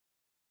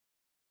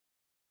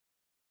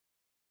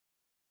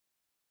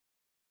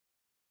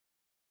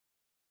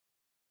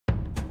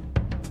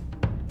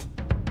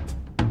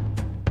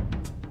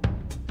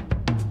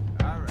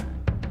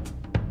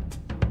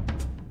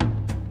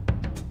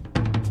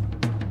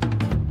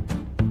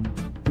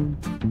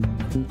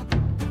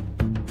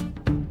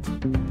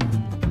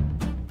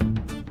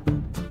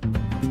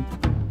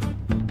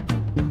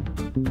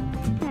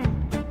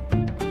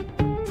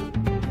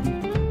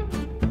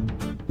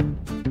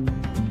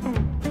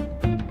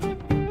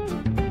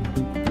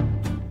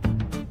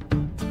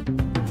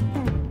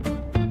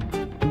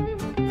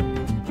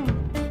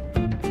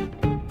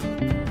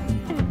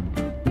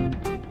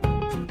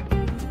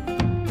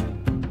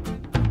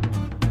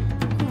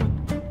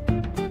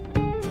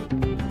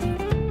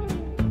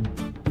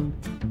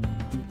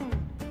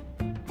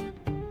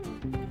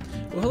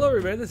Well, hello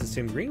everybody, this is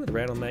Tim Green with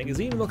Rattle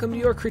Magazine. Welcome to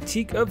your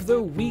critique of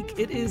the week.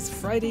 It is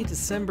Friday,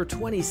 December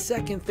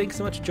 22nd. Thanks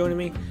so much for joining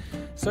me.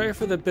 Sorry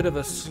for the bit of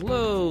a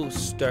slow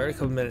start, a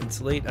couple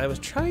minutes late. I was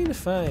trying to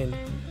find,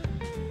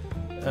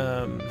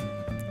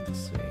 let's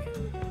see.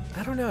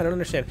 I don't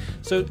understand.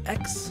 So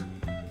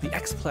the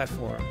X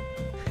platform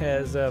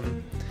has a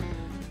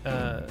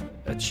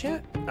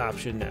chat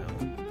option now.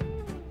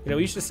 You know,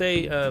 we used to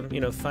say,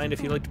 find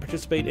if you'd like to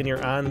participate and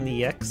you're on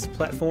the X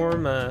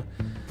platform,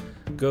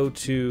 go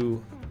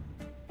to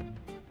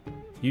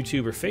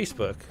YouTube or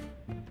Facebook.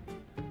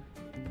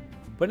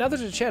 But now there's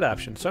a chat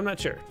option, so I'm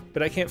not sure.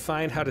 But I can't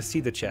find how to see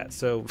the chat,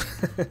 so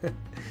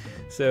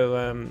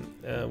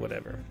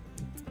whatever.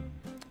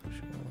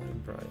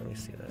 Let me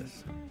see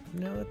this.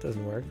 No, that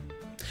doesn't work.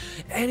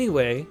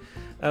 Anyway,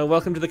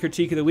 welcome to the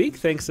critique of the week.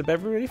 Thanks to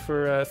everybody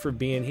for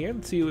being here.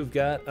 Let's see what we've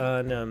got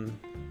on.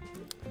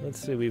 Let's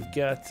see, we've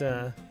got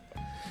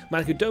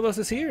Monica Dobos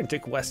is here,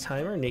 Dick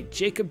Westheimer, Nate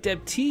Jacob,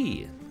 Deb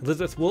T,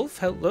 Elizabeth Wolf,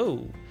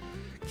 hello,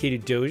 Katie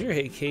Dozier,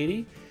 hey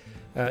Katie,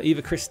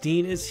 Eva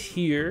Christine is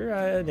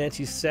here,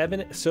 Nancy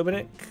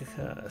Sobanek,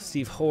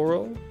 Steve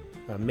Horrell,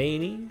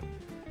 Maney,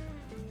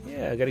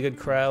 yeah, I got a good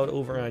crowd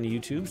over on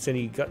YouTube,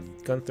 Cindy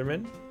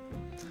Guntherman,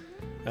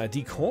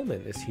 D.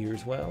 Coleman is here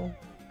as well,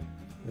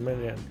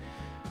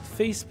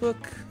 Facebook,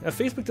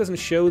 Facebook doesn't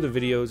show the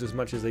videos as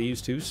much as they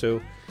used to,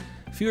 so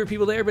fewer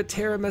people there, but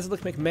Tara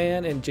Meslick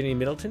McMahon and Jenny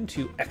Middleton,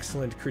 two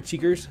excellent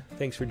critiquers.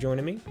 Thanks for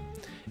joining me.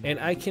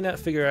 And I cannot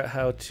figure out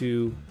how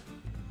to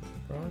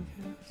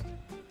broadcast.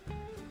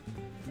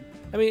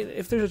 I mean,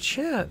 if there's a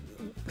chat,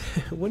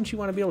 wouldn't you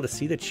want to be able to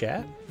see the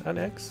chat on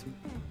X?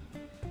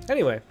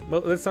 Anyway, well,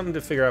 that's something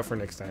to figure out for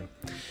next time.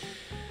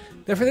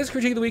 Now, for this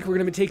critique of the week, we're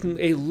going to be taking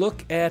a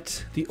look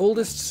at the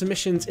oldest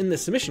submissions in the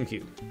submission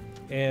queue.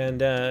 And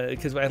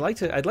because I'd like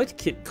to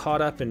get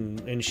caught up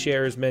and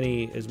share as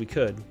many as we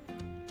could.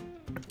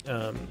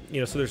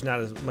 So there's not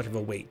as much of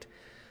a wait.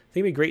 I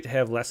think it'd be great to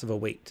have less of a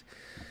wait.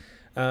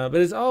 But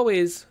as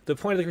always, the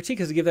point of the critique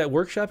is to give that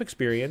workshop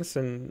experience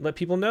and let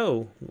people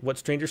know what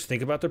strangers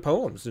think about their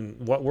poems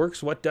and what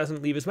works, what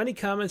doesn't. Leave as many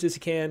comments as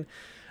you can.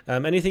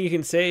 Anything you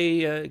can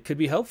say could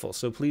be helpful,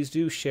 so please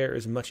do share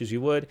as much as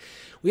you would.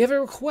 We have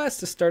a request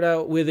to start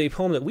out with a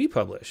poem that we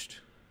published.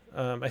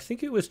 I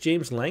think it was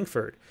James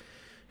Langford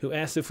who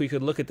asked if we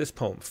could look at this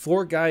poem,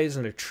 Four Guys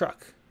in a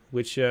Truck,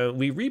 which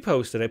we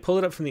reposted. I pulled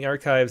it up from the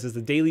archives as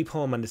the daily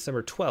poem on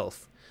December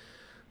 12th.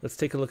 Let's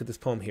take a look at this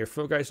poem here.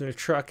 Four Guys in a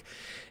Truck.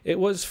 It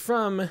was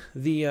from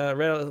the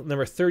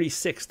number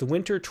 36, the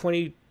Winter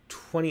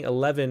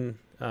 2011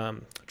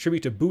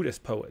 tribute to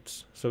Buddhist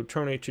poets. So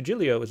Tony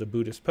Trujillo is a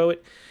Buddhist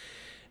poet,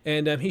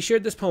 and he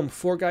shared this poem,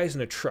 Four Guys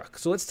in a Truck.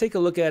 So let's take a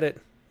look at it,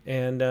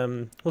 and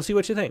we'll see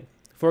what you think.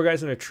 Four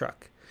Guys in a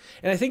Truck.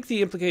 And I think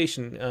the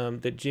implication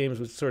that James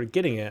was sort of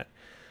getting at,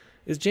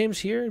 is James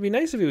here? It'd be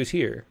nice if he was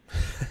here.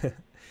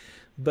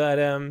 But,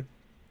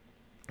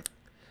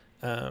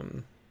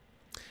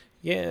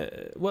 yeah.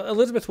 Well,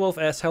 Elizabeth Wolf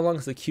asked, how long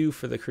is the queue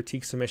for the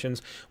critique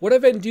submissions? What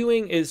I've been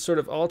doing is sort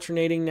of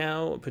alternating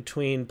now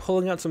between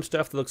pulling out some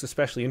stuff that looks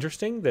especially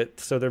interesting,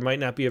 so there might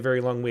not be a very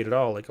long wait at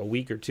all, like a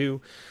week or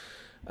two,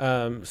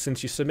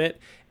 since you submit,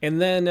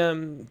 and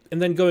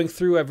then going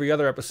through every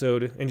other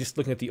episode and just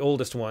looking at the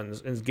oldest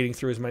ones and getting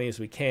through as many as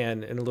we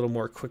can in a little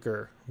more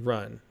quicker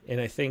run.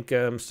 And I think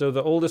so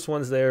the oldest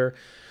ones they're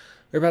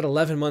about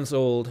 11 months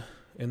old,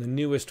 and the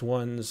newest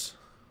ones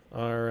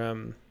are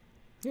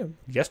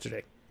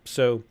yesterday.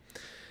 So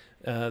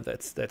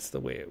that's the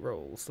way it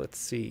rolls. Let's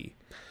see.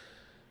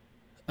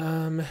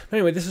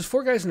 Anyway, this is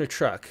Four Guys in a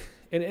Truck,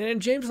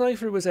 and James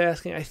Langford was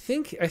asking. I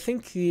think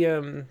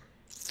the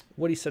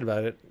what he said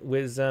about it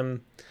was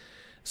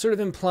sort of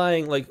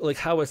implying like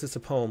how is this a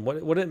poem?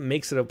 What it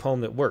makes it a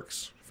poem that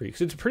works for you?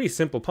 Because it's a pretty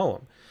simple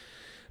poem.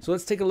 So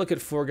let's take a look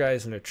at Four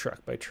Guys in a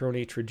Truck by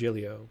Tony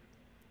Trujillo.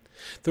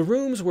 The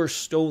rooms were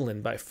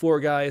stolen by four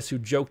guys who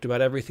joked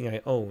about everything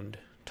I owned,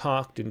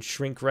 talked and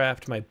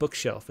shrink-wrapped my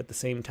bookshelf at the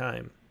same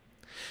time.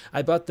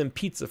 I bought them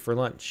pizza for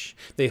lunch.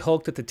 They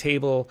hulked at the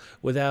table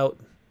without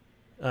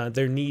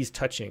their knees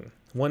touching.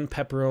 One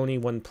pepperoni,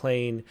 one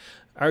plain,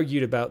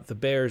 argued about the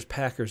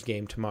Bears-Packers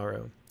game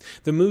tomorrow.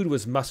 The mood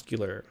was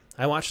muscular.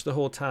 I watched the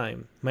whole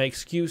time. My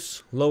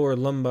excuse, lower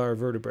lumbar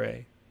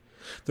vertebrae.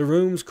 The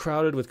rooms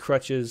crowded with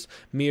crutches,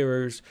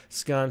 mirrors,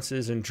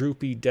 sconces, and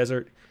droopy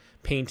desert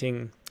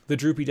painting. The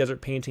droopy desert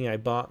painting I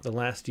bought the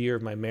last year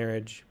of my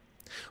marriage.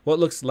 What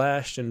looks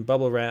lashed in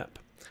bubble wrap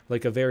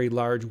like a very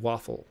large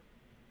waffle.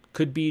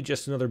 Could be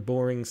just another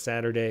boring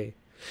Saturday.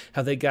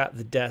 How they got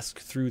the desk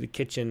through the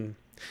kitchen.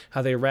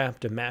 How they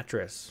wrapped a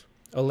mattress.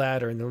 A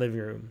ladder in the living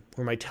room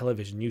where my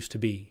television used to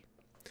be.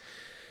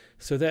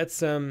 So that's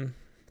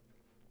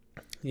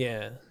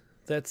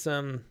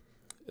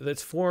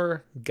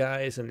Four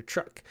Guys in a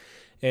Truck.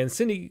 And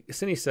Cindy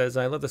says,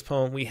 I love this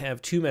poem. We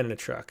have Two Men in a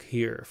Truck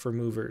here for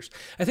movers.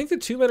 I think the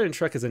Two Men in a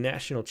Truck is a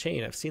national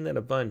chain. I've seen that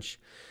a bunch.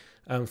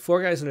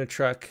 Four Guys in a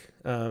Truck.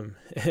 And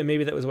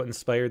maybe that was what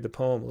inspired the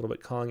poem a little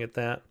bit, calling it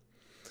that.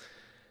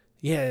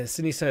 Yeah,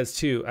 Cindy says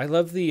too. I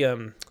love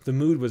the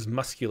mood was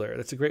muscular.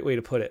 That's a great way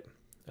to put it.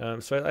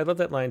 So I love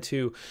that line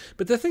too.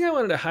 But the thing I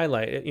wanted to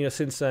highlight,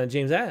 since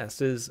James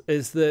asked, is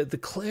the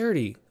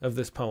clarity of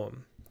this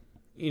poem.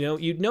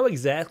 You know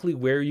exactly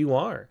where you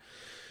are.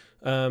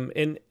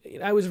 And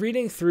I was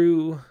reading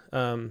through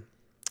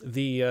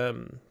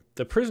the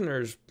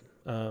prisoners.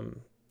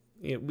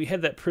 We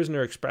had that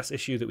Prisoner Express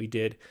issue that we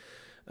did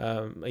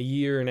a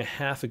year and a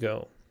half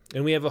ago.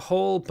 And we have a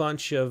whole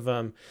bunch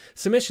of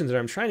submissions that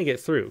I'm trying to get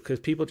through because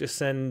people just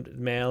send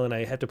mail and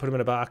I have to put them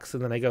in a box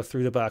and then I go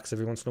through the box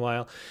every once in a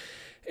while.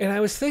 And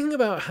I was thinking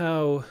about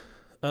how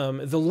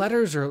the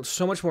letters are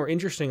so much more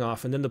interesting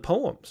often than the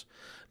poems,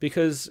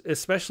 because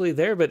especially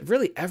there, but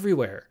really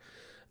everywhere.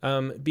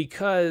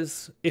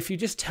 Because if you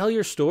just tell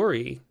your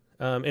story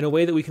in a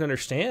way that we can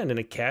understand in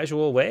a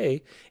casual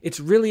way,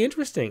 it's really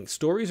interesting.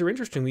 Stories are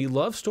interesting. We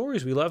love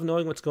stories. We love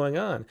knowing what's going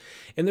on.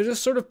 And there's a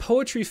sort of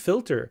poetry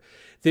filter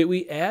that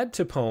we add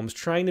to poems,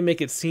 trying to make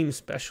it seem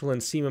special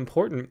and seem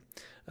important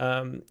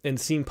and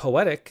seem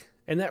poetic.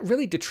 And that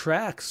really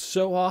detracts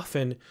so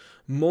often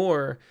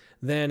more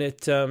than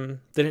it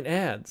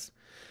adds.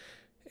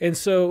 And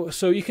so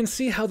you can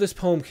see how this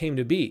poem came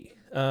to be.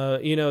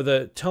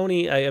 The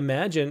Tony, I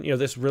imagine,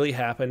 this really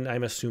happened,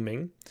 I'm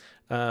assuming.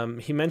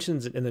 He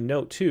mentions it in the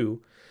note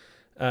too,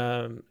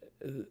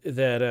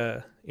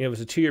 that it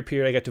was a 2-year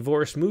period. I got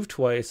divorced, moved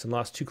twice, and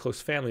lost 2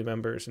 close family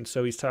members. And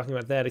so he's talking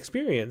about that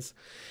experience.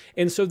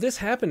 And so this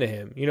happened to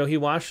him. He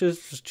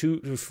watches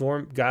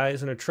 4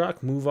 guys in a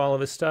truck move all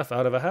of his stuff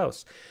out of a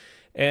house.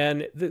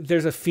 And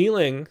there's a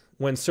feeling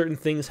when certain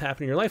things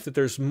happen in your life that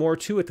there's more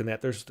to it than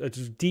that. There's a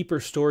deeper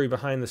story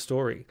behind the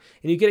story.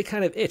 And you get a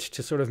kind of itch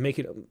to sort of make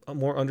it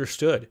more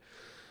understood.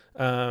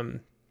 And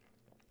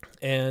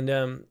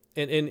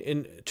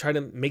try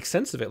to make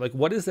sense of it. Like,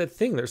 what is that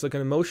thing? There's like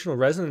an emotional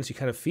resonance you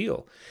kind of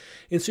feel.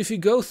 And so if you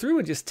go through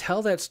and just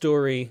tell that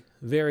story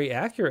very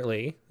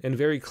accurately and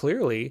very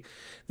clearly,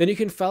 then you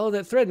can follow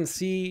that thread and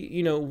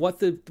see, what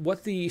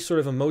the sort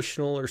of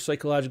emotional or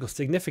psychological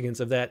significance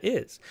of that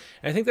is.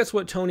 And I think that's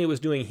what Tony was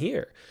doing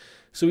here.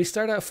 So we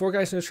start out 4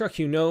 guys in a truck,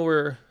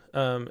 where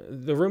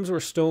the rooms were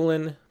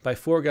stolen by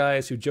 4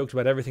 guys who joked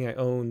about everything I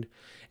owned.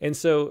 And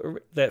so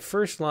that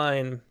first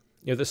line,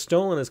 the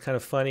stolen is kind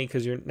of funny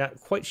because you're not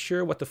quite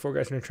sure what the 4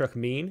 guys in a truck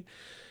mean.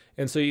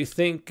 And so you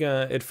think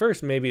at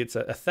first maybe it's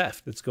a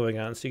theft that's going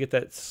on. So you get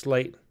that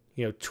slight,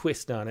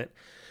 twist on it.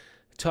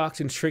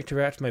 Talked and shrink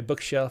wrapped my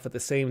bookshelf at the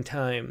same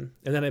time.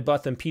 And then I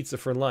bought them pizza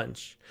for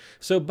lunch.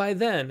 So by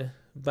the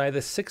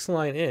 6th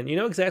line in, you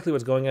know exactly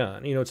what's going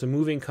on. It's a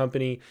moving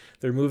company.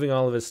 They're moving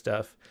all of his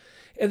stuff.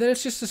 And then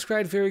it's just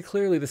described very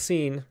clearly, the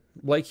scene,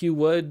 like you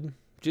would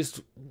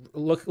just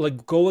look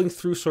like going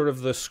through sort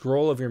of the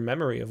scroll of your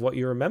memory of what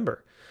you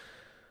remember.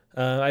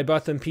 I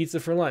bought them pizza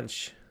for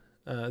lunch.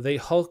 They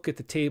hulk at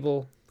the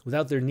table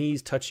without their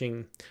knees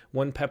touching,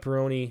 1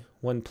 pepperoni,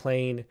 1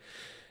 plain,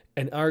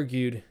 and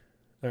argued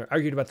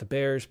about the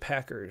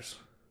Bears-Packers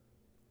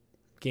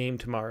game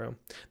tomorrow.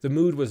 The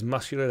mood was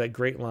muscular, that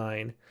great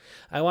line.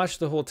 I watched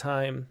the whole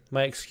time.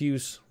 My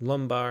excuse,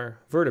 lumbar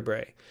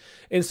vertebrae.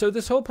 And so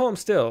this whole poem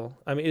still,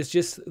 is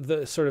just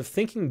the sort of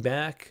thinking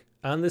back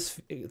on this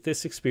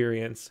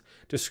experience,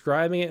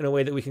 describing it in a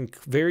way that we can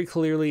very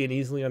clearly and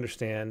easily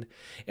understand,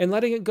 and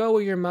letting it go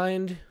where your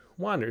mind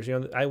wanders.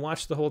 I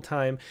watched the whole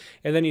time,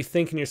 and then you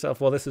think in yourself,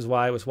 well, this is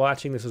why I was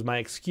watching. This was my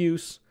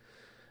excuse.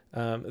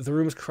 The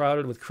room's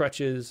crowded with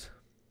crutches,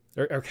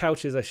 or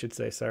couches, I should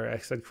say. Sorry, I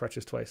said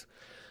crutches twice.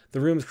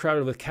 The room's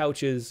crowded with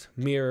couches,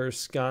 mirrors,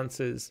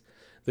 sconces,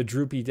 the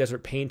droopy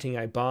desert painting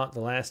I bought the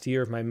last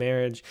year of my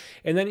marriage.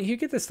 And then you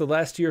get this, the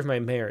last year of my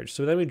marriage.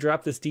 So then we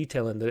drop this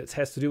detail in that it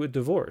has to do with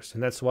divorce,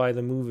 and that's why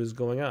the move is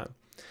going on.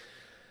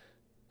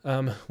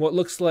 What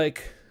looks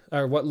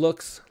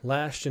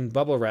lashed in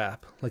bubble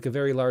wrap like a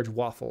very large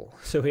waffle.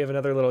 So we have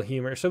another little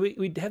humor. So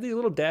we have these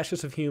little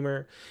dashes of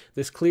humor,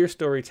 this clear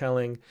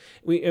storytelling,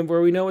 and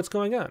where we know what's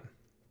going on.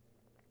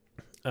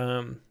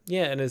 And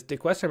as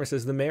Dick Westheimer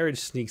says, the marriage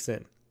sneaks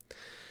in.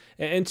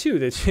 And 2,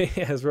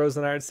 as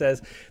Rosenard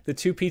says, the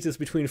 2 pizzas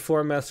between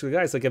 4 muscular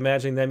guys, like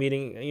imagining them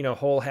eating, a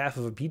whole half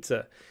of a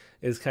pizza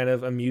is kind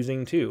of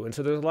amusing too. And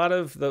so there's a lot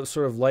of those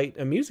sort of light,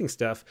 amusing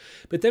stuff.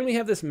 But then we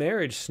have this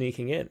marriage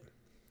sneaking in,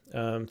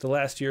 the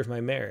last year of my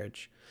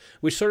marriage,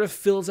 which sort of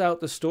fills out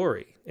the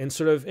story and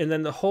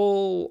then the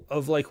whole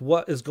of like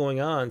what is going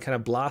on kind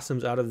of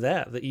blossoms out of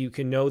that you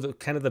can know the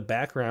kind of the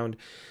background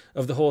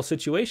of the whole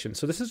situation.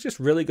 So this is just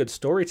really good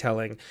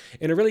storytelling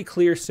in a really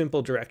clear,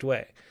 simple, direct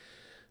way.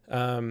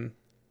 Could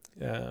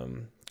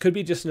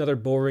be just another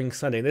boring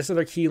Sunday. This is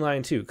another key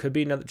line too. Could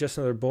be just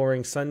another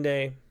boring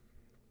Sunday.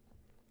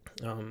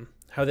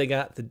 How they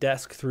got the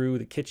desk through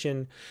the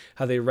kitchen,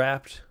 how they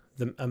wrapped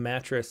a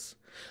mattress,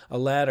 a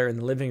ladder in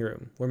the living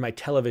room where my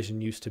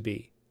television used to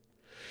be.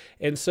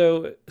 And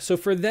so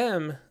for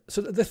them,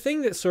 so the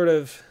thing that sort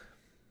of,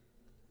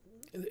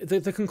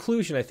 the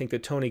conclusion I think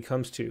that Tony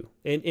comes to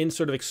in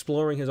sort of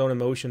exploring his own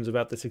emotions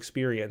about this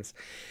experience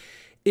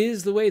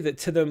is the way that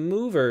to the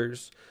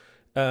movers,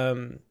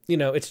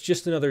 it's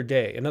just another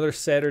day, another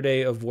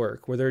Saturday of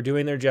work where they're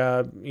doing their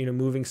job,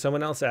 moving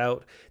someone else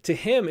out. To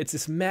him, it's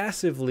this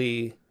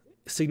massively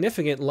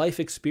significant life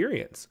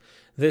experience.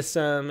 This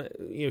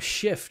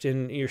shift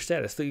in your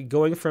status,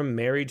 going from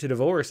married to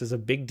divorce, is a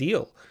big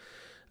deal.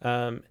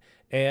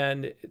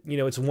 And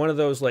it's one of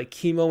those like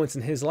key moments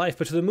in his life,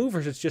 but to the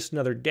movers, it's just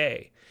another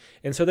day.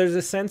 And so there's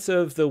a sense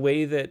of the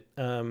way that,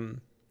 the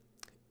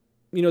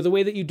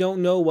way that you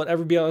don't know what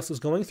everybody else is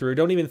going through,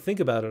 don't even think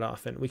about it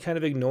often. We kind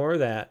of ignore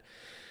that,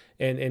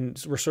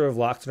 and we're sort of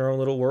locked in our own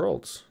little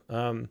worlds.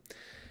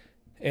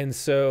 And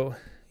so,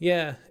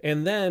 yeah.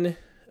 And then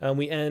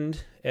we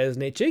end, as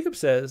Nate Jacobs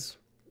says,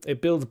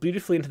 it builds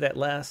beautifully into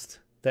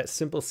that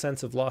simple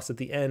sense of loss at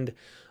the end,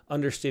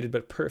 understated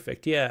but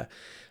perfect. Yeah,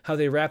 how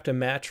they wrapped a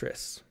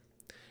mattress.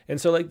 And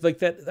so like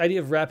that idea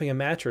of wrapping a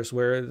mattress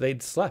where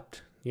they'd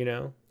slept,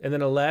 and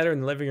then a ladder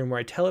in the living room where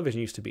a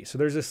television used to be. So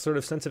there's this sort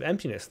of sense of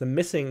emptiness, the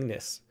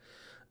missingness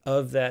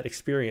of that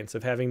experience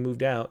of having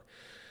moved out.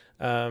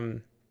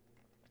 And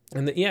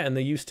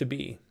the used to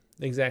be,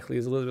 exactly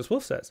as Elizabeth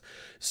Wolf says.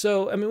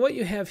 So, I mean, what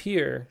you have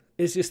here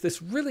is just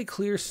this really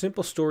clear,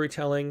 simple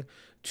storytelling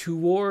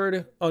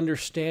toward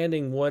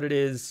understanding what it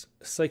is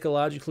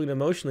psychologically and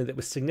emotionally that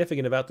was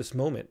significant about this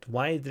moment.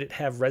 Why did it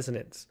have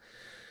resonance?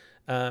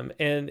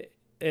 And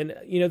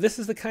this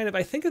is the kind of,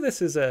 I think of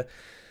this as a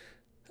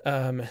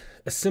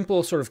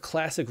simple sort of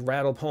classic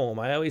rattle poem.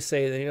 I always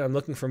say that, I'm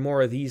looking for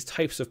more of these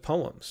types of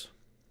poems,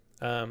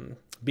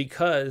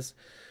 because,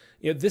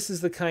 this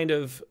is the kind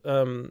of,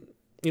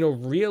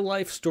 real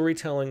life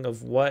storytelling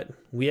of what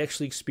we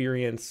actually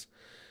experience,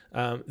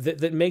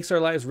 that makes our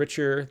lives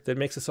richer, that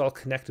makes us all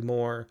connect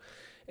more,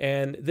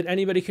 and that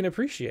anybody can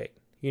appreciate.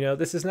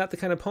 This is not the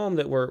kind of poem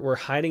that we're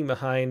hiding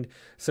behind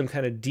some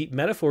kind of deep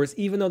metaphors,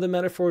 even though the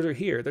metaphors are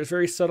here. There's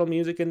very subtle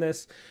music in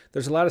this.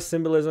 There's a lot of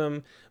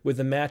symbolism with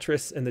the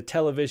mattress and the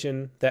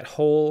television, that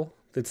hole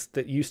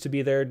that used to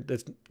be there,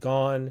 that's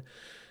gone,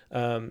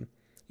 and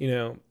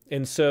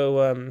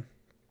so,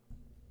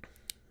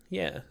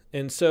 yeah.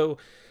 And so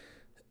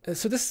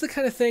this is the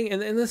kind of thing,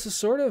 and this is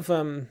sort of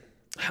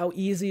how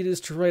easy it is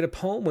to write a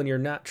poem when you're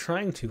not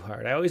trying too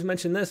hard. I always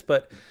mention this,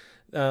 but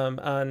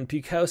on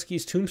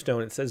Bukowski's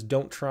tombstone, it says,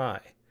 "Don't try."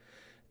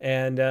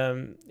 And,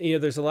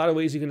 there's a lot of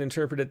ways you can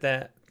interpret it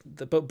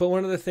but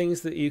one of the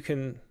things that you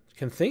can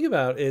think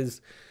about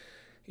is,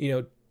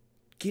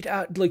 get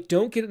out, like,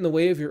 don't get in the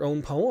way of your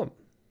own poem.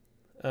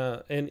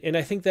 And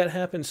I think that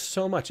happens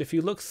so much. If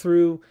you look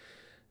through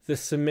the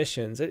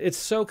submissions, it's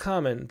so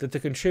common that the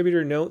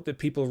contributor note that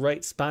people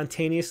write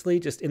spontaneously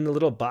just in the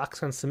little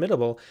box on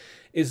Submittable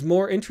is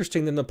more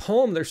interesting than the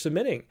poem they're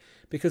submitting,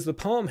 because the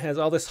poem has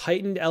all this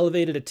heightened,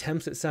 elevated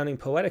attempts at sounding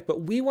poetic,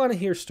 but we want to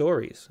hear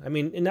stories. I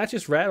mean, and not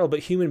just Rattle, but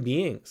human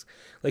beings.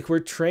 Like, we're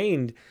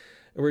tuned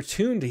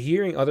to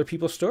hearing other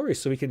people's stories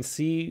so we can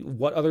see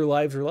what other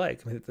lives are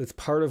like. I mean, that's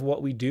part of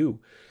what we do.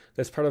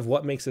 That's part of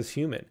what makes us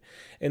human.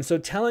 And so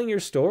telling your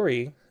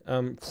story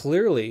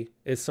clearly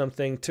is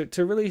something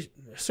to really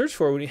search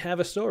for when you have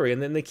a story.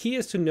 And then the key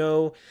is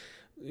to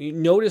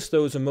notice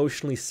those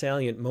emotionally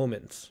salient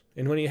moments.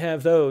 And when you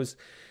have those,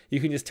 you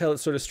can just tell it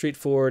sort of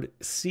straightforward,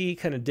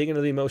 kind of dig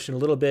into the emotion a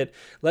little bit,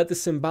 let the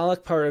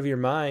symbolic part of your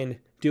mind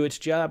do its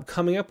job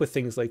coming up with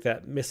things like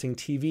that missing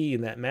TV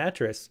and that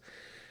mattress.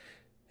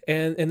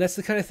 And that's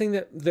the kind of thing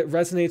that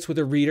resonates with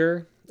a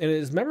reader and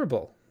is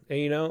memorable,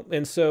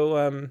 and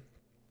so,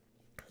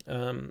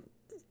 I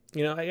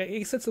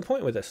guess that's the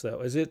point with this,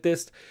 though, is it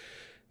this,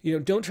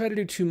 don't try to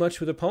do too much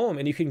with a poem,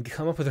 and you can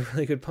come up with a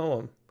really good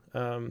poem.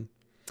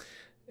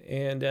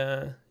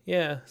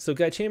 Yeah, so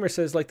Guy Chambers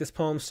says, like this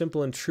poem,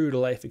 simple and true to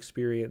life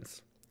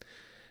experience.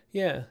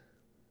 Yeah.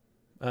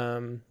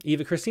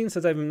 Eva Christine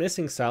says, I've been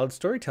missing solid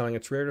storytelling.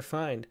 It's rare to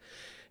find.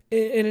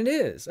 And it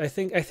is. I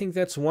think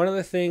that's one of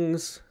the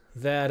things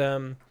that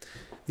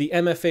the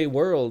MFA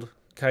world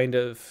kind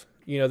of,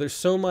 there's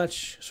so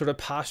much sort of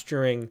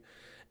posturing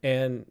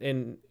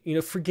and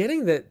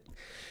forgetting that.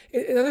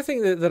 Another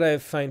thing that I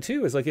find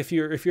too is, like, if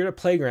you're at a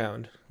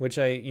playground, which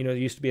I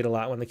used to be at a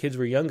lot when the kids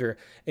were younger,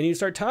 and you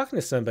start talking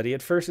to somebody,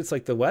 at first it's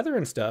like the weather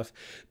and stuff,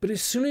 but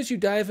as soon as you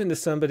dive into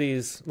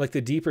somebody's, like,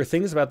 the deeper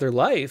things about their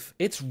life,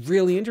 it's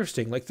really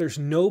interesting. Like, there's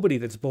nobody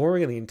that's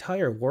boring in the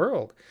entire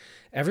world.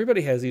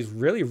 Everybody has these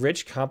really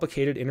rich,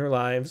 complicated inner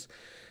lives,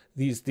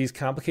 these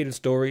complicated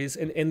stories,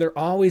 and they're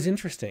always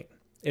interesting.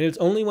 And it's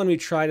only when we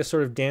try to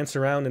sort of dance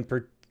around and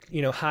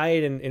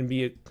hide and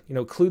be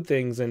occlude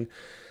things and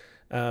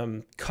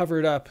cover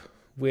it up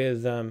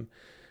with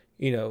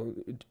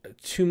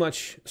too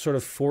much sort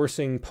of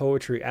forcing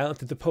poetry out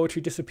that the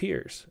poetry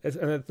disappears. And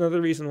that's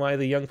another reason why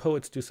the young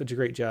poets do such a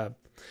great job,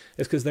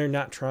 is because they're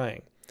not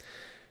trying.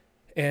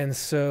 And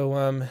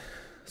so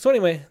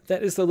anyway,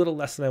 that is the little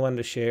lesson I wanted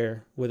to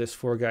share with us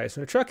four guys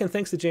in a truck. And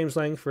thanks to James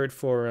Langford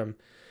for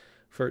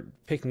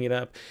picking it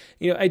up.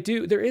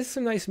 There is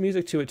some nice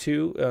music to it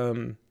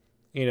too.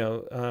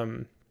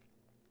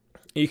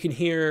 You can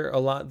hear a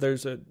lot.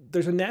 There's a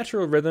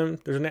natural rhythm.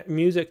 There's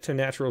music to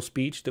natural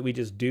speech that we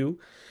just do.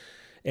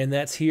 And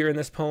that's here in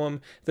this poem.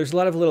 There's a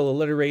lot of little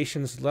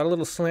alliterations, a lot of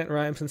little slant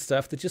rhymes and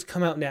stuff that just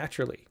come out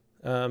naturally.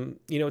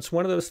 It's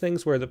one of those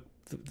things where the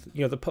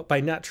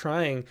by not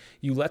trying,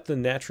 you let the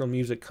natural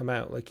music come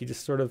out. Like you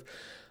just sort of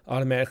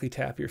automatically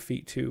tap your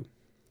feet too.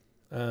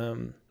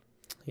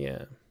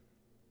 Yeah.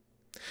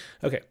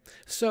 Okay,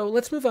 so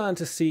let's move on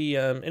to see,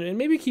 and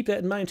maybe keep that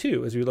in mind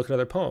too as we look at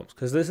other poems,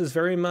 because this is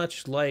very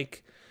much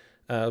like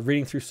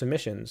reading through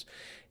submissions,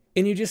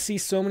 and you just see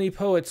so many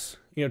poets,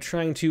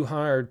 trying too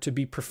hard to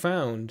be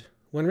profound,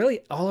 when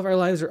really all of our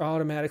lives are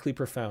automatically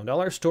profound. All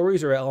our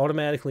stories are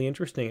automatically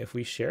interesting if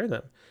we share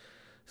them.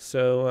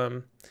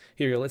 So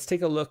here we go. Let's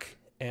take a look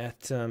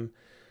at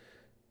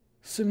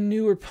some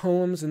newer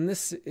poems, and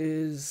this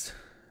is,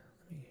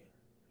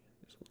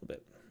 just a little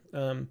bit.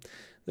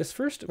 This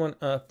first one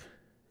up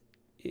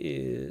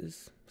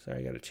is, sorry,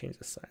 I got to change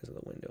the size of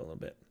the window a little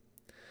bit.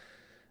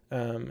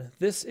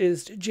 This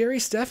is Jerry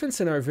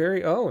Stephenson, our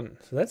very own.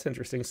 So that's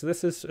interesting. So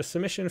this is a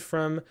submission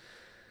from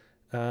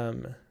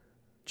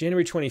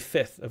January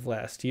 25th of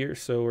last year.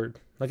 So we're,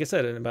 like I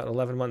said, about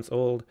 11 months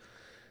old.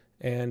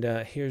 And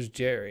here's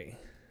Jerry.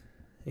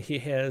 He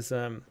has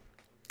some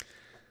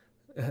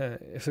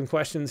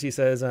questions. He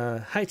says,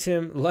 "Hi,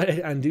 Tim.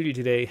 Light on duty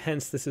today.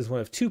 Hence, this is one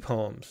of 2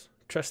 poems.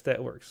 Trust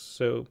that works."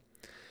 So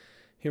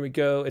here we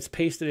go. It's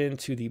pasted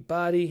into the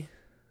body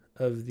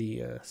of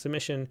the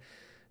submission,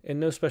 and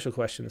no special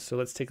questions. So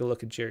let's take a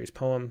look at Jerry's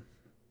poem.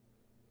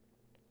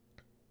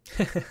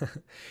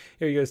 Here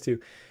he goes too.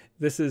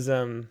 This is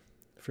from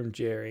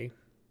Jerry.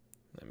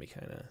 Let me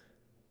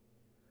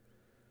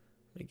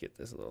get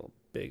this a little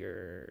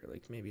bigger,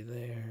 like maybe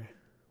there.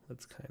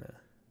 Let's kind of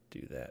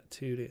do that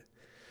too to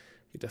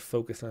get to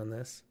focus on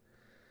this.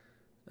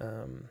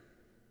 Let me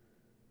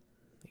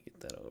get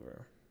that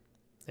over.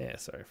 Yeah,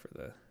 sorry for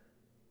the...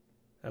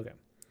 Okay.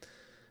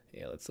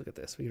 Yeah, let's look at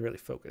this. We can really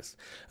focus.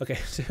 Okay,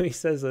 so he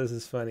says, this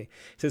is funny.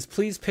 He says,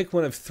 "Please pick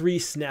one of 3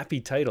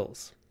 snappy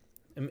titles.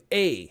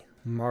 A,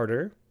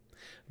 Martyr.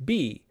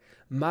 B,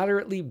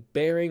 Moderately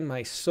Bearing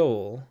My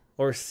Soul.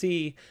 Or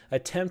C,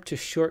 Attempt to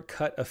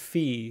Shortcut a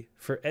Fee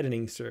for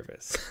Editing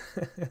Service."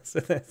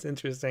 So that's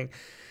interesting.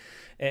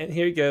 And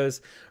here it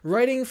goes.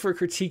 "Writing for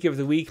Critique of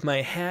the Week,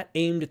 my hat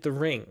aimed at the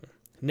ring.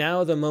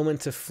 Now the moment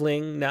to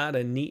fling, not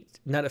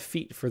a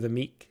feat for the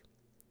meek.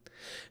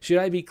 Should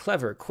I be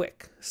clever,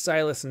 quick,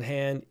 stylus in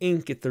hand,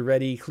 ink at the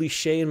ready,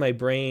 cliche in my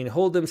brain,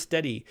 hold them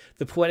steady,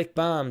 the poetic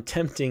bomb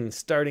tempting,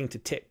 starting to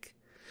tick.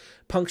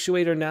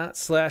 Punctuate or not,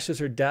 slashes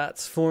or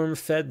dots, form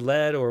fed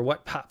lead, or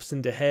what pops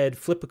into head,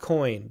 flip a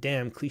coin,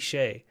 damn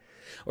cliche.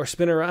 Or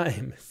spin a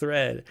rhyme,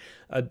 thread,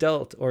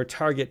 adult or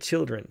target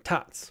children,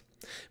 tots.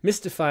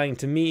 Mystifying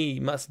to me,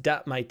 must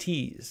dot my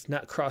T's,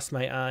 not cross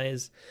my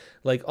I's,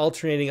 like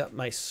alternating up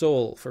my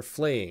soul for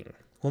flaying.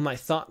 Will my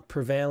thought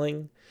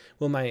prevailing?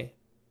 Will my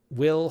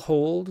will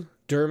hold?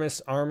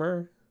 Dermis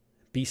armor?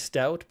 Be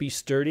stout, be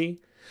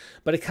sturdy?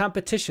 But a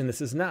competition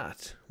this is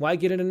not. Why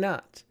get in a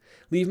knot?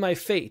 Leave my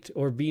fate,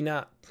 or be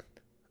not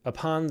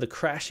upon the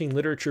crashing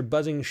literature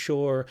buzzing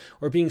shore,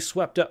 or being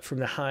swept up from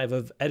the hive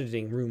of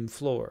editing room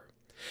floor.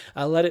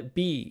 I'll let it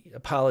be,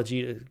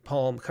 apology to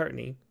Paul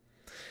McCartney.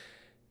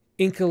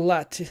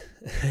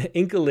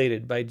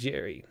 Inkulated by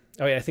Jerry.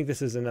 Oh yeah, I think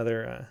this is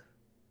another,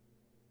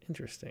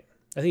 interesting.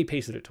 I think he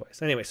pasted it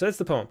twice. Anyway, so that's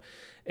the poem.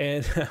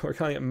 And we're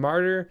calling it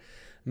Martyr,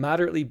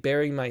 Moderately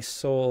Bearing My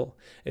Soul,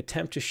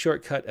 Attempt to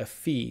Shortcut a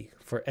Fee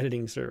for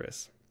Editing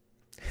Service.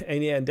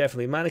 And yeah,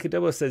 definitely. Monica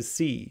Dobo says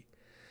C.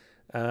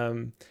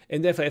 And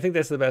definitely, I think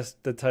that's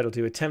the title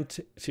too. Attempt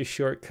to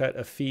Shortcut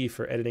a Fee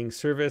for Editing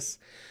Service.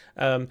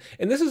 And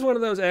this is one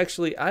of those,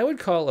 actually, I would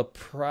call a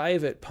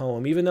private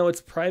poem, even though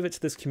it's private to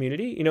this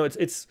community.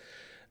 It's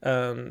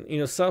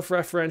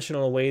self-referential in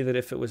a way that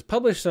if it was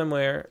published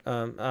somewhere,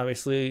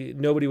 obviously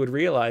nobody would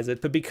realize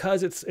it. But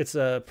because it's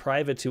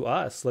private to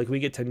us, like we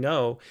get to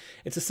know,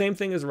 it's the same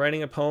thing as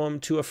writing a poem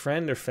to a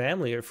friend or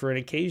family or for an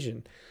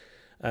occasion,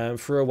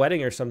 for a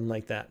wedding or something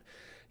like that.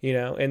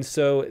 And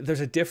so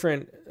there's a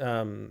different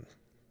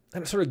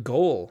sort of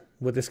goal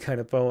with this kind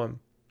of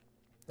poem.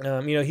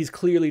 He's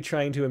clearly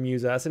trying to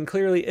amuse us, and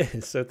clearly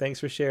is. So thanks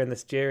for sharing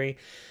this, Jerry.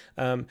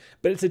 But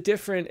it's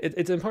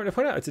it's important to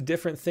point out, it's a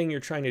different thing you're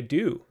trying to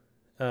do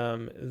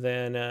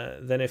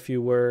than if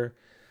you were,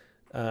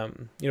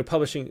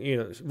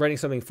 publishing, writing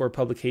something for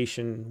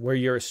publication where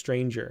you're a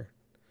stranger.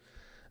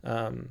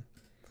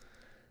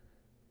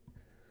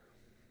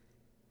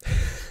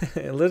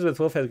 Elizabeth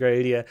Wolf has a great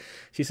idea.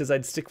 She says,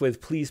 "I'd stick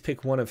with please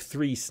pick one of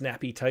 3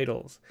 snappy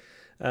titles."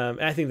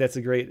 I think that's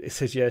a great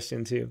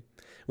suggestion too,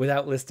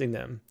 without listing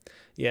them.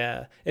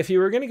 Yeah. If you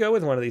were going to go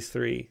with one of these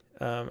 3,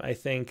 I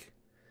think,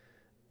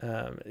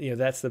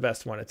 that's the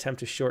best one. Attempt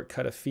to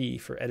shortcut a fee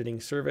for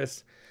editing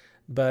service.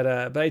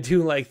 But I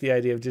do like the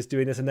idea of just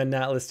doing this and then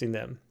not listing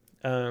them.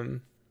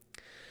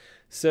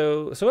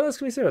 So what else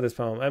can we say about this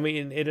poem? I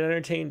mean, it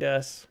entertained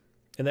us,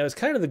 and that was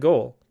kind of the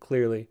goal,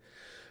 clearly.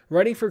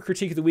 Writing for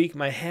Critique of the Week,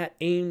 my hat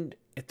aimed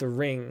at the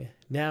ring.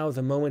 Now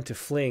the moment to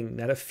fling,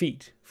 not a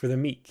feat for the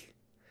meek.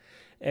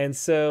 And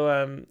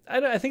so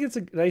I think it's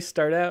a nice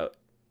start out.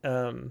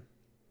 And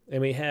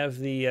we have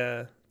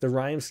the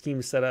rhyme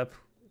scheme set up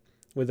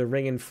with the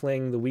ring and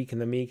fling, the weak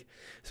and the meek.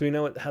 So we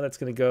know how that's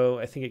going to go.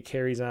 I think it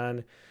carries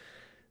on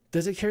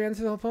does it carry on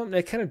through the whole poem?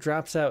 It kind of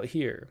drops out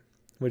here,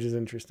 which is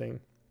interesting,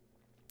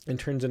 and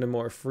turns into a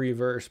more free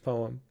verse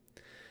poem.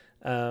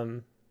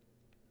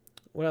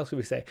 What else could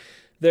we say?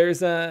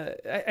 There's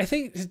I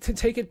think to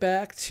take it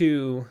back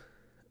to,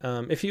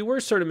 if you were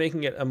sort of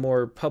making it a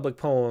more public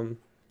poem,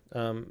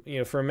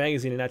 for a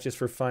magazine and not just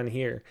for fun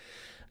here,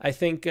 I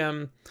think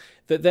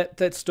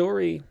that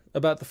story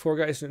about the four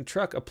guys in a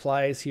truck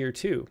applies here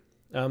too.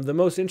 The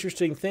most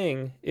interesting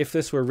thing, if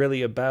this were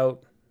really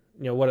about,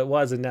 what it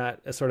was and not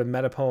a sort of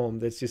meta poem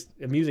that's just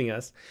amusing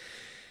us,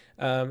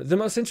 the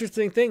most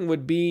interesting thing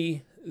would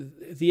be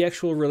the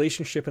actual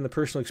relationship and the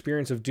personal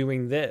experience of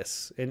doing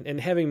this and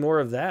having more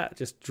of that,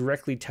 just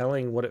directly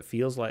telling what it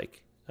feels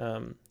like.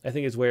 I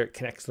think is where it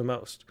connects the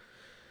most.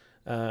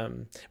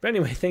 But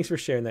anyway, thanks for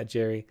sharing that,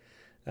 Jerry.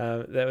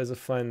 That was a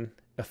fun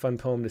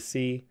poem to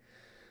see.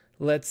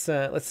 Let's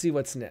see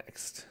what's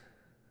next.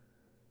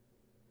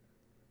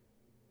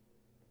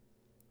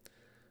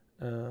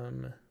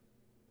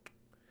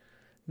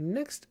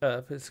 Next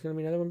up, it's going to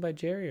be another one by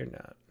Jerry or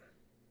not?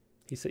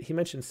 He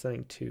mentioned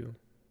sending two.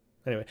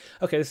 Anyway,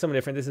 okay, this is something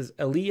different. This is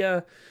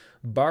Elia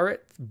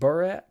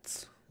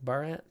Baratz.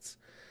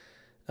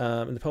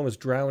 And the poem is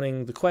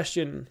Drowning. The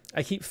question: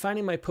 I keep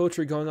finding my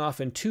poetry going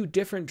off in two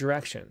different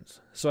directions,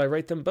 so I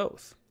write them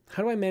both.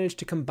 How do I manage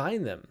to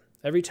combine them?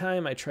 Every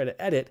time I try to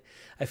edit,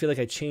 I feel like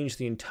I change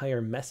the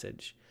entire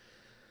message.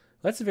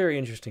 Well, that's a very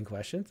interesting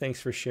question.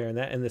 Thanks for sharing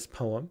that in this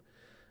poem,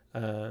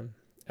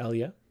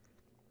 Elia.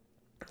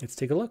 Let's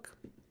take a look.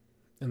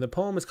 And the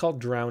poem is called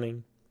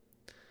Drowning.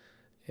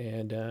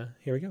 And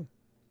here we go.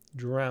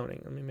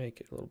 Drowning. Let me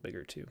make it a little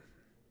bigger too.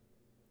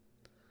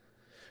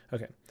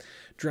 Okay.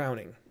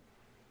 Drowning.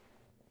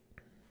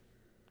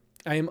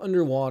 I am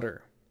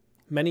underwater.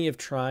 Many have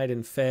tried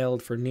and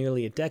failed for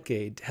nearly a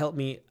decade to help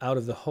me out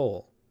of the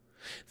hole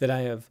that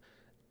I have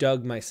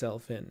dug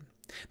myself in.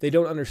 They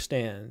don't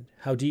understand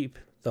how deep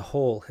the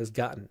hole has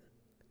gotten.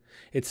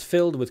 It's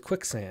filled with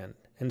quicksand,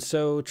 and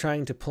so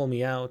trying to pull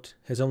me out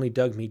has only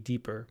dug me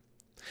deeper.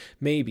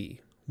 Maybe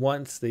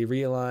once they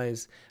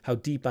realize how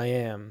deep I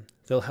am,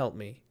 they'll help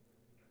me.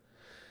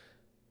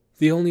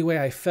 The only way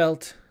I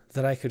felt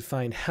that I could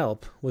find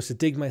help was to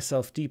dig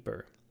myself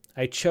deeper.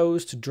 I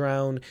chose to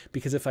drown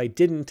because if I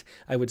didn't,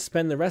 I would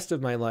spend the rest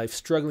of my life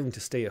struggling to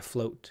stay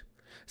afloat.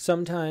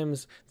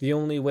 Sometimes the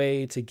only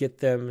way to get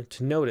them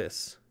to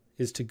notice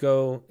is to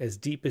go as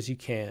deep as you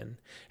can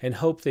and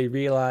hope they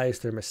realize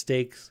their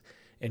mistakes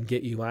and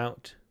get you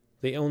out.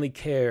 They only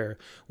care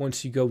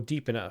once you go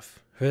deep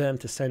enough for them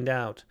to send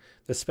out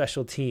the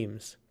special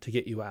teams to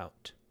get you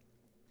out.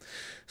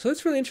 So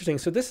that's really interesting.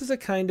 So this is a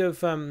kind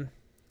of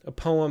a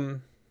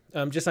poem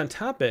just on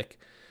topic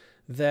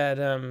that...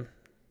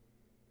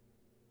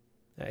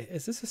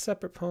 is this a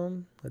separate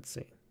poem? Let's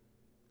see.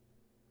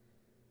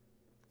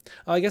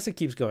 Oh, I guess it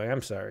keeps going.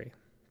 I'm sorry.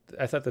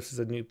 I thought this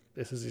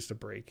is just a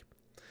break.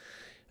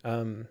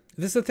 This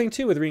is the thing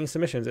too with reading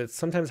submissions. It's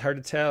sometimes hard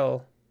to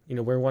tell,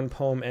 where one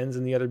poem ends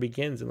and the other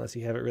begins unless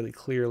you have it really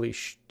clearly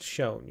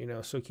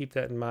shown, so keep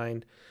that in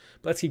mind.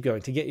 But let's keep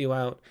going. To get you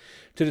out,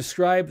 to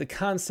describe the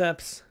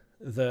concepts,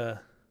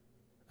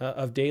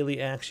 of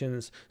daily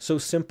actions, so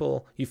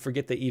simple you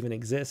forget they even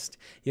exist,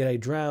 yet I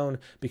drown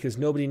because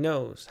nobody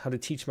knows how to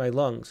teach my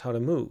lungs how to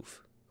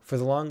move. For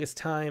the longest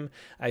time,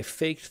 I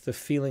faked the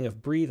feeling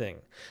of breathing.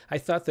 I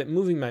thought that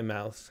moving my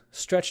mouth,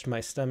 stretching my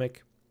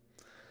stomach,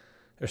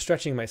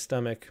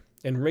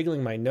 and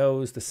wriggling my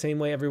nose the same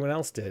way everyone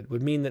else did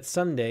would mean that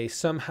someday,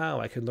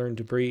 somehow, I could learn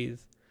to breathe.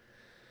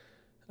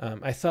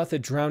 I thought that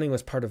drowning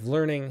was part of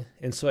learning,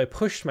 and so I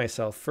pushed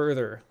myself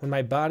further. When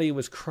my body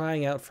was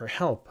crying out for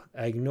help,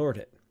 I ignored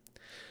it.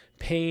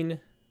 Pain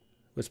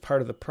was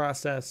part of the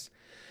process,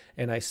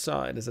 and I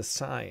saw it as a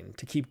sign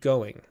to keep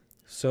going.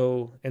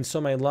 So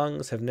my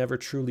lungs have never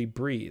truly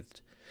breathed.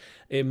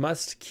 It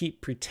must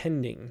keep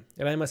pretending,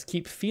 and I must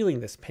keep feeling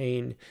this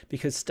pain,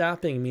 because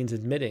stopping means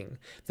admitting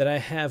that I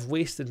have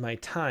wasted my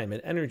time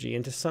and energy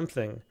into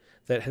something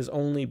that has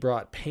only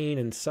brought pain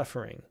and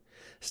suffering.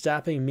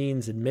 Stopping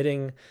means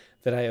admitting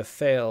that I have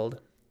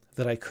failed,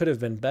 that I could have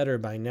been better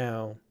by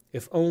now.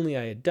 If only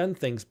I had done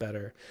things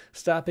better.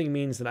 Stopping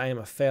means that I am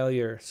a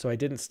failure, so I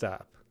didn't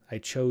stop. I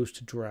chose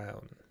to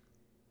drown.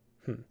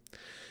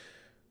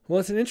 Well,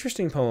 it's an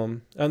interesting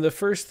poem. The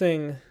first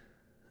thing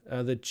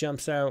that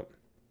jumps out,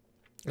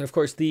 and of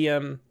course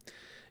the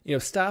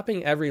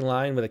stopping every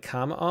line with a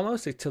comma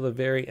almost till the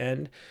very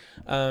end.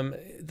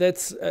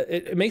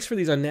 It makes for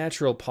these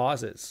unnatural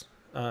pauses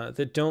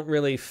that don't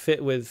really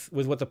fit with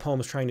what the poem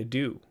is trying to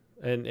do,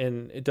 and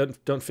it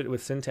don't fit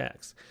with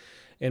syntax,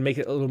 and make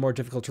it a little more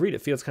difficult to read.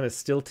 It feels kind of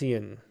stilty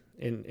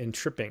and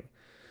tripping.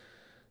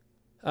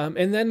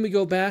 And then we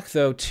go back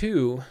though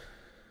to,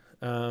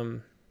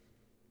 so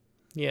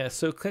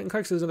Clinton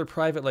Clarkson is another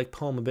private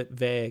poem, a bit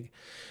vague,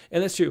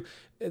 and that's true.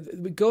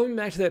 Going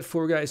back to that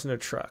four guys in a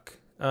truck,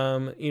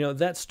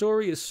 that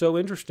story is so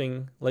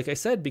interesting, like I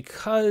said,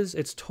 because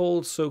it's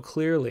told so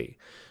clearly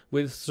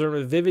with sort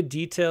of vivid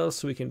details,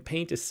 so we can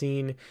paint a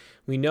scene.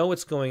 We know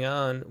what's going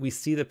on. We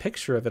see the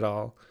picture of it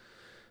all.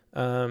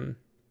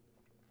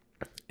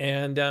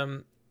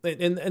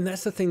 And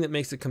that's the thing that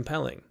makes it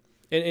compelling.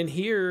 And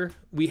here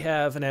we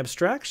have an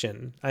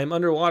abstraction. I'm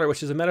underwater,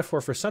 which is a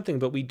metaphor for something,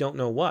 but we don't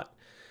know what.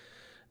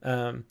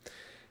 And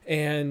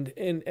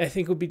I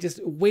think it would be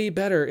just way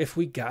better if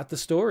we got the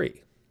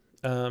story.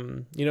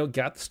 Got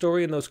the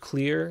story in those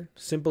clear,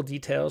 simple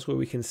details where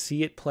we can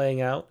see it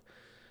playing out.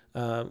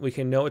 We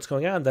can know what's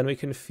going on. Then we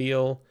can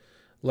feel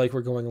like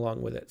we're going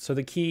along with it. So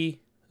the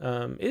key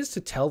is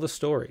to tell the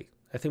story.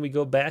 I think we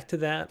go back to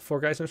that, Four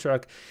Guys in a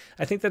Truck.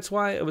 I think that's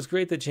why it was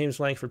great that James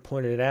Langford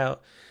pointed it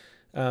out,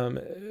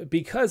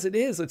 because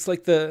it's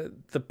like the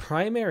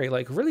primary,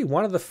 like really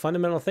one of the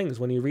fundamental things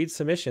when you read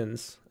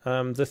submissions.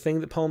 The thing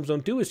that poems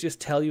don't do is just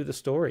tell you the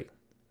story.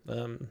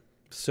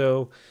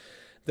 So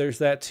there's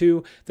that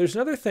too. There's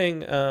another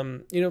thing,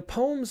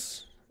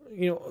 poems,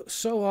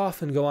 so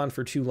often go on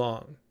for too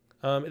long.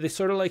 They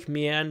sort of like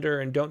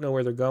meander and don't know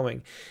where they're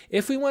going.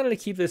 If we wanted to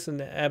keep this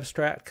an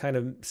abstract kind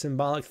of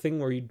symbolic thing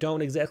where you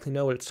don't exactly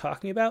know what it's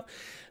talking about,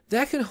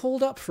 that can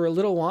hold up for a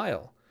little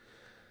while.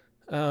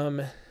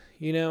 And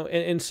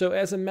so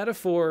as a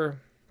metaphor,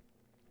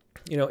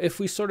 if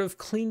we sort of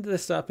cleaned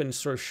this up and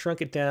sort of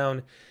shrunk it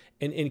down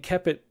and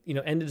kept it,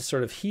 ended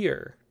sort of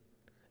here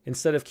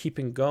instead of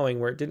keeping going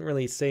where it didn't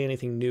really say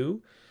anything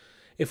new.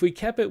 If we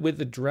kept it with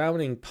the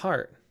drowning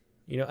part,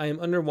 I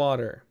am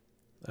underwater.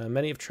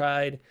 Many have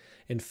tried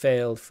and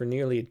failed for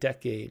nearly a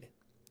decade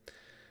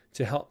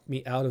to help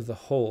me out of the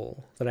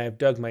hole that I have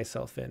dug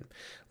myself in.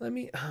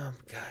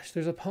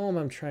 There's a poem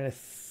I'm trying to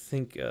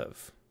think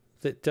of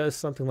that does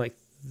something like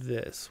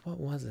this. What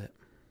was it?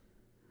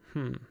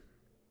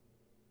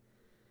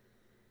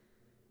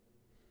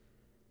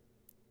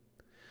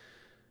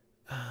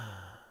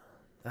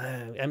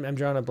 I'm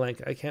drawing a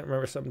blank. I can't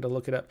remember something to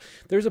look it up.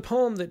 There's a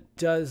poem that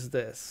does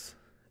this,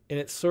 and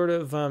it's sort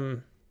of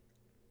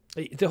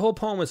the whole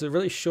poem is a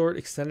really short,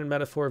 extended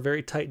metaphor,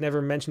 very tight,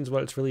 never mentions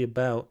what it's really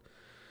about.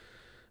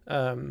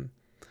 Yeah.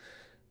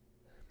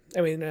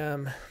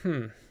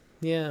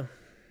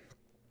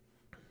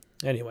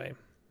 Anyway,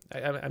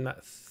 I'm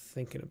not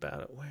thinking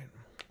about it.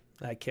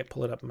 I can't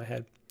pull it up in my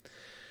head.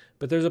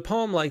 But there's a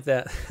poem like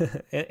that,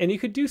 and you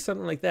could do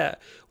something like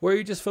that, where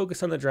you just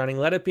focus on the drowning,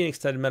 let it be an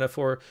extended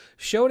metaphor,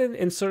 show it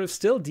in sort of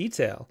still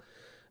detail.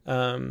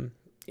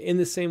 In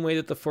the same way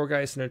that the Four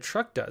Guys in a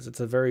Truck does.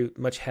 It's a very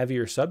much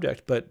heavier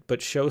subject,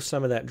 but show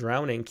some of that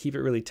drowning, keep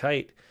it really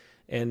tight,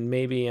 and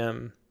maybe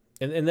and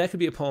that could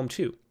be a poem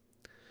too.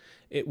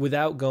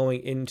 Without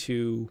going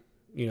into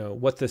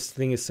what this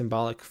thing is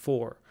symbolic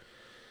for,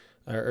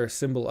 or a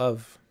symbol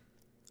of.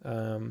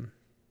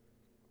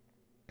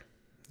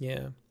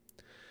 Yeah.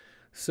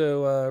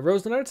 So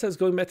Rose Leonard says,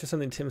 going back to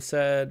something Tim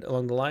said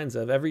along the lines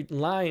of, every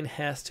line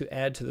has to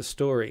add to the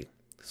story.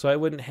 So I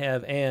wouldn't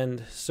have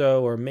and,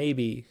 so, or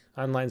maybe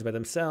on lines by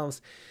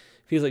themselves.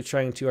 Feels like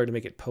trying too hard to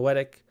make it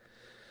poetic.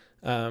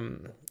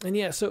 And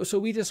yeah, so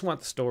we just want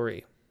the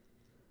story.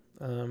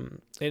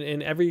 And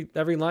every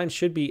line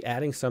should be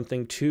adding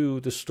something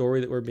to the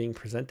story that we're being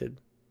presented.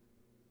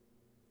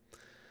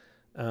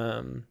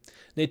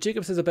 Nate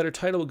Jacobs says a better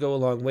title will go a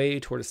long way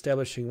toward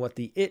establishing what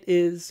the it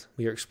is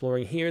we are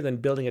exploring here than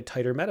building a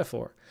tighter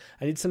metaphor.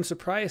 I need some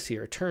surprise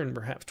here, a turn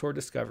perhaps toward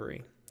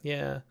discovery.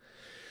 Yeah.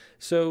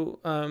 So,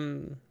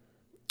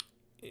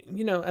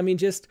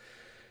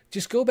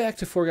 just go back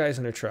to Four Guys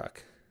in a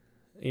Truck.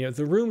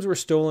 The rooms were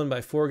stolen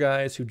by four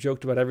guys who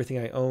joked about everything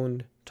I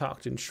owned,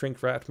 talked and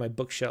shrink wrapped my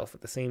bookshelf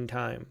at the same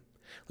time.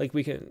 Like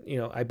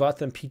I bought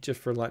them pizza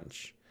for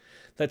lunch.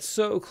 That's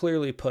so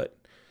clearly put.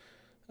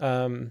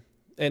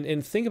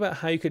 And think about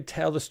how you could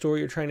tell the story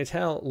you're trying to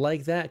tell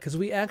like that, because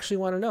we actually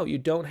want to know. You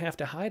don't have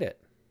to hide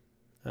it.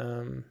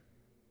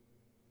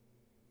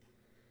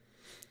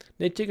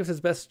 Nate Jacobs'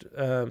 best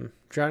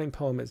drowning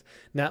poem is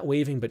Not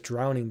Waving But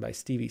Drowning by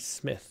Stevie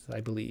Smith,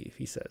 I believe,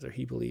 he says, or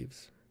he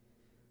believes.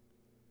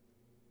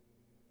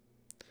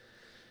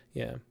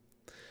 Yeah.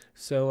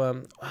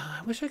 So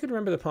I wish I could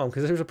remember the poem,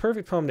 because there's a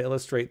perfect poem to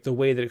illustrate the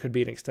way that it could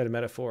be an extended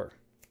metaphor.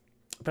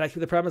 But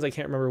the problem is I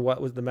can't remember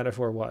what the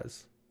metaphor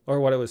was, or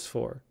what it was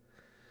for.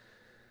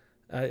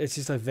 It's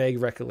just a vague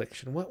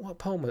recollection. What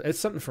poem was it? It's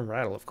something from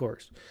Rattle, of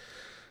course.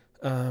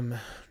 Oh,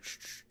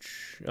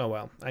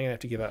 well, I'm going to have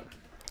to give up.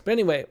 But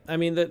anyway,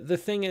 the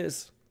thing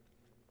is,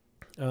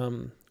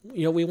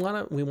 we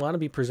want to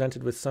be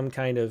presented with some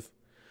kind of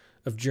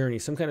journey,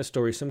 some kind of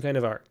story, some kind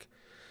of arc.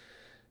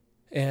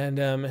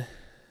 And,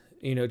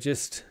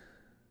 just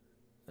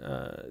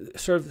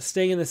sort of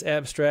staying in this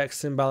abstract,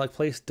 symbolic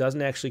place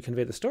doesn't actually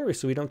convey the story,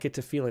 so we don't get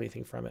to feel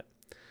anything from it.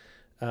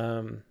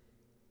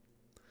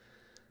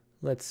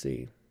 Let's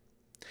see.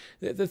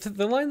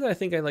 The line that I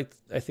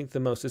think the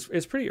most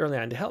is pretty early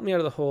on. To help me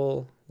out of the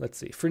hole, let's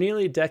see. For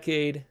nearly a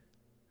decade...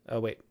 Oh,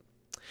 wait.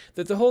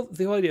 The whole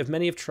idea of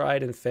many have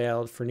tried and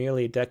failed for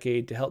nearly a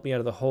decade to help me out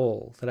of the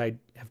hole that I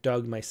have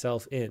dug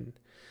myself in.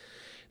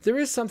 There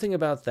is something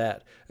about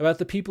that, about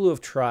the people who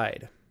have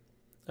tried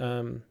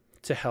to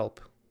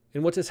help.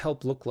 And what does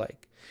help look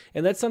like?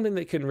 And that's something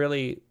that can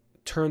really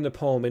turn the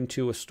poem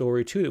into a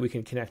story, too, that we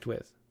can connect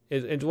with.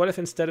 And what if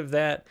instead of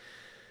that,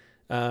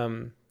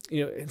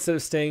 instead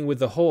of staying with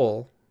the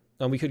hole,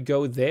 we could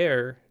go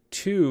there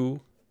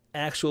to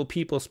actual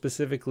people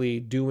specifically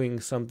doing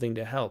something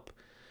to help.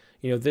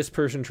 This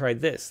person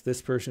tried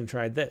this person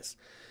tried this.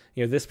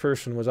 This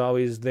person was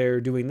always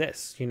there doing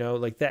this,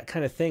 like that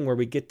kind of thing where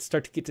we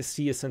start to get to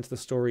see a sense of the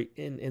story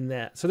in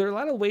that. So there are a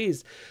lot of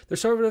ways.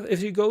 There's sort of,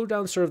 if you go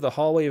down sort of the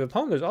hallway of a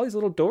poem, there's all these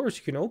little doors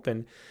you can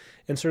open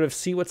and sort of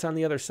see what's on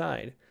the other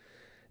side.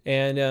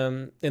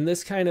 And in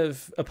this kind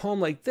of, a poem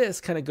like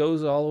this kind of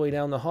goes all the way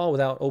down the hall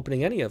without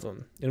opening any of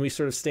them. And we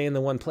sort of stay in the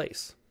one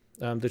place.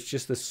 There's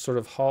just this sort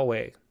of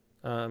hallway.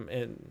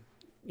 And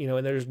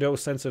there's no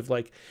sense of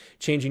like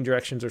changing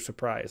directions or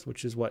surprise,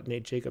 which is what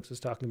Nate Jacobs is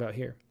talking about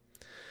here.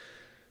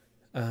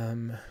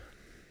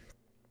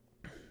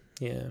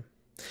 Yeah.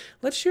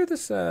 Let's share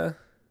this, let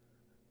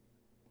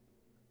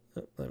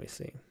me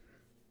see.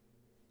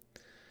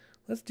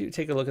 Let's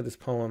take a look at this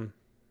poem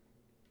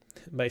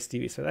by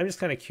Stevie Smith. I'm just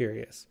kind of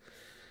curious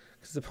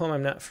because the poem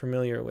I'm not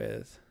familiar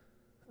with.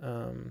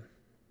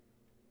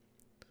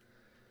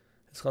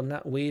 It's called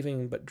Not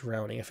Waving But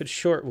Drowning. If it's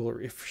short,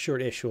 if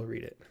short-ish, we'll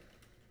read it.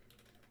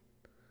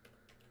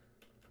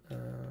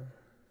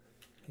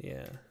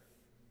 Yeah.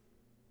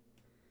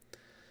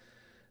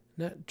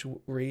 Yeah,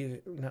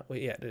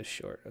 it is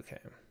short. Okay.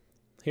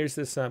 Here's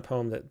this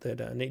poem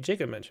that Nate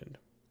Jacob mentioned.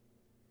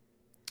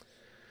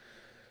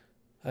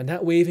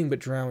 Not waving but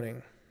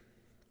drowning.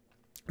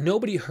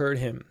 Nobody heard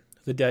him,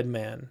 the dead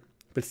man,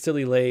 but still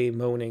he lay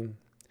moaning.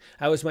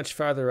 I was much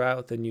farther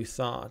out than you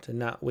thought, and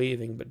not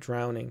waving but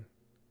drowning.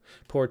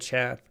 Poor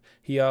chap,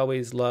 he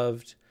always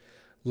loved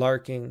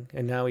larking,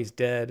 and now he's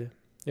dead.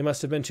 It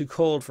must have been too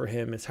cold for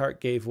him, his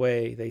heart gave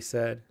way, they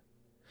said.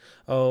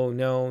 Oh,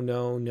 no,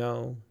 no,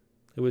 no.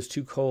 It was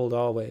too cold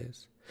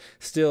always.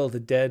 Still the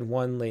dead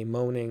one lay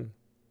moaning.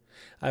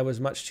 I was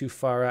much too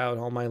far out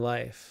all my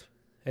life,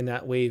 and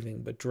not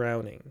waving but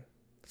drowning.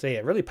 So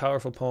yeah, really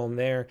powerful poem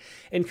there.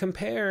 And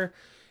compare,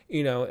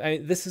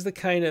 this is the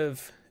kind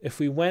of, if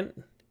we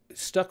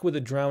stuck with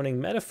a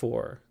drowning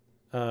metaphor,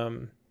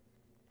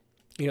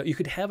 you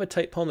could have a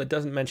type poem that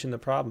doesn't mention the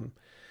problem,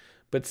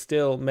 but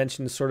still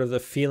mentions sort of the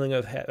feeling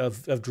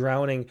of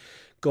drowning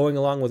going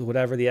along with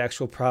whatever the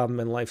actual problem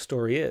and life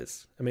story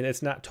is. I mean,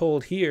 it's not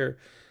told here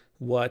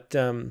what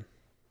I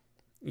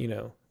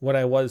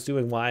was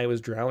doing, why I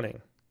was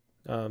drowning,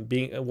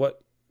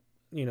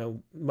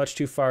 much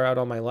too far out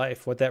all my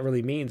life, what that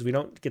really means. We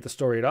don't get the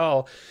story at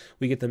all.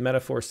 We get the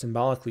metaphor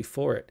symbolically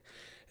for it.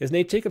 As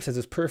Nate Jacobs says,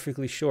 it's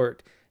perfectly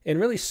short. And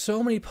really,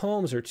 so many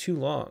poems are too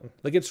long.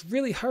 Like, it's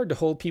really hard to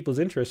hold people's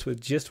interest with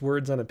just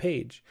words on a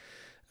page.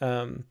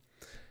 And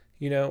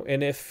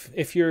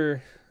if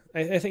you're,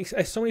 I think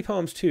so many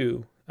poems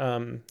too,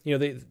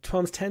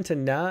 poems tend to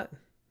not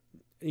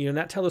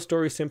tell the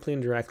story simply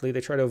and directly. They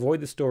try to avoid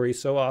the story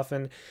so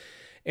often.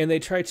 And they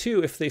try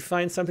to, if they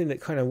find something that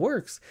kind of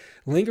works,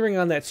 lingering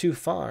on that too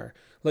far.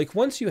 Like,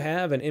 once you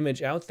have an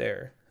image out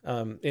there,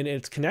 and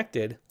it's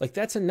connected, like,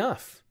 that's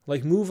enough.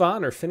 Like, move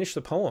on or finish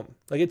the poem.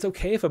 Like, it's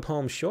okay if a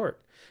poem's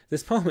short.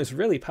 This poem is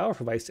really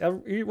powerful. Read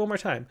it one more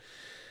time.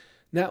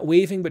 Not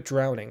waving but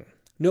drowning.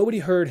 Nobody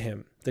heard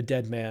him, the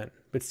dead man,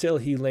 but still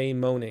he lay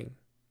moaning.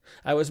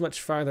 I was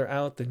much farther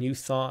out than you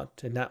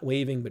thought, and not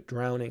waving but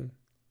drowning.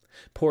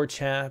 Poor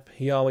chap,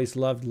 he always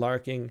loved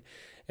larking,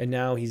 and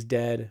now he's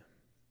dead.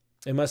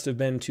 It must have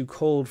been too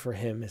cold for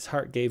him, his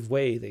heart gave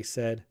way, they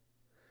said.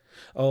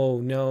 Oh,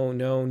 no,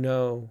 no,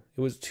 no,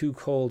 it was too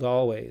cold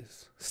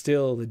always.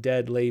 Still the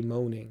dead lay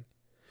moaning.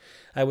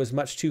 I was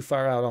much too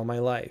far out all my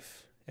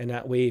life, and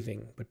not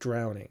waving but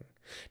drowning.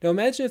 Now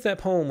imagine if that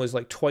poem was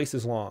like twice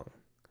as long.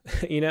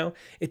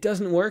 It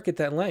doesn't work at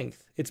that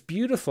length. It's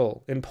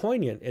beautiful and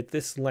poignant at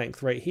this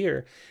length right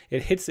here.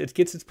 It gets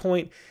its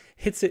point,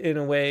 hits it in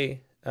a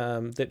way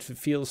that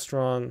feels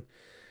strong,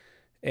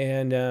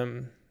 and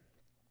then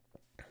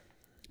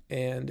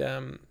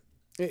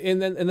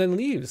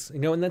leaves,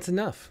 and that's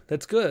enough.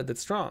 That's good. That's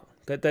strong.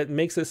 That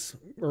makes us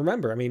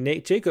remember. I mean,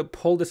 Nate Jacob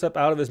pulled this up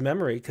out of his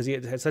memory because he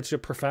had such a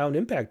profound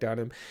impact on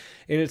him.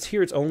 And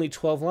it's only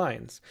 12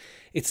 lines.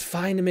 It's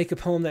fine to make a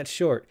poem that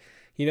short.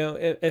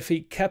 If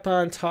he kept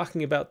on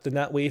talking about the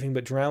not waving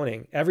but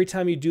drowning, every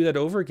time you do that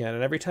over again,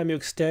 and every time you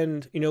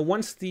extend,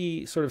 once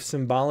the sort of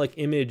symbolic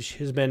image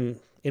has been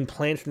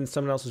implanted in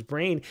someone else's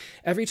brain,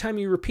 every time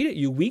you repeat it,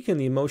 you weaken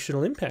the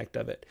emotional impact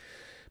of it.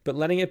 But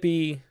letting it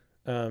be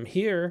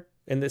here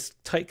in this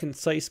tight,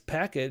 concise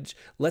package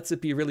lets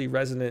it be really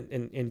resonant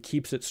and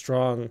keeps it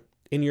strong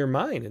in your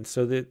mind. And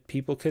so that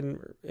people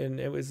can, and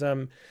it was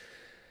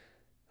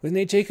with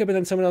Nate Jacob, and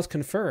then someone else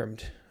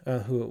confirmed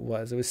who it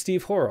was. It was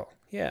Steve Horrell.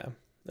 Yeah.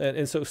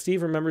 And so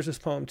Steve remembers this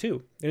poem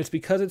too. And it's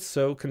because it's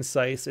so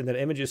concise and that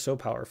image is so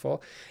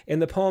powerful.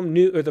 And the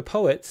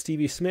poet,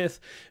 Stevie Smith,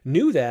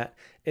 knew that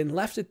and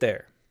left it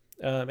there.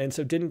 And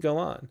so didn't go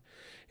on.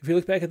 If you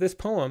look back at this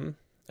poem,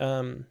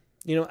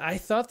 I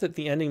thought that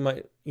the ending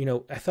might,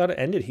 I thought it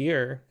ended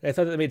here. I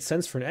thought that it made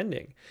sense for an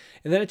ending.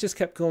 And then it just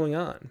kept going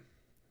on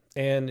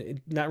and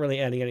not really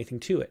adding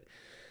anything to it.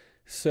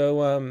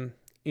 So,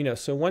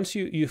 so once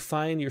you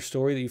find your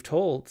story that you've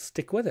told,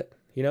 stick with it.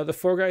 The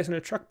Four Guys in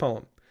a Truck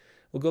poem.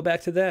 We'll go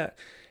back to that.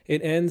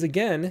 It ends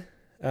again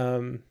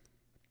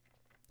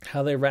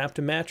How they wrapped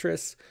a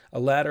mattress, a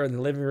ladder in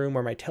the living room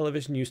where my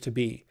television used to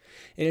be.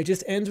 And it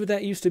just ends with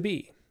that used to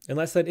be.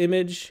 Unless that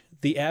image,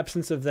 the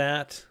absence of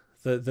that,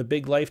 the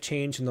big life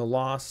change and the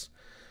loss,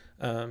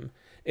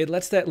 it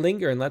lets that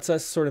linger and lets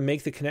us sort of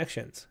make the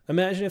connections.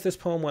 Imagine if this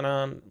poem went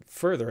on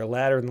further, a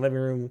ladder in the living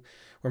room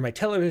where my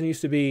television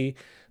used to be,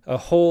 a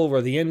hole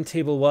where the end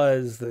table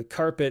was, the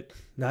carpet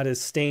not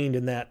as stained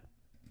in that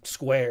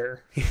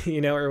square,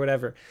 or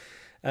whatever.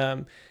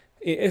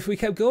 If we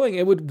kept going,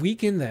 it would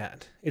weaken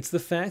that. It's the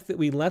fact that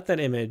we let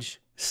that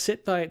image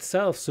sit by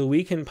itself so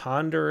we can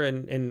ponder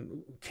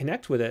and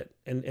connect with it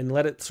and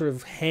let it sort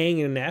of hang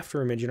in an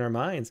after image in our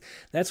minds.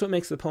 That's what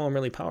makes the poem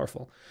really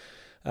powerful.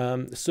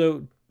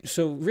 So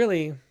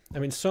really,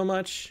 so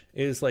much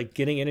is like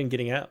getting in and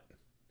getting out.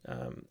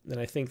 And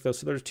I think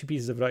there's two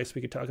pieces of advice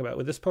we could talk about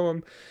with this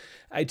poem.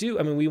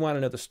 We want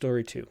to know the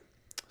story too.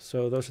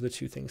 So those are the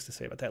two things to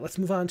say about that. Let's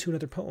move on to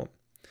another poem.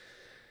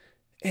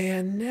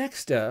 And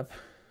next up,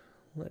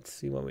 let's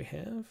see what we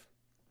have.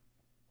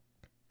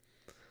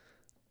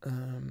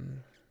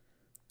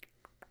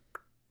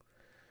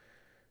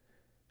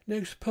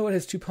 Next poet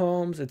has two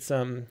poems. It's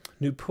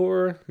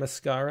Nupur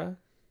Mascara.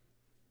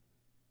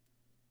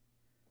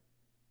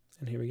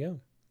 And here we go.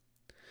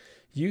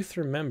 Youth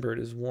Remembered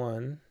is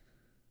one.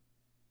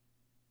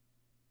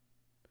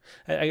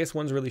 I guess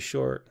one's really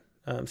short.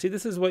 See,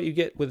 this is what you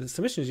get with the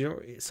submissions.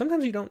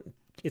 Sometimes you don't.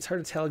 It's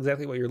hard to tell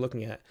exactly what you're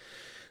looking at.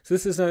 So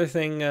this is another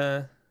thing.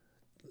 I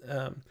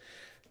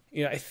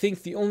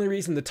think the only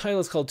reason the title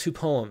is called Two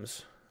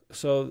Poems.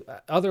 So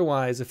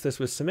otherwise, if this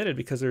was submitted,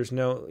 because there's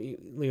no,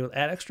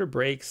 add extra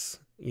breaks,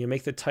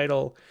 make the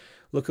title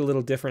look a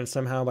little different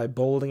somehow by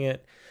bolding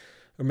it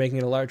or making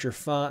it a larger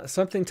font,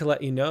 something to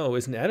let you know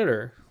as an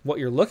editor what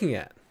you're looking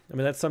at.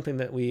 That's something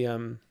that we,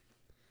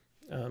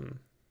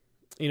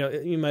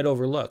 you might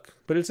overlook,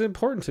 but it's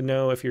important to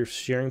know if you're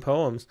sharing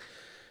poems,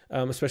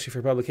 especially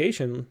for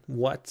publication,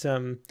 what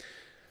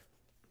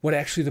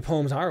actually the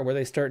poems are, where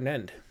they start and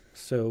end.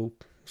 So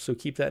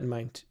keep that in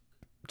mind.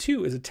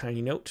 Two is a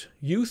tiny note.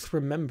 Youth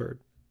Remembered.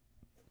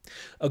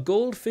 A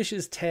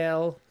goldfish's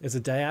tail is a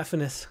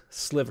diaphanous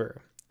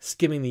sliver,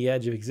 skimming the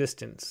edge of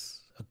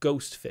existence. A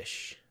ghost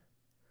fish.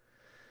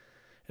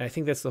 And I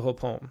think that's the whole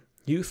poem.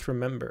 Youth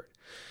Remembered.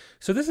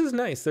 So this is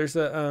nice. There's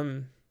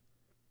a,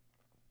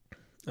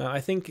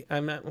 I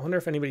wonder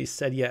if anybody's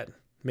said yet,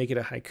 make it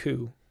a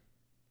haiku.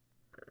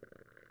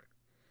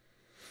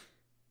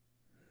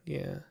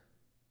 Yeah.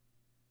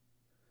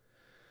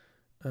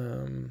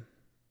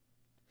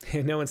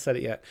 No one said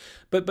it yet,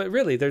 but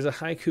really there's a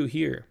haiku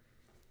here.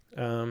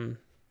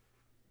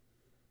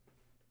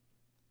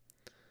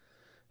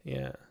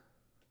 Yeah.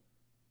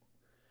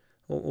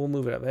 We'll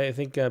move it up. I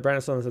think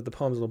Brandon Sloan said the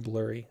poem's a little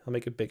blurry. I'll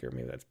make it bigger.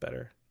 Maybe that's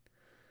better.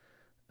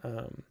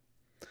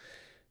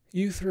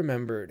 Youth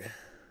Remembered.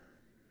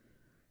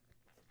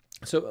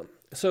 So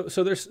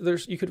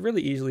there's you could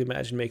really easily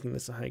imagine making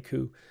this a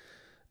haiku.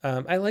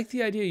 I like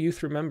the idea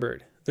Youth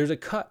Remembered. There's a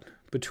cut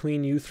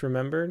between Youth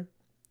Remembered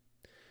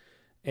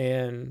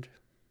and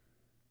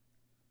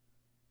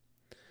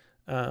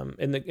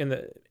in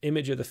the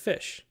image of the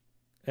fish,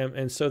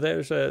 and so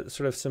there's a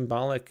sort of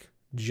symbolic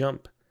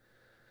jump.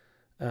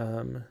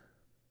 Is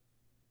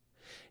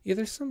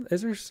there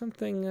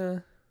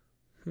something?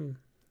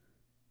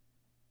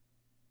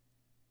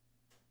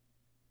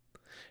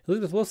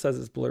 Elizabeth Wolf says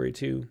it's blurry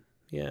too.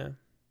 Yeah.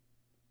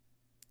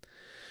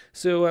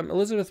 So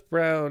Elizabeth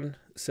Brown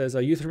says,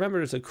 "Youth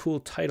Remembered" is a cool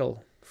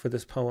title for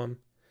this poem.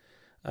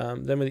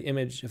 Then with the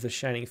image of the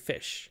shining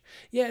fish.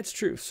 Yeah, it's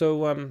true.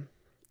 So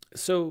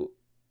it's a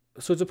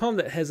poem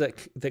that has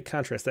that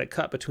contrast, that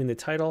cut between the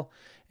title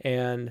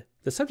and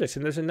the subject.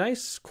 And there's a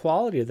nice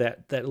quality of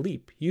that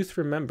leap, Youth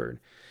Remembered.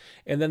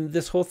 And then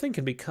this whole thing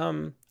can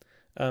become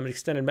an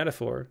extended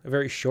metaphor, a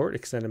very short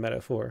extended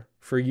metaphor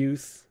for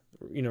youth,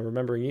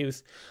 remembering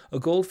youth. A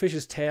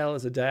goldfish's tail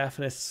is a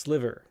diaphanous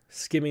sliver,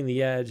 skimming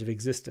the edge of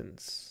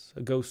existence,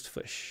 a ghost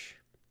fish.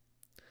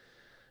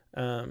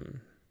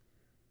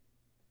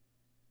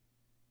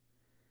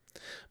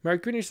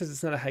 Mark Greener says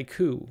it's not a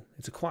haiku,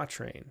 it's a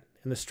quatrain,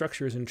 and the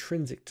structure is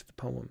intrinsic to the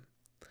poem.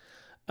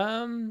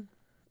 I'm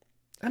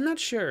not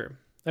sure.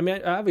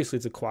 Obviously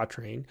it's a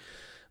quatrain,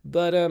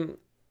 but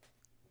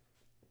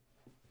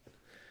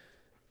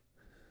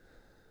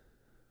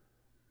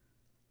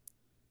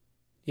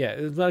yeah,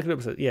 it's not a good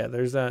episode. Yeah,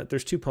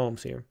 there's two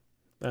poems here,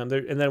 and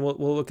then we'll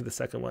look at the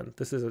second one.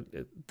 This is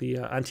the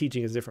On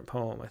Teaching is a different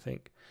poem, I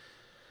think.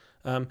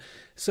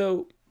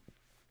 So.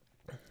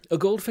 A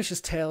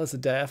goldfish's tail is a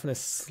diaphanous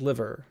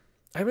sliver.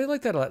 I really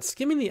like that a lot.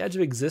 Skimming the edge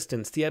of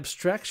existence, the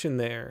abstraction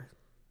there.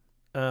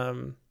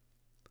 The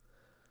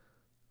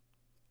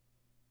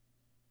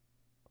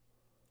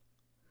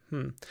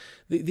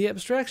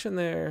abstraction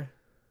there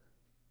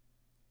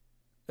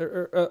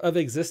of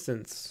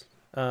existence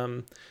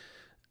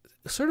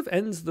sort of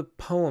ends the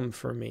poem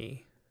for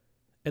me.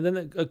 And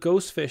then a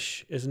ghost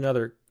fish is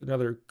another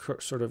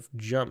sort of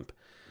jump.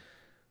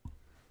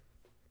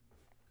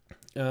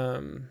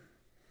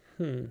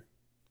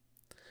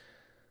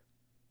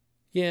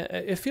 Yeah,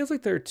 it feels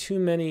like there are too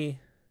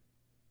many.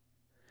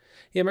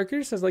 Yeah,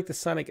 Margarita says like the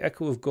sonic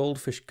echo of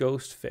goldfish,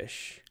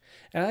 ghostfish.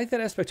 And I like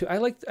that aspect too.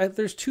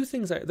 There's two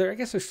things I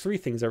guess there's three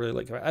things I really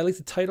like about it. I like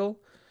the title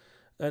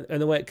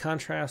and the way it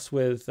contrasts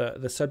with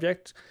the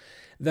subject.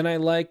 Then I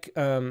like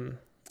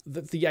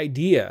the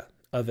idea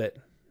of it,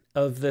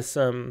 of this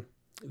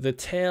the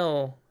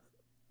tail,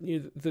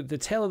 the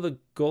tail of the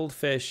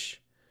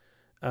goldfish,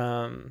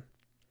 sort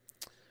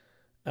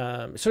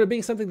of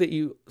being something that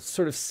you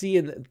sort of see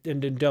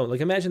and don't.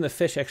 Like imagine the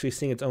fish actually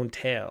seeing its own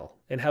tail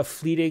and how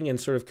fleeting and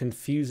sort of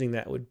confusing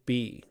that would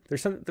be.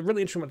 There's something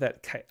really interesting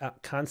about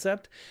that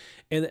concept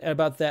and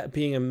about that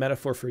being a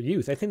metaphor for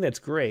youth. I think that's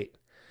great.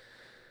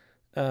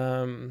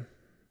 And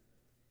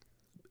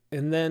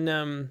then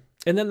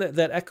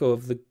that echo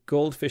of the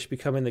goldfish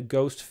becoming the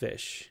ghost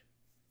fish.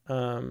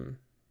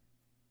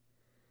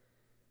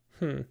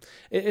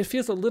 It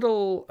feels a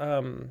little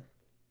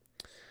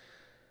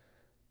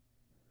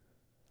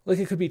like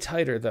it could be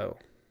tighter though,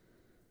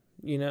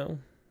 you know.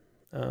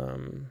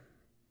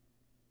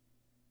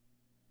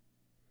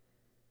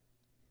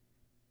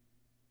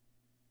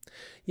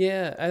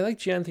 Yeah, I like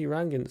Janthi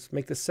Rangan's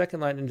make the fourth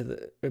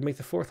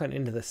line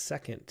into the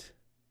second.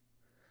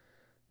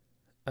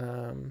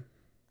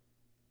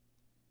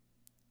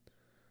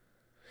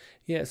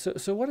 Yeah,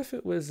 so what if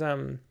it was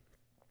a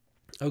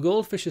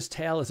goldfish's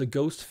tail is a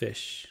ghost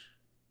fish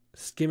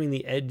skimming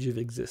the edge of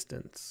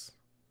existence?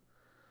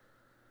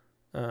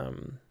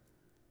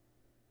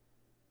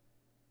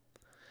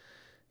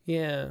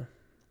 Yeah,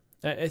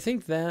 I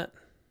think that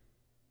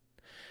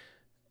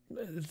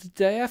the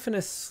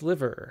diaphanous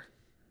sliver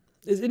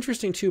is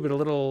interesting too, but a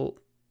little,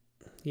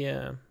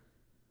 yeah.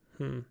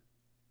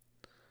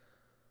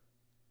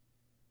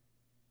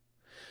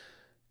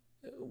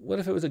 What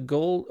if it was a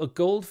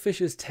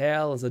goldfish's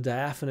tail is a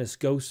diaphanous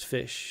ghost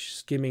fish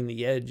skimming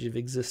the edge of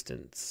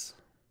existence?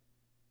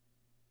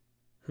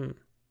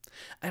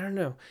 I don't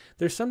know.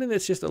 There's something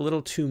that's just a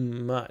little too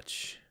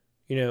much.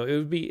 You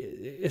know,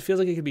 it feels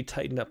like it could be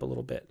tightened up a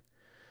little bit.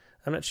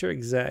 I'm not sure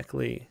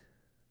exactly.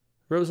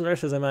 Rosenar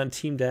says I'm on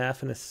Team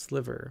Diaphanous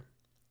Sliver.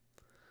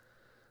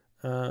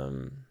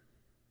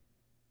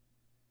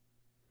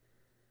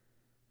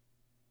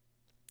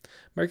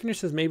 Markiner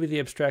says maybe the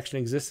abstraction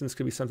existence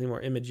could be something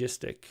more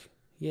imagistic.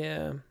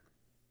 Yeah.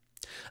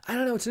 I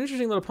don't know. It's an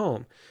interesting little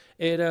poem.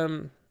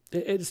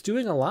 It's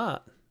doing a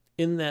lot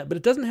in that, but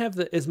it doesn't have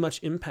as much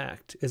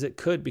impact as it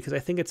could because I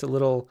think it's a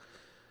little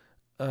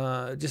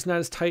just not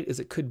as tight as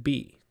it could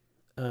be.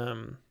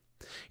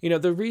 You know,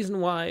 the reason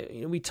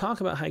why we talk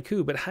about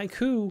haiku, but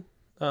haiku,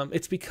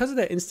 it's because of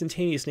that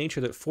instantaneous nature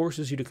that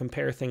forces you to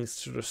compare things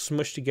sort of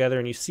smushed together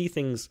and you see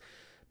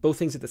both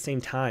things at the same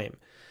time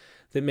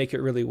that make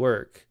it really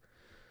work.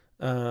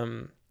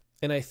 And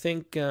I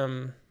think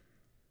and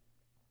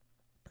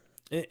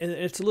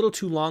it's a little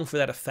too long for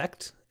that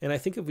effect. And I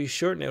think if we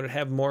shorten it, it would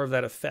have more of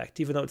that effect.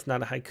 Even though it's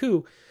not a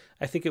haiku,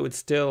 I think it would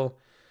still,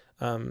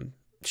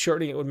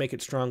 shortening it would make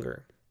it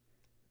stronger.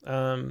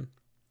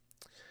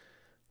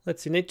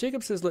 Let's see. Nate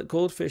Jacobs says, let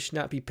goldfish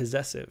not be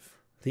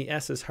possessive. The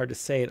S is hard to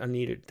say and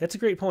unneeded. That's a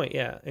great point,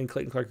 yeah. And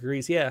Clayton Clark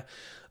agrees, yeah.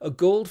 A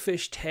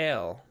goldfish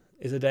tail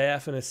is a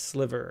diaphanous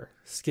sliver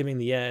skimming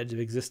the edge of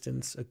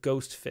existence, a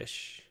ghost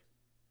fish.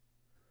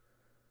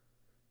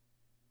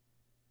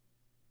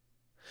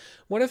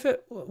 What if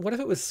it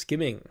was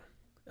skimming?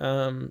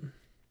 What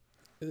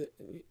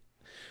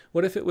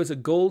if it was a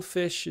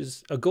goldfish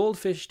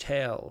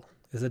tail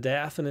is a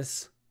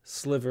diaphanous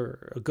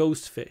sliver, a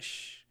ghost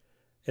fish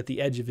at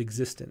the edge of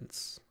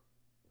existence?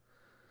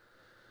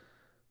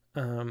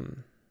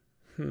 Janthi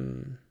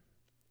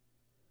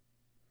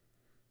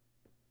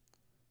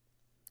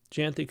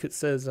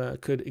says,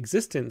 could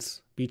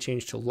existence be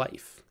changed to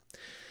life?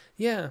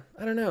 Yeah,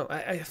 I don't know.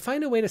 I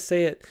find a way to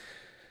say it.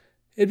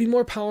 It'd be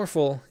more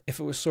powerful if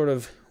it was sort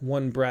of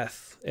one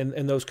breath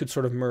and those could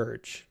sort of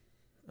merge.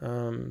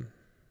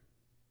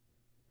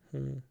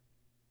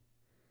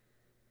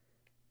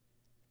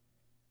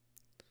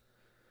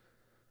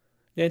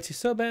 Nancy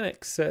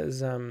Sobanek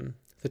says,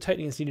 the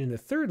tightening is needed in the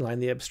third line.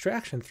 The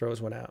abstraction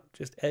throws one out.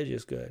 Just edge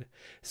is good.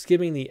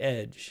 Skimming the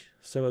edge.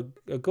 So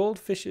a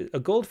goldfish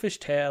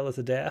tail is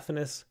a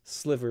diaphanous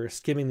sliver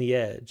skimming the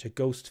edge, a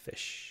ghost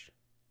fish.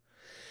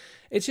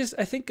 It's just,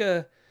 I think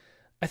a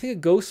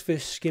ghost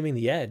fish skimming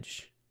the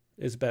edge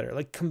is better.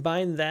 Like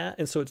combine that,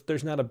 and so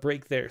there's not a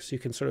break there, so you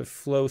can sort of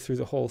flow through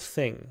the whole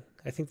thing.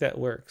 I think that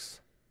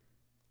works.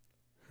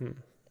 A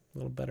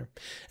little better.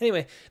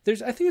 Anyway,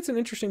 I think it's an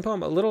interesting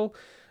poem.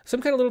 Some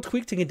kind of little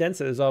tweak to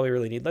condense it is all we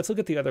really need. Let's look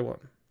at the other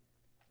one.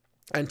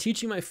 I'm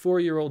teaching my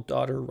 4-year-old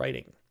daughter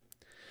writing.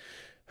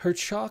 Her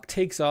chalk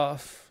takes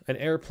off an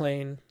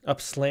airplane, up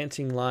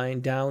slanting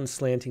line, down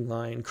slanting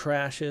line,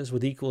 crashes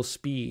with equal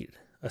speed.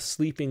 A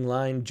sleeping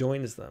line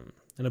joins them,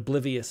 an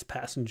oblivious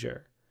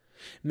passenger.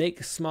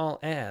 Make small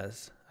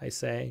as, I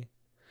say.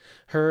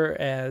 Her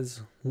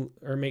as,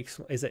 or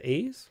makes, is it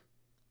A's?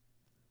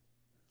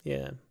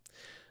 Yeah.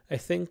 I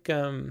think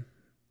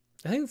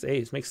it's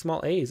A's. Make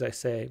small A's, I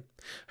say.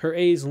 Her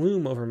A's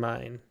loom over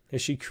mine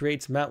as she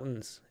creates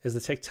mountains, as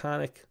the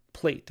tectonic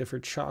plate of her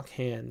chalk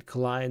hand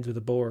collides with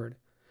a board.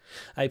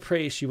 I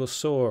pray she will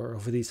soar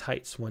over these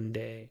heights one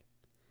day.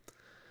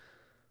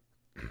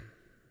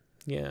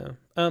 Yeah.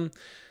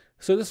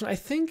 So this one, I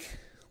think,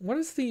 what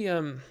does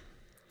the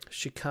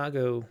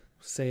Chicago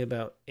say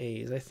about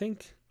A's? I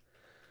think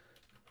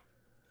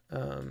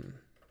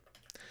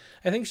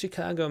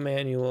Chicago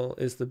Manual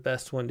is the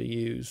best one to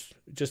use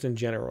just in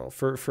general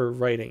for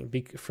writing,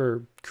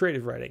 for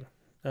creative writing,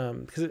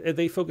 because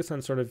they focus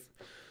on sort of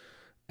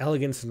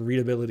elegance and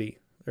readability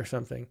or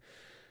something.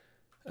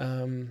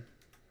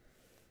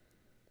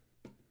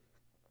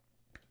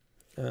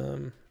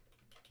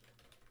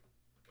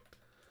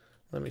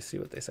 Let me see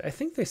what they say. I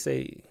think they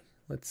say,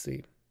 let's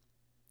see.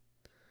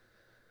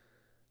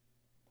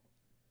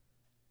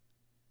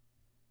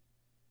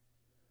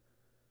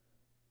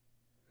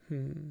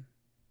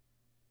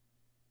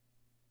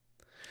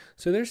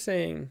 So they're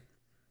saying,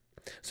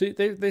 so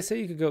they say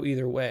you could go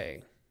either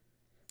way,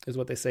 is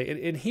what they say.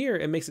 And here,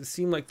 it makes it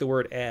seem like the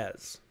word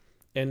as.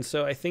 And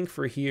so I think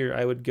for here,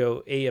 I would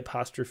go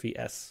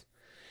A''S,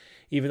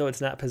 even though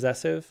it's not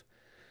possessive.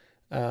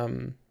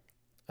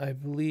 I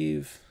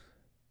believe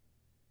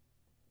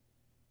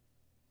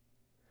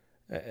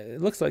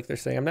it looks like they're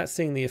saying, I'm not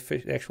seeing the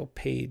actual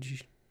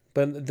page,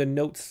 but the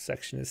notes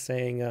section is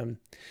saying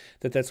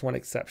that that's one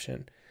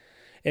exception.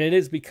 And it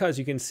is because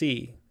you can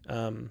see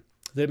that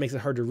it makes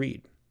it hard to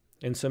read.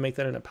 And so make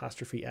that an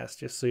 ''S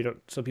just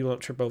so people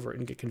don't trip over it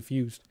and get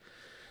confused.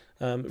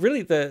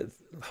 Really, the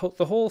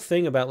whole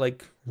thing about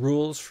like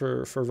rules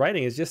for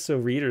writing is just so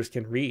readers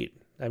can read.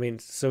 I mean,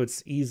 so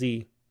it's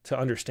easy to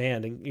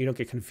understand and you don't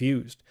get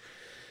confused.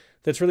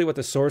 That's really what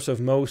the source of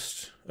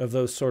most of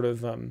those sort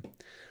of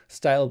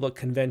style book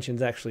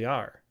conventions actually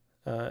are,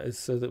 is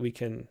so that we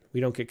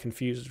don't get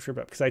confused or trip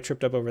up. Because I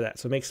tripped up over that.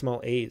 So make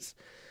small A's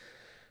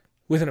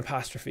with an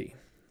apostrophe.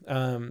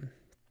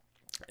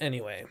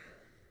 Anyway,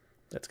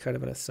 that's kind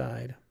of an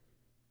aside.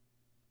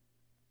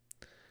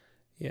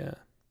 Yeah.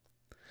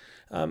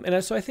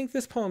 And so I think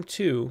this poem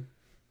too,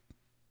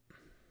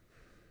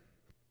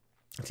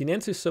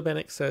 Nancy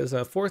Sobanek says,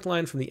 fourth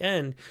line from the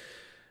end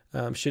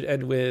should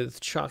end with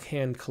chalk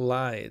hand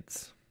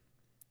collides.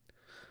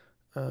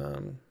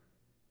 To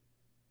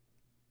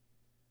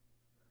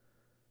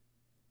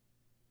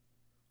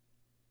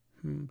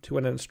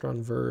end on a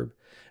strong verb.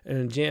 And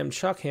in jam,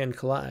 chalk hand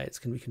collides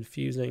can be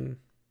confusing.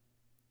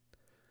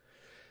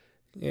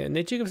 Yeah,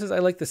 Nate Jacob says, I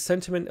like the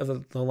sentiment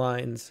of the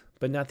lines,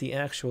 but not the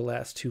actual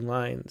last two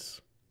lines.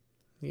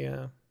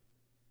 Yeah.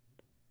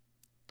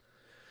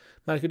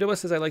 Monica Doba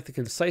says, I like the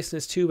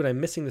conciseness too, but I'm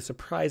missing the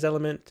surprise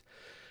element.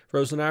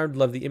 Rose Leonard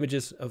loved the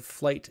images of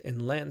flight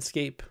and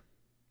landscape.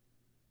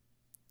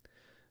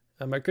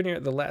 Mark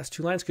Goodyear, the last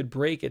two lines could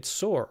break its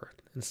soar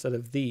instead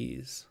of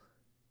these.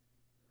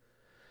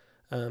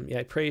 Yeah,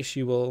 I pray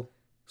she will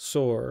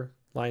soar,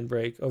 line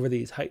break, over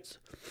these heights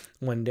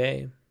one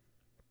day.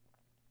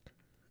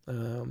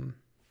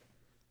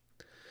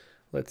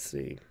 Let's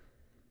see.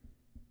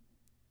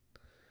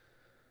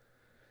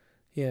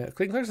 Yeah,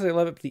 Clayton Clark says, I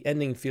love it, but the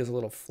ending feels a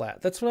little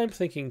flat. That's what I'm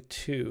thinking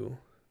too.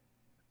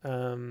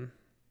 And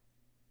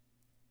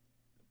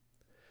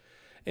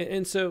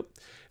so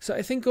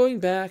I think going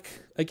back,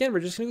 again, we're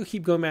just going to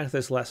keep going back to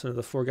this lesson of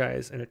the four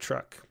guys in a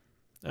truck.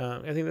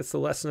 I think that's the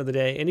lesson of the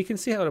day. And you can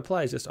see how it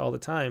applies just all the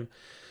time.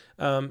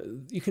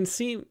 You can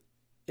see,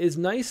 as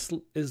nice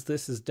as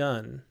this is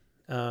done,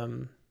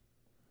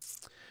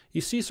 you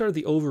see sort of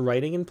the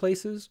overwriting in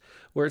places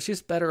where it's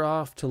just better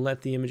off to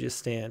let the images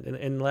stand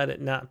and let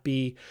it not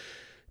be,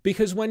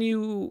 because when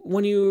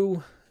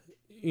you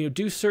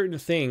do certain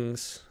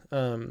things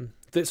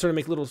that sort of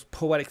make little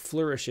poetic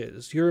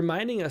flourishes, you're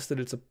reminding us that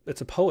it's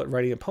a poet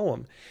writing a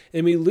poem,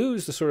 and we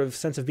lose the sort of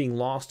sense of being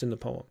lost in the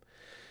poem.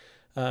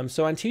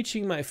 So I'm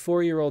teaching my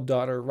 4-year-old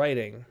daughter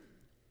writing.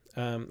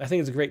 I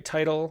think it's a great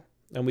title,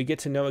 and we get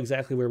to know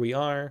exactly where we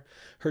are.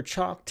 Her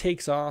chalk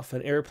takes off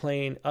an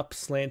airplane, up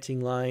slanting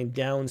line,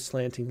 down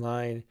slanting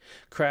line,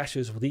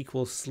 crashes with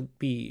equal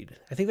speed.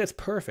 I think that's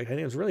perfect. I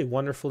think it's really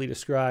wonderfully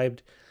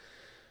described.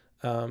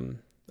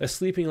 A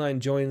sleeping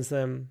line joins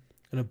them,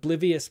 an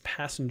oblivious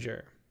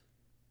passenger.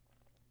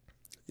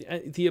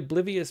 The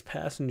oblivious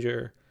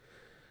passenger,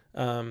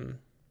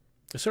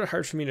 it's sort of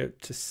hard for me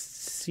to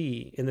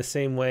see in the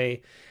same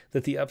way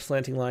that the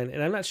upslanting line,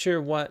 and I'm not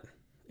sure what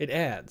it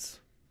adds.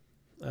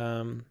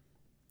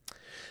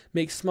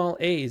 Make small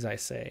A's, I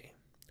say.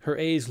 Her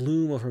A's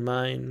loom over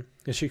mine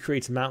as she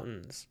creates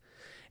mountains.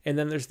 And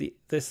then there's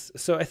this.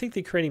 So I think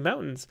the creating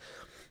mountains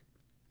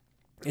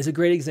is a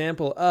great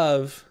example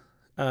of,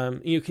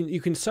 you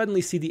can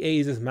suddenly see the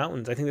A's as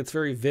mountains. I think that's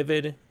very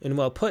vivid and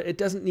well put. It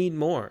doesn't need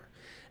more.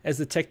 As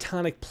the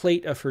tectonic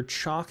plate of her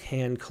chalk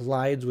hand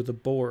collides with the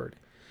board.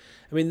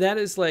 I mean, that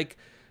is like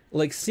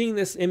seeing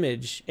this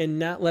image and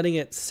not letting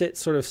it sit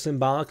sort of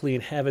symbolically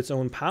and have its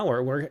own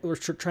power. We're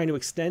trying to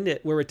extend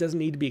it where it doesn't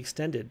need to be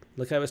extended.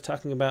 Like I was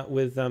talking about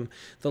with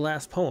the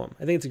last poem.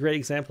 I think it's a great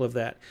example of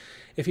that.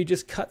 If you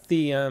just cut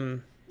the,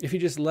 if you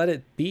just let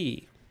it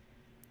be,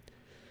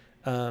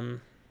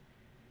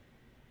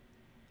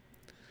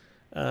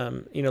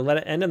 you know, let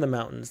it end in the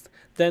mountains.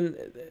 Then,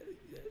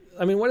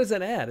 I mean, what does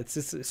that add? It's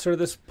just sort of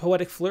this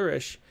poetic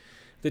flourish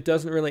that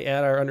doesn't really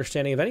add our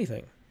understanding of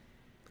anything.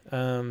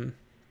 And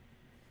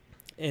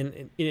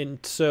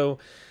so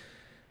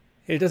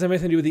it doesn't have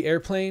anything to do with the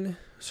airplane,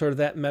 sort of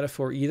that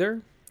metaphor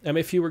either.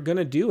 If you were going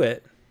to do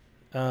it,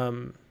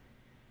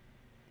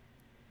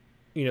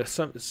 you know,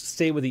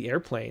 stay with the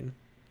airplane,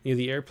 you know,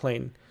 the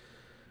airplane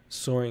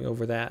soaring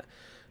over that.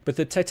 But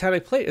the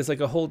tectonic plate is like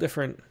a whole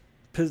different,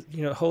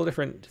 you know, a whole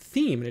different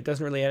theme, and it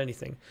doesn't really add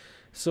anything.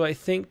 So I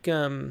think,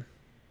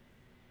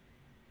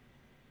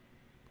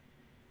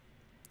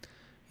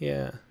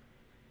 yeah.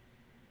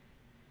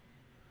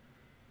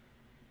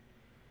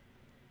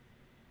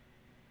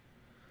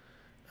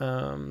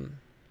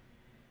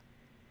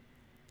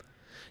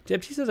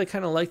 Debty says, I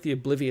kind of like the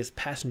oblivious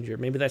passenger.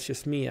 Maybe that's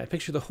just me. I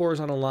picture the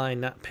horizontal line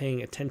not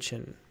paying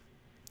attention.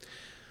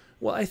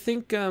 Well, I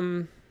think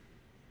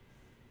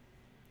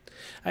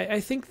I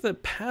think the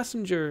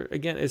passenger,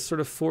 again, is sort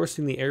of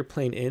forcing the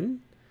airplane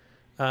in.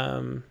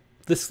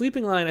 The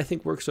sleeping line, I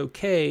think, works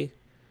okay.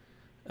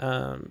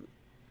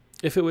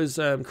 If it was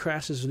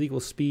crashes with equal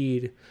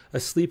speed, a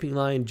sleeping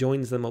line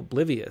joins them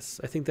oblivious.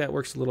 I think that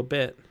works a little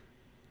bit.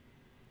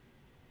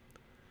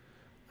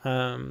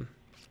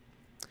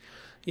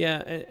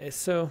 Yeah,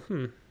 so,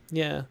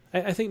 yeah.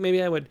 I think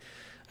maybe I would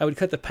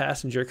cut the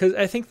passenger, because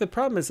I think the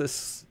problem is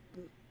this: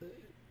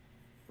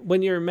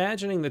 when you're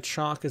imagining the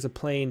chalk as a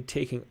plane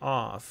taking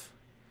off,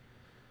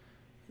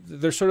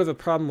 there's sort of a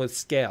problem with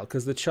scale,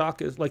 because the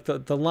chalk is like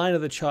the line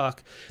of the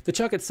chalk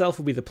itself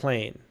would be the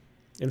plane,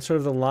 and sort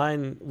of the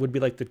line would be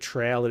like the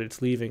trail that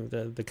it's leaving,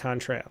 the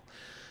contrail.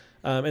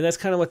 And that's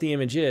kind of what the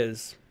image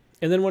is.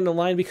 And then when the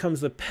line becomes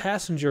the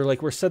passenger,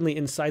 like we're suddenly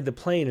inside the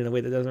plane in a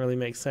way that doesn't really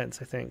make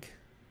sense, I think.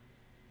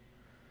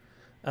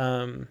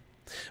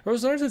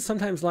 Rose learns that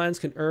sometimes lines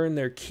can earn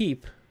their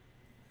keep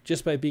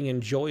just by being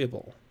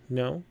enjoyable.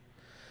 No?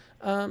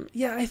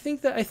 Yeah, I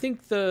think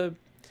the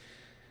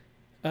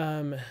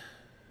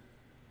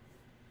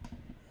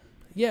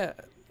yeah,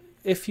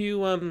 if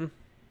you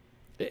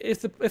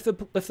if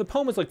the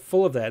poem is like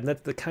full of that, and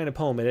that's the kind of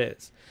poem it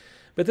is.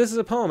 But this is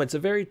a poem. It's a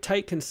very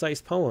tight,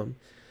 concise poem,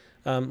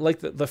 like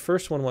the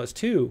first one was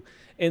too.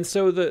 And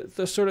so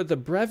the sort of the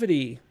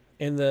brevity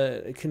and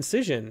the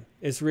concision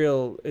is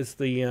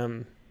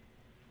the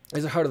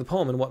heart of the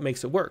poem and what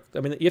makes it work.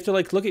 I mean, you have to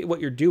like look at what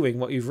you're doing,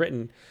 what you've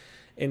written,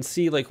 and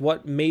see like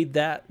what made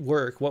that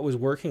work, what was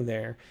working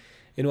there,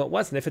 and what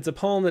wasn't. If it's a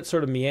poem that's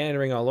sort of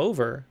meandering all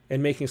over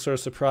and making sort of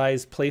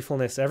surprise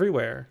playfulness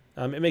everywhere,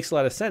 it makes a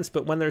lot of sense.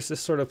 But when there's this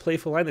sort of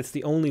playful line that's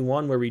the only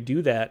one where we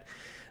do that,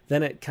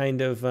 then it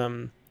kind of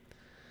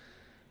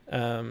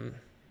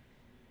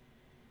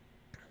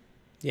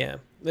yeah,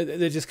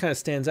 it just kind of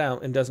stands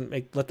out and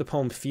doesn't let the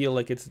poem feel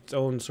like it's its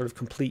own sort of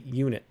complete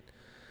unit.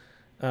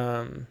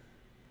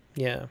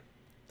 Yeah.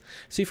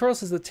 See, Farrell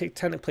says the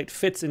tectonic plate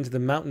fits into the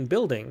mountain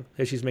building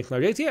as she's making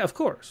large. Yeah, of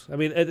course. I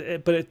mean,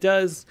 but it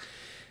does.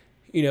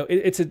 You know,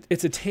 it's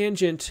a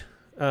tangent,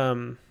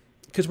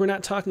 because we're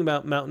not talking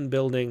about mountain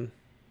building.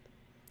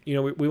 You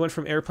know, we went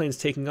from airplanes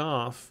taking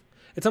off.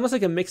 It's almost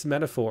like a mixed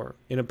metaphor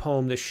in a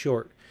poem this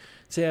short.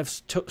 So you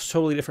have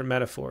totally different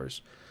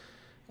metaphors.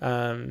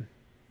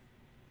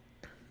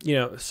 You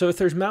know, so if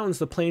there's mountains,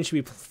 the plane should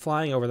be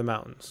flying over the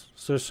mountains.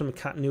 So there's some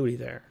continuity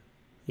there,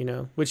 you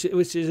know, which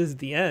is at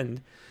the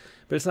end,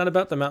 but it's not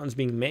about the mountains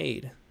being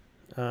made.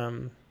 I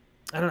don't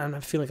know, I'm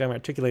not feeling like I'm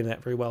articulating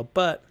that very well,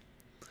 but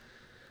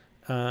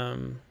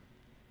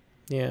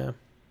yeah.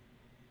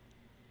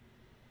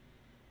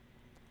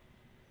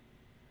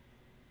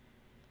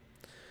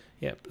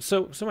 Yeah.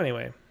 So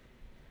anyway.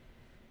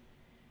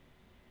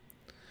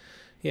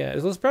 Yeah,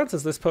 as Liz Brown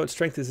says, this poet's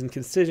strength is in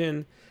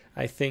concision.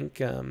 I think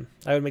I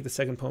would make the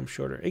second poem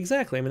shorter.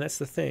 Exactly. I mean, that's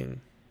the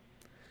thing.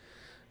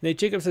 Nate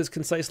Jacobs says,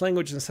 concise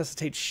language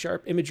necessitates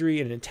sharp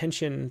imagery and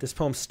intention. This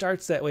poem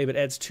starts that way, but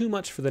adds too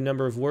much for the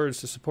number of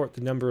words to support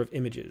the number of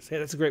images. Yeah,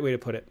 that's a great way to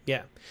put it.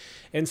 Yeah.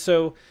 And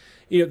so,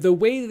 you know, the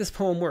way that this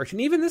poem works, and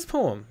even this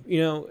poem,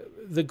 you know,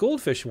 the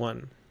goldfish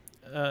one,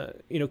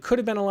 you know, could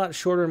have been a lot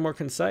shorter and more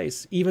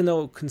concise, even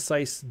though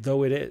concise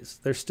though it is.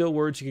 There's still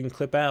words you can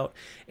clip out.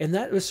 And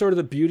that was sort of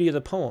the beauty of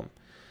the poem.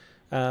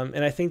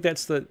 And I think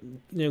that's you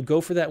know,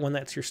 go for that when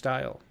that's your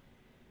style.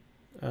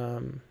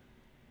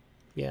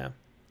 Yeah.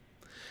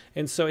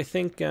 And so I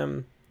think,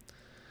 yeah,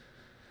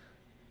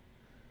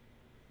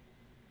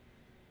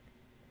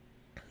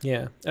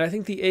 and I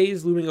think the A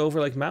is looming over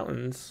like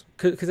mountains,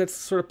 because that's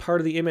sort of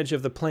part of the image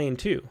of the plane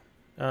too.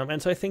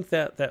 And so I think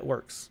that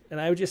works.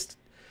 And I would just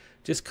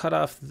cut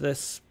off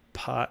this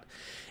pot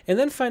and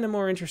then find a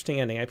more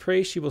interesting ending. I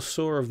pray she will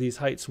soar of these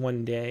heights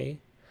one day.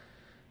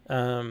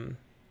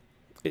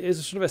 It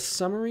is sort of a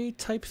summary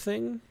type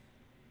thing.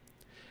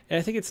 And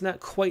I think it's not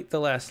quite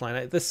the last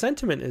line. The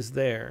sentiment is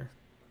there.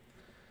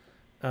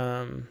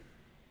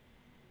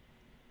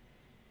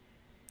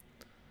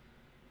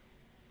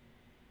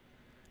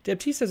 Deb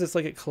T says it's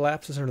like it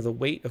collapses under the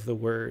weight of the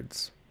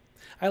words.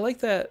 I like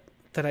that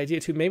idea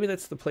too. Maybe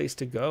that's the place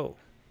to go.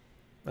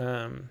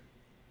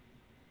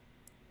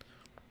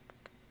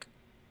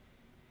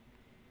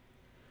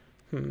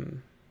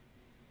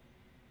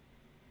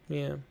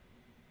 Yeah.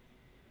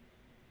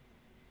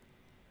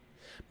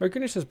 Mark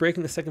Grinder says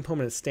breaking the second poem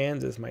into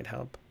stanzas might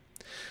help.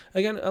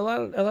 Again, a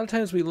lot of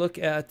times we look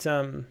at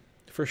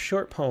for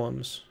short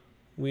poems,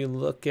 we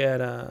look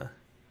at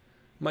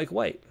Mike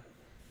White.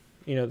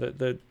 You know,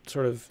 the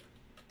sort of,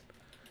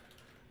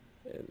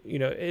 you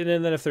know,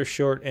 and then if they're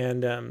short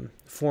and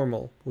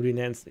formal, would be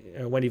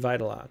Wendy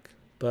Vidalock.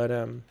 But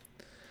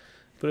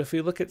if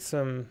we look at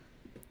some,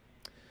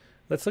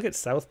 let's look at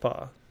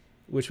Southpaw,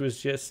 which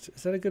was just,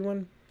 is that a good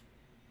one?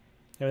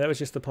 Yeah, that was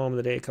just the poem of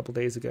the day a couple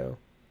days ago.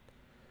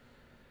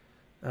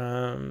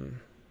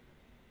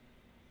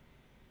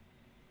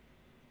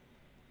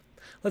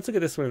 Let's look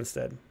at this one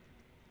instead.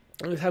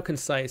 Look at how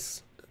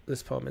concise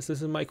this poem is.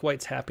 This is Mike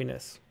White's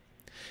Happiness.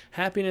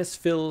 Happiness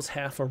fills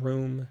half a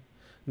room,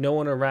 no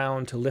one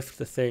around to lift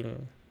the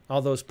thing,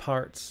 all those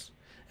parts.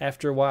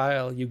 After a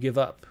while, you give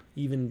up,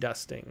 even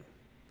dusting.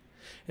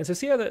 And so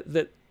see how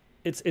that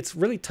it's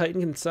really tight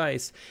and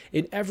concise,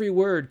 and every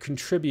word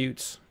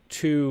contributes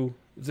to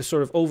the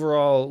sort of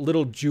overall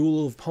little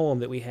jewel of poem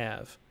that we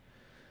have.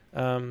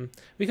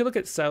 We could look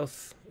at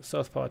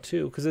Southpaw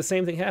too, because the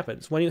same thing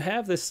happens when you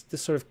have this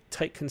sort of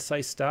tight,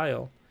 concise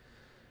style.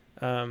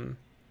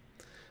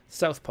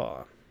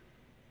 Southpaw.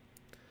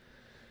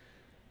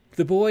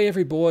 The boy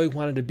every boy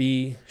wanted to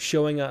be,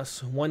 showing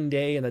us one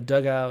day in a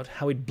dugout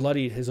how he'd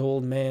bloodied his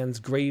old man's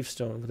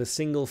gravestone with a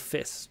single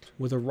fist,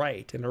 with a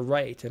right and a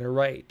right and a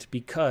right,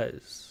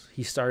 because,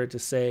 he started to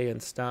say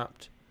and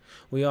stopped.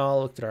 We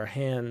all looked at our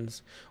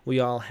hands. We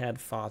all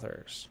had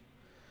fathers.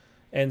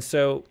 And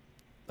so,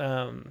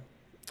 and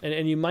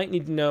you might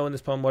need to know in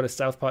this poem what a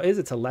southpaw is.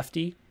 It's a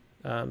lefty.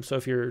 So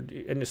if you're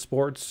into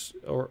sports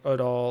or at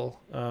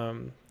all,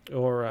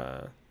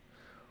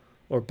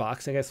 or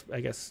boxing, I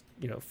guess,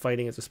 you know,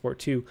 fighting is a sport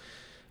too.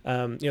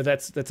 You know,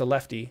 that's a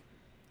lefty.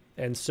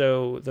 And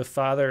so the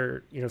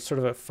father, you know, sort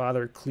of a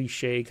father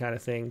cliche kind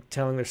of thing,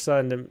 telling their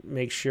son to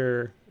make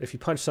sure if you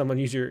punch someone,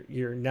 use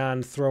your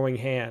non-throwing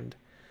hand.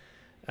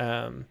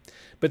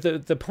 But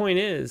the point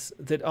is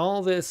that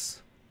all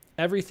this,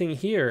 everything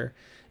here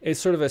is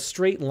sort of a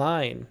straight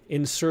line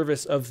in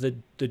service of the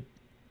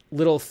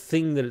little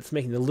thing that it's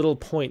making, the little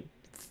point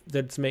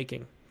that it's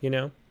making, you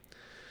know,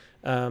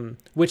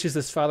 which is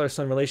this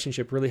father-son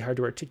relationship really hard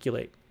to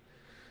articulate.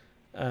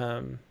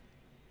 I'll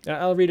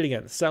read it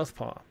again.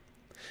 Southpaw.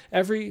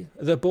 Every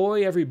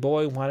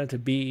boy wanted to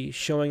be,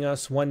 showing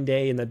us one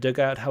day in the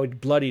dugout how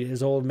he'd bloodied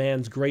his old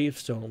man's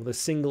gravestone with a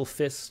single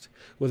fist,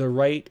 with a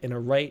right and a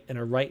right and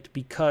a right,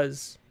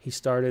 because, he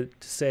started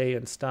to say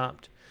and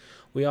stopped.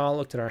 We all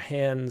looked at our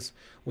hands.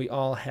 We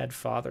all had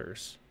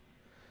fathers.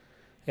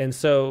 And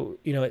so,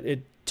 you know,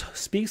 it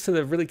speaks to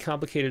the really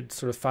complicated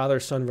sort of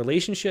father-son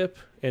relationship,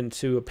 and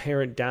to a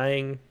parent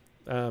dying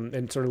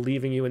and sort of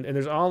leaving you. And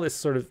there's all this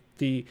sort of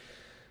the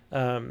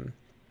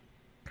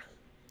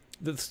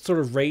sort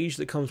of rage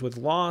that comes with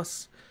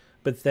loss,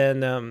 but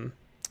then,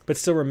 but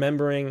still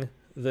remembering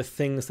the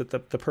things that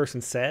the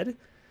person said.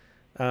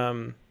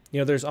 You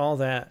know, there's all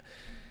that.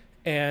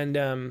 And,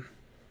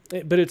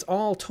 but it's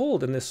all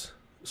told in this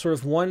sort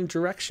of one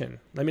direction.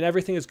 I mean,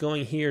 everything is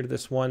going here to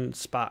this one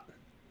spot,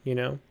 you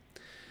know?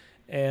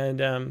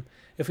 And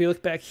if we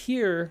look back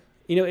here,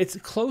 you know, it's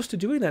close to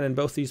doing that in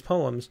both these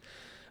poems.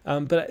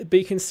 But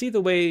you can see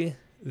the way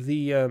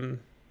the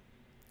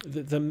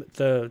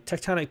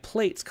tectonic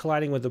plates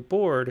colliding with the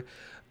board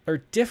are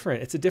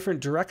different. It's a different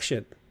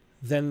direction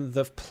than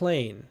the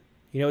plane.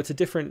 You know, it's a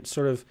different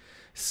sort of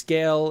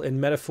scale and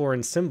metaphor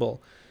and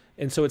symbol.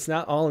 And so it's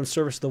not all in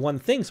service of the one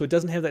thing. So it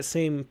doesn't have that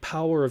same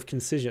power of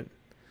concision,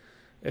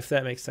 if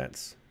that makes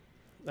sense.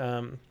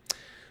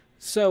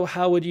 So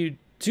how would you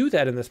do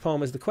that in this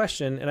poem is the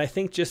question. And I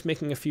think just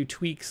making a few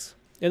tweaks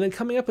and then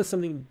coming up with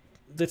something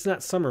that's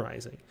not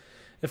summarizing.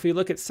 If we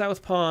look at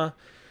Southpaw,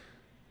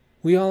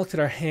 we all looked at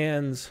our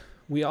hands.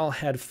 We all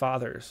had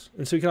fathers.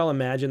 And so we can all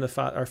imagine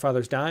our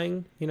fathers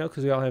dying, you know,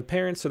 because we all have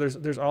parents. So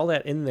there's all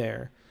that in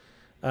there.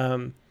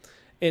 And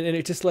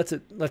it just lets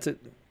it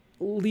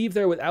leave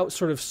there without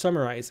sort of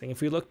summarizing. If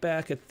we look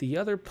back at the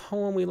other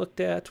poem we looked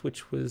at,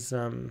 which was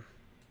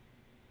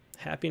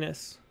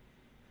Happiness.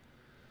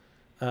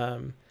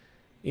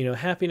 You know,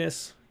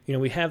 happiness, you know,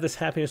 we have this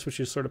happiness,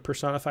 which is sort of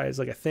personified as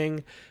like a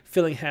thing,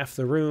 filling half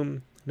the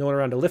room, no one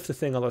around to lift the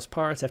thing, all those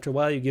parts. After a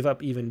while, you give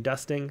up even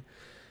dusting.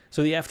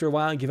 So after a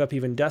while, you give up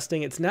even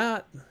dusting. It's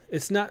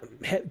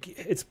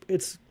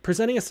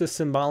presenting us a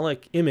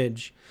symbolic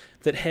image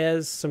that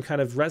has some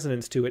kind of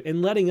resonance to it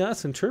and letting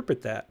us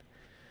interpret that.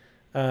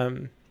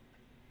 And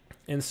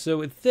so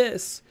with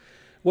this,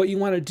 what you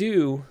want to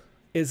do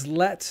is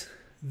let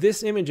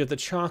this image of the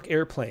chalk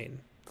airplane,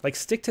 like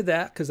stick to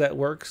that because that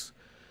works.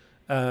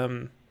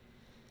 And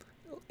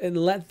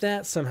let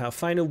that somehow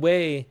find a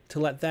way to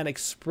let that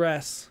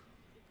express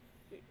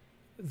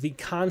the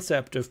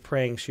concept of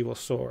praying she will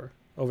soar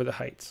over the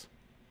heights.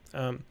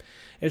 And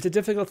it's a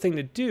difficult thing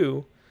to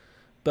do,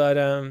 but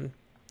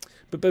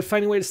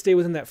finding a way to stay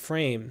within that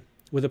frame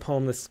with a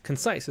poem that's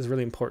concise is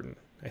really important,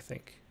 I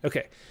think.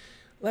 Okay,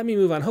 let me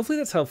move on. Hopefully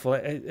that's helpful.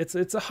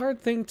 It's a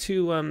hard thing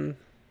to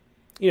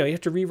you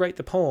have to rewrite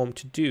the poem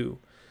to do.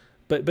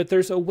 But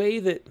there's a way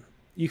that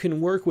you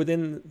can work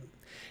within,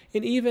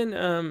 and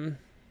even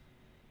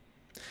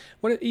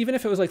even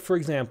if it was like, for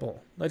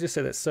example, let's just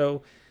say this.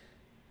 So,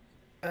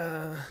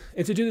 and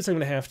to do this, I'm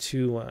going to have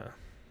to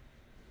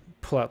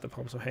pull out the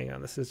poem. So hang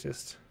on, this is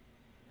just,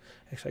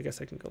 actually, I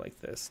guess I can go like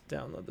this,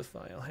 download the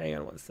file. Hang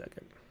on one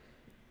second.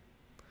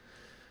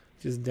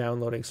 Just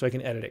downloading so I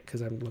can edit it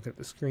because I'm looking at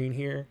the screen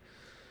here.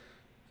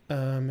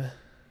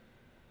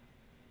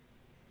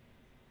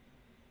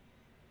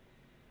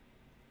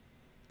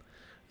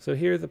 So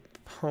here are the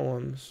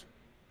poems.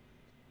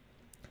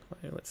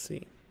 Let's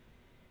see.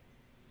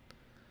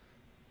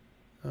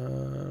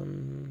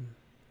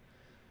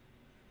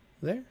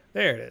 There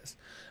it is.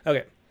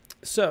 Okay,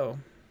 so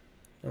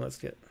let's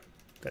get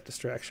that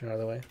distraction out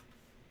of the way.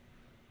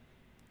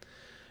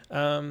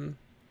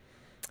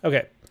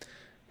 Okay.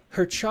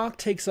 Her chalk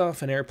takes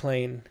off an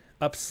airplane,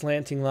 up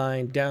slanting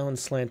line, down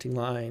slanting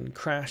line,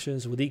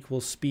 crashes with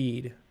equal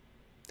speed.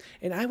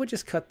 And I would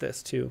just cut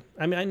this too.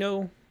 I mean, I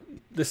know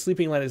the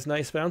sleeping line is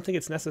nice, but I don't think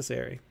it's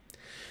necessary.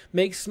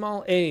 Make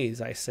small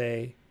A's, I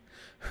say.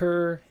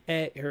 I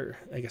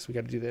guess we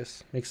got to do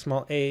this. Make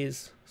small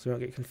A's so we don't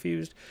get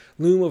confused.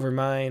 Loom over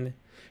mine.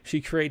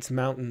 She creates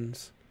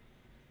mountains.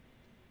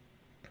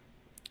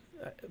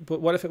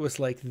 But what if it was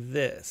like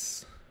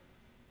this?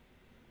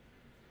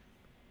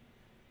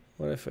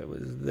 What if it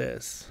was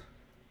this?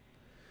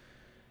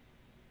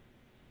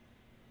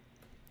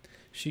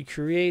 She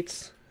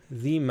creates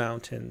the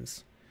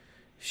mountains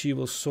she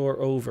will soar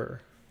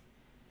over.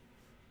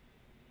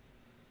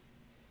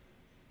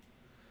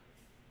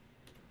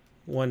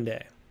 One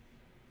day.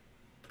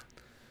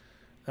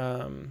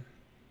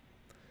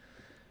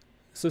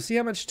 So see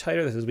how much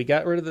tighter this is. We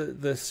got rid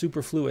of the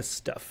superfluous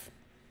stuff.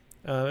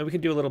 And we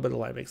can do a little bit of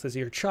line mix. Let's see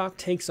here. Chalk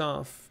takes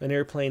off an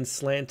airplane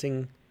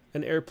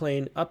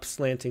up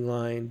slanting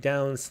line,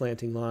 down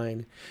slanting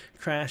line,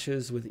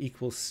 crashes with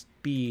equal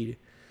speed.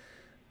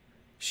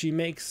 She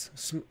makes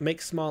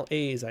small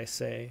A's, I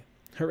say.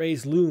 Her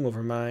A's loom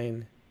over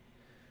mine.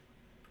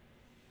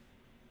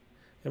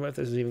 And what if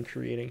this is even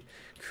creating?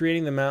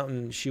 Creating the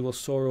mountain she will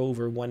soar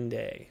over one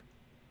day.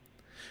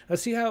 Now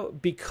see how,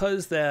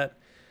 because that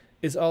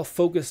is all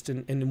focused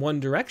in one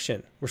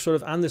direction, we're sort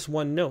of on this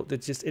one note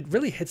that just, it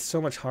really hits so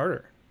much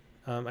harder.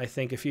 I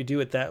think if you do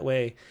it that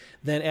way,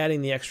 than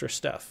adding the extra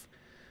stuff.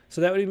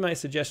 So that would be my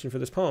suggestion for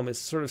this poem, is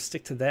sort of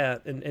stick to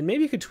that. And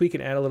maybe you could tweak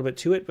and add a little bit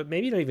to it, but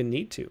maybe you don't even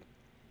need to.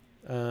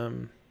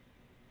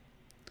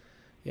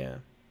 Yeah.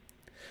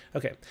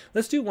 Okay,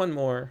 let's do one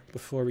more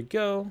before we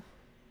go.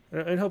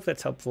 I hope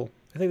that's helpful.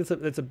 I think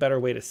that's a better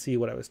way to see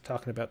what I was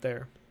talking about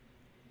there.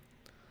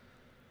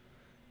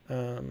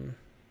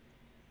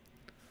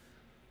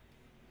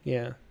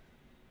 Yeah.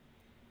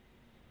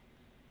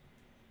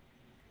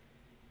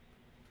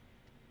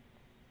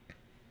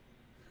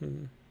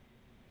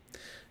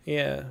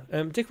 Yeah.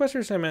 Dick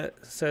Western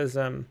says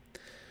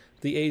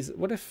the A's.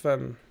 What if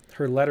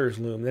her letters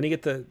loom? Then you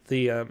get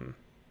the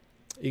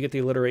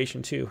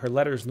alliteration too. Her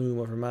letters loom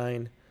over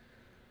mine.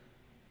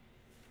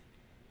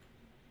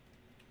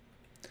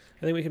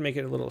 I think we can make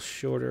it a little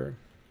shorter.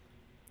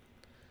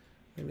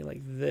 Maybe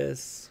like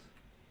this.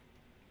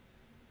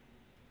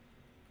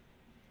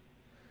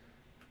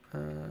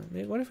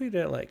 Maybe, what if we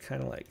did it like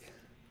kind of like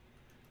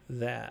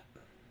that?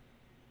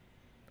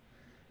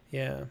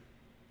 Yeah.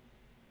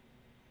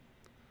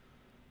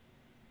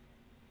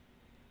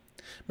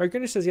 Mark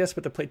Grinder says yes,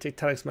 but the plate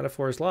tectonics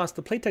metaphor is lost.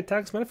 The plate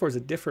tectonics metaphor is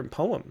a different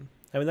poem.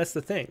 I mean, that's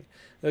the thing.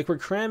 Like, we're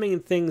cramming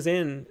things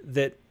in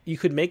that you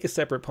could make a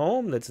separate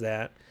poem that's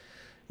that.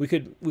 We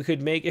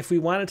could make, if we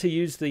wanted to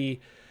use the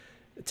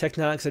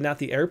tectonics and not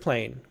the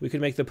airplane, we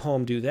could make the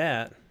poem do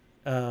that.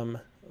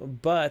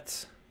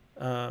 But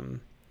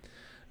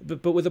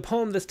with a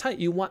poem this tight,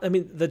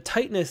 the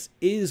tightness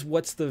is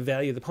what's the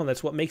value of the poem.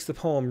 That's what makes the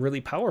poem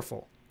really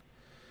powerful.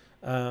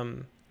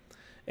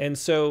 And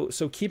so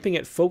keeping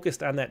it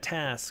focused on that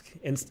task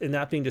and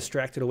not being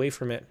distracted away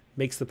from it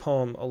makes the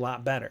poem a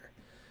lot better.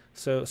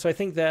 So I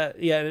think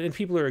that, yeah, and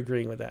people are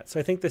agreeing with that.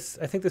 So I think this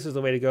is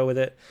the way to go with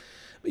it.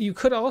 But you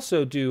could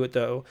also do it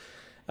though.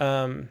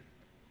 You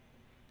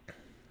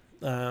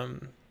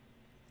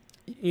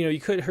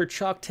could, her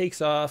chalk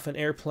takes off an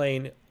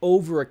airplane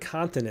over a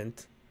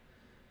continent.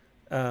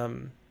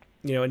 And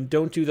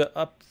don't do the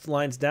up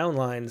lines, down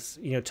lines,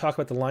 talk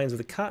about the lines of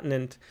the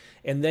continent,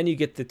 and then you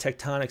get the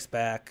tectonics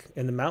back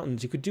and the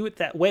mountains. You could do it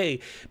that way,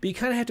 but you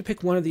kind of have to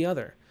pick one or the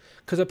other.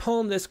 Because a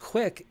poem this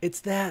quick, it's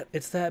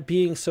that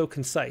being so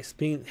concise,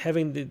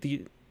 having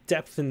the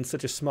depth in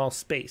such a small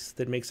space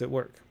that makes it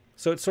work.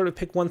 So it's sort of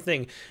pick one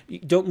thing. You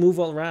don't move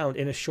all around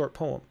in a short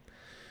poem.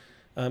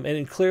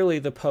 And clearly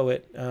the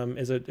poet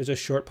is a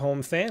short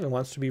poem fan and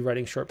wants to be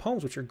writing short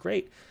poems, which are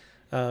great.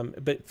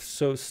 But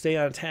so stay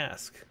on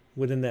task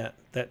within that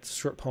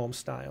short poem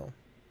style.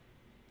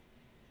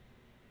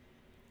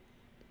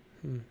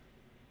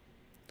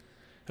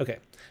 Okay,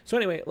 so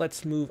anyway,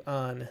 let's move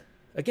on.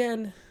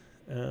 Again,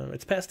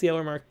 it's past the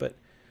hour mark, but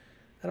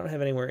I don't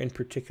have anywhere in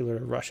particular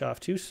to rush off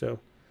to, so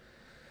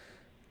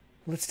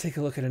let's take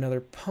a look at another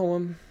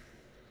poem.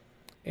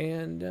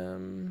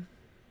 And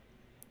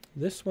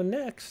this one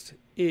next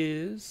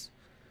is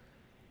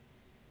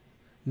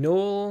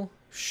Noel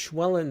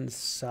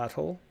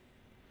Schwellensattel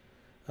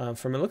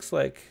from, it looks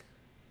like,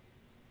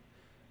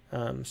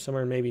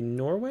 somewhere maybe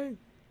Norway.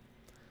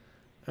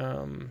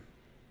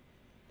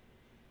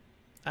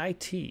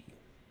 IT.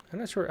 I'm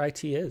not sure where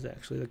IT is,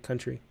 actually, the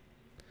country.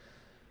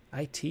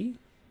 IT?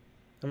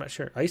 I'm not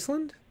sure.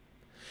 Iceland?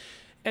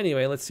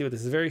 Anyway, let's see what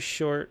this is. Very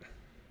short.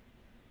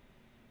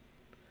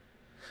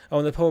 Oh,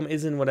 and the poem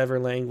is in whatever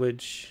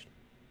language,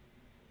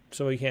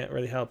 so we can't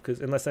really help, because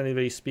unless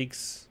anybody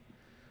speaks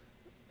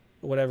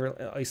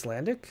whatever,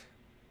 Icelandic?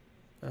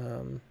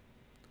 So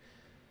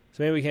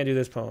maybe we can't do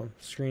this poem.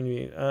 Screen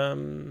view.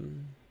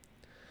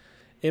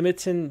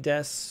 Imiten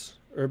des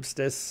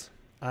Herbstes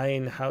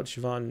ein Hauch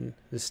von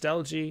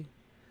Nostalgie.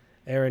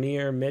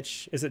 Erenier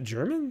Mitch. Is it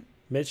German?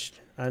 Mitch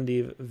an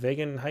die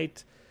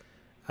Wegenheit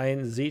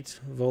ein Ziet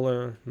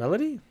voller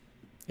Melody?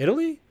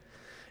 Italy?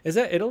 Is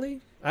that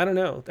Italy? I don't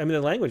know. I mean,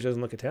 the language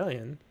doesn't look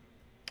Italian.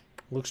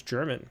 It looks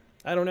German.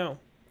 I don't know.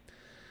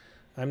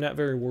 I'm not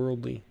very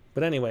worldly.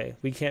 But anyway,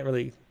 we can't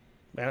really,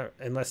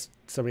 unless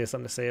somebody has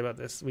something to say about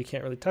this, we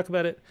can't really talk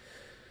about it.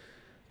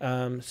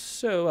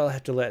 So I'll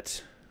have to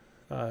let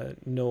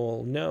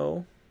Noel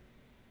know.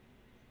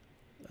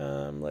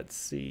 Let's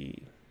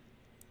see.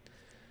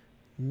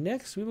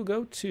 Next, we will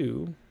go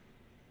to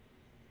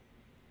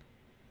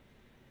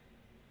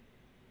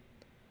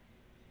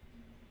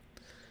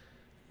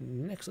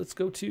let's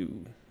go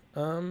to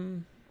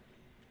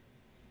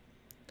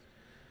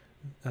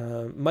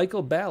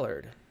Michael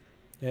Ballard.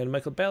 And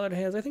Michael Ballard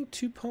has, I think,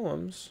 2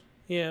 poems.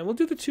 Yeah, we'll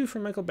do the 2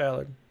 from Michael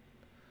Ballard,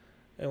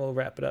 and we'll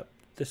wrap it up.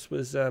 This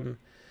was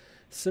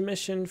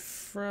submission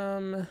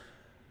from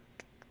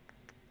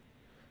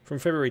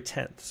February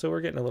 10th, so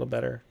we're getting a little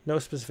better. No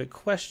specific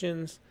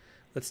questions.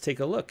 Let's take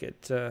a look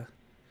at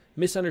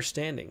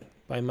Misunderstanding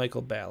by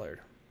Michael Ballard.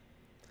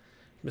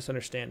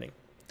 Misunderstanding.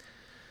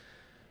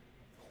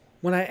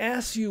 When I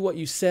asked you what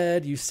you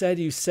said,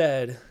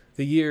 the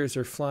years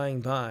are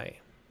flying by.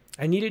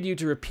 I needed you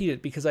to repeat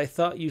it because I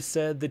thought you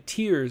said the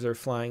tears are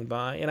flying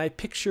by, and I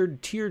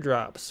pictured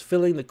teardrops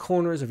filling the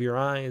corners of your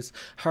eyes,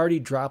 hardy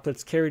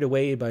droplets carried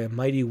away by a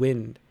mighty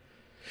wind.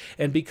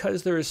 And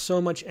because there is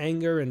so much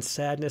anger and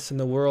sadness in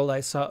the world, I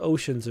saw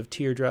oceans of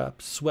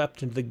teardrops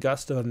swept into the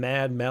gust of a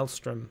mad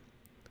maelstrom.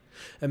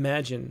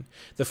 Imagine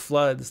the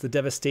floods, the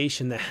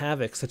devastation, the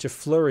havoc such a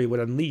flurry would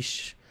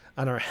unleash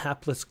on our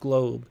hapless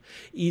globe,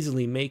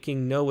 easily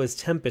making Noah's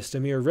tempest a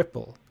mere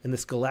ripple in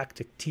this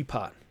galactic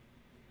teapot.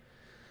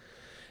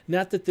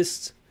 Not that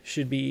this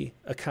should be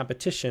a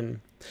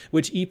competition,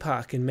 which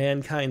epoch in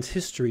mankind's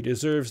history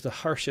deserves the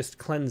harshest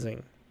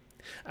cleansing.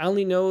 I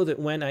only know that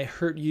when I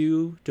hurt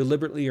you,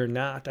 deliberately or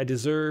not, I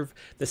deserve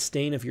the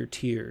stain of your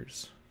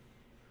tears.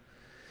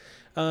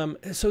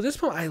 So this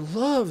poem, I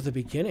love the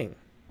beginning.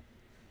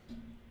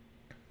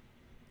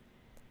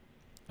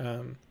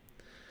 Yeah.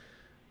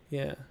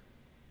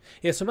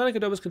 Yeah, so Monica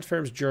Dobas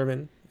confirms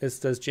German, as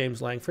does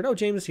James Langford. Oh,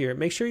 James is here.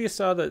 Make sure you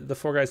saw the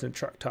Four Guys in a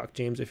Truck talk,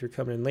 James, if you're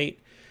coming in late.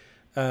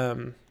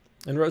 And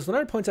Rose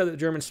Leonard points out that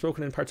German's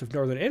spoken in parts of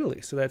northern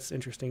Italy, so that's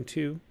interesting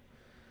too.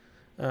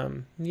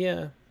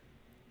 Yeah.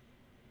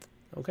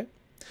 Okay.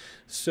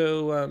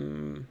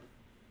 So,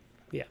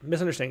 yeah,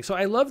 Misunderstanding. So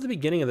I love the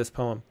beginning of this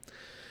poem.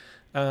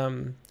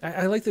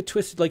 I like the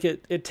twist. Like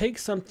it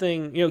takes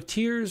something, you know,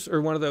 tears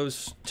are one of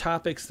those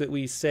topics that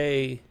we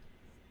say,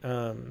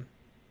 you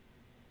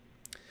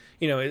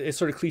know, it's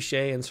sort of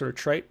cliche and sort of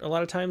trite a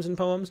lot of times in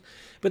poems,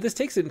 but this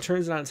takes it and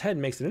turns it on its head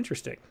and makes it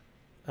interesting.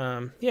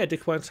 Yeah,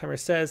 Dick Wensheimer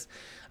says,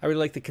 I really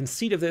like the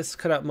conceit of this,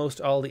 cut out most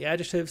all the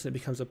adjectives, and it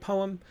becomes a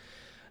poem.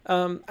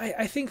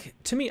 I think,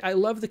 to me, I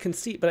love the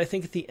conceit, but I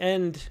think at the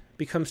end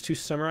becomes too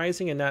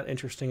summarizing and not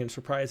interesting and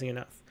surprising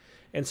enough.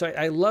 And so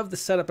I love the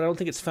setup, but I don't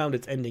think it's found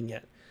its ending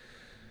yet,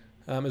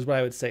 is what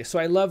I would say. So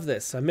I love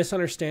this.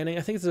 Misunderstanding.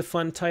 I think it's a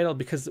fun title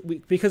because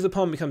the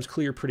poem becomes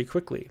clear pretty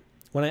quickly.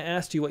 When I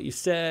asked you what you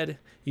said,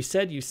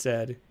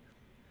 the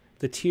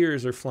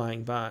tears are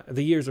flying by.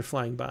 The years are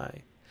flying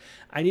by.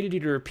 I needed you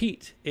to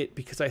repeat it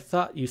because I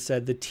thought you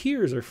said the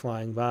tears are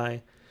flying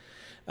by.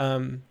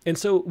 And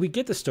so we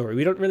get the story.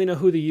 We don't really know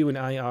who the you and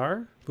I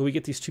are, but we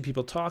get these two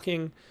people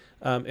talking,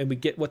 and we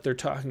get what they're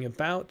talking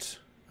about.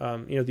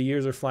 You know, the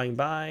years are flying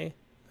by,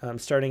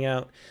 starting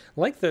out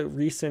like the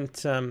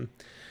recent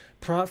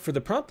prompt for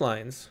the prompt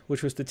lines,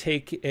 which was to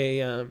take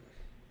an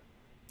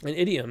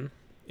idiom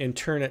and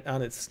turn it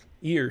on its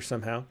ear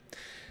somehow.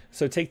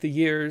 So take the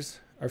years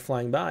are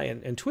flying by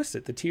and twist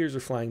it. The tears are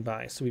flying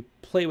by. So we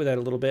play with that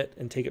a little bit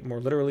and take it more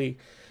literally.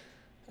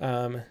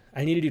 I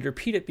needed you to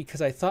repeat it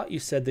because I thought you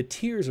said the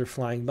tears are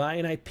flying by,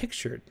 and I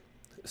pictured.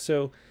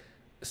 So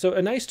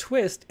a nice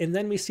twist, and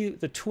then we see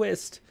the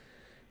twist,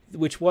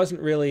 which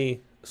wasn't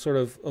really sort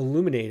of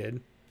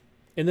illuminated,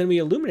 and then we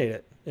illuminate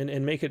it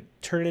and make it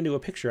turn into a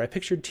picture. I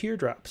pictured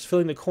teardrops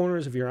filling the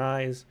corners of your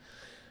eyes,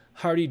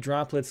 hardy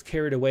droplets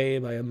carried away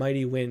by a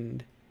mighty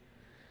wind.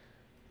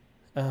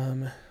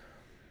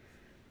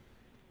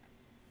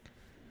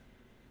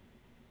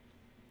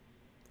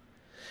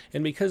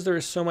 And because there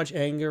is so much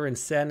anger and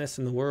sadness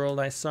in the world,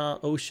 I saw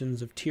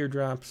oceans of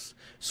teardrops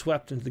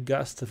swept into the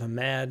gust of a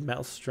mad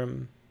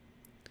maelstrom.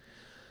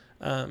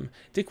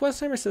 Dick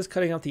Westheimer says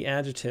cutting out the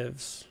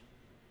adjectives.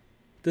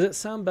 Does it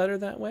sound better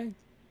that way?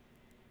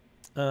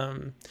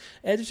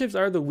 Adjectives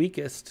are the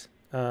weakest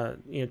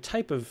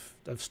type of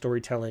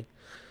storytelling,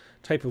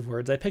 type of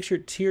words. I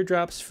pictured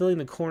teardrops filling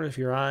the corner of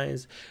your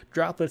eyes,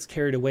 droplets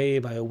carried away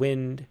by a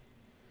wind.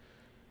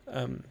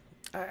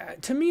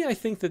 To me, I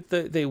think that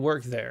they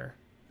work there.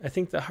 I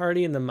think the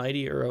hardy and the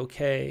mighty are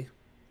okay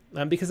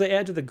because they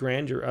add to the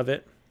grandeur of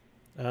it.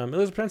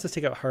 Elizabeth Pence says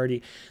take out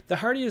hardy. The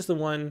hardy is the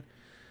one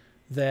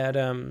that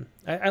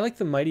I like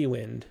the mighty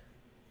wind.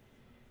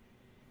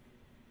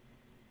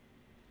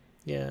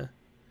 Yeah.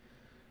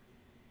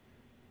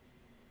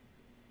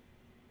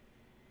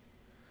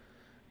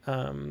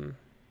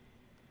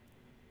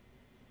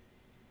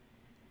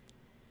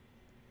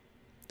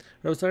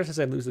 Rose says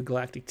I lose the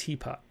galactic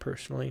teapot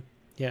personally.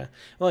 Yeah.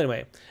 Well,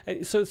 anyway,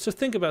 so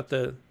think about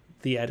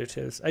the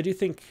adjectives. I do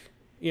think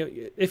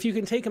if you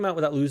can take them out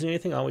without losing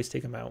anything, always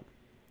take them out.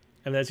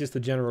 And that's just the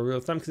general rule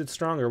of thumb because it's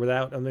stronger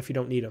without them if you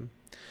don't need them.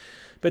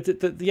 But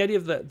the idea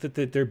of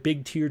that they're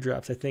big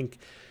teardrops, I think,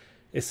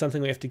 is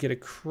something we have to get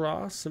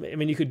across. I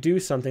mean, you could do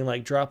something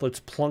like droplets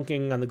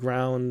plunking on the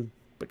ground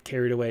but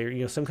carried away,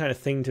 or some kind of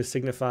thing to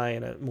signify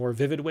in a more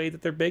vivid way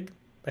that they're big.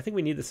 I think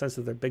we need the sense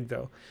that they're big,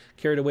 though.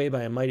 Carried away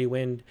by a mighty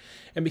wind.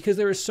 And because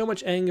there is so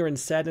much anger and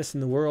sadness in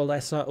the world, I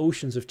saw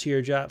oceans of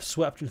teardrops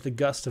swept into the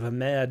gust of a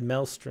mad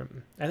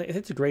maelstrom. I think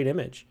it's a great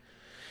image.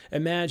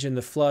 Imagine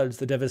the floods,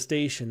 the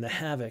devastation, the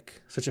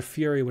havoc such a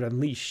fury would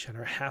unleash on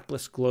our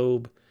hapless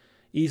globe,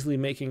 easily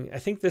making... I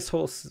think this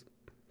whole...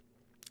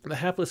 The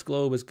hapless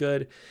globe is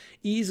good.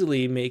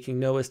 Easily making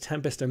Noah's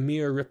tempest a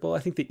mere ripple. I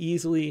think the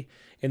easily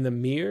and the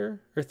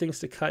mere are things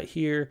to cut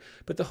here,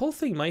 but the whole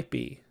thing might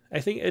be. I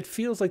think it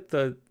feels like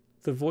the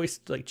voice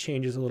like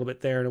changes a little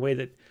bit there in a way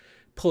that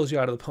pulls you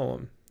out of the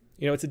poem.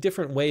 It's a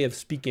different way of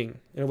speaking,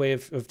 in a way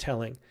of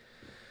telling.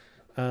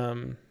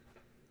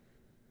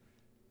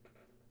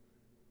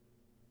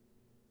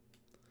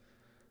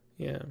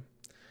 Yeah.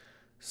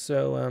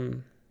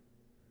 So,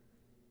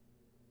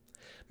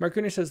 Mark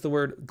Gunner says the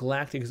word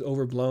galactic is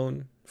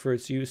overblown for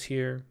its use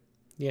here.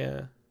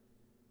 Yeah.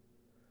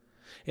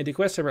 And Dick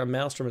Westheimer,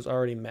 Maelstrom is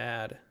already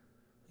mad.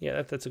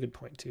 Yeah, that's a good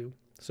point too.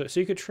 So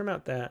you could trim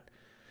out that.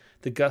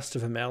 The gust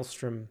of a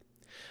maelstrom.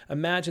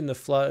 Imagine the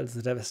floods,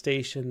 the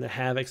devastation, the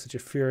havoc such a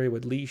fury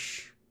would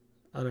leash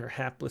on our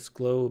hapless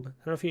globe. I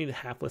don't know if you need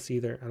hapless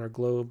either on our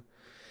globe.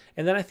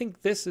 And then I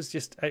think this is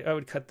just, I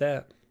would cut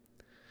that.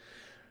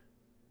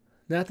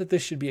 Not that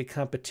this should be a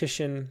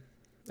competition.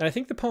 And I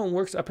think the poem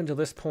works up until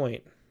this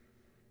point.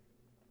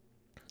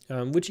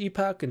 Which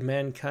epoch in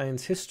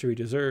mankind's history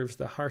deserves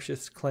the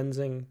harshest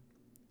cleansing?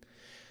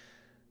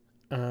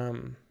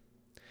 And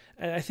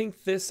I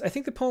think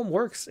the poem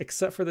works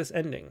except for this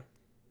ending.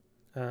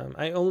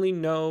 I only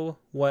know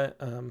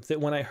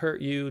that when I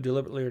hurt you,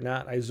 deliberately or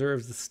not, I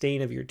deserve the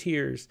stain of your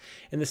tears.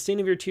 And the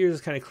stain of your tears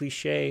is kind of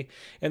cliche,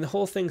 and the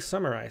whole thing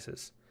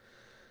summarizes.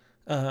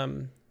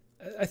 I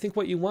think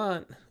what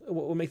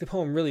will make the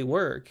poem really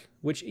work,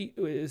 which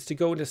is to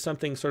go into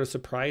something sort of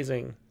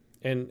surprising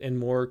and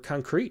more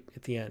concrete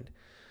at the end.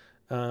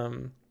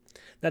 Not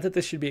that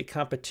this should be a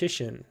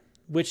competition.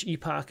 Which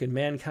epoch in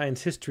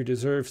mankind's history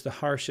deserves the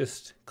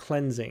harshest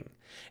cleansing?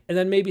 And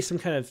then maybe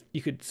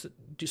you could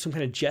do some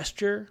kind of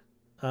gesture,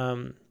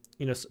 where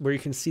you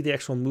can see the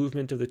actual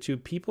movement of the two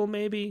people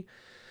maybe,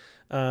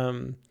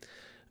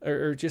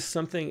 or just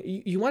something.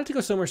 You want it to go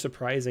somewhere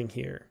surprising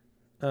here.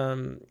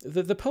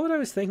 The poet I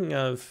was thinking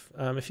of,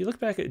 if you look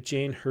back at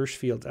Jane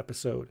Hirschfield's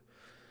episode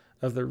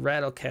of the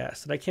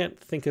Rattlecast, and I can't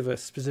think of a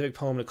specific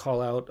poem to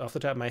call out off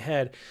the top of my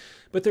head,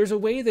 but there's a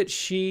way that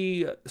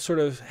she sort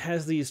of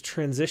has these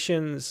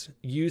transitions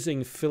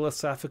using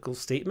philosophical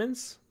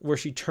statements where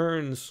she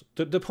turns,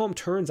 the poem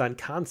turns on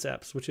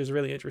concepts, which is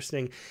really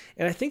interesting.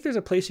 And I think there's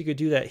a place you could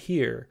do that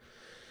here.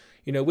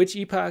 Which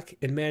epoch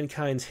in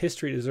mankind's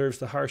history deserves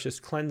the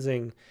harshest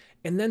cleansing?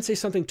 And then say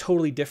something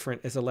totally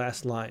different as the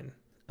last line.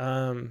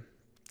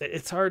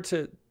 It's hard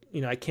to,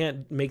 I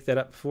can't make that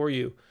up for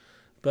you,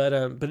 but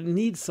it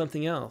needs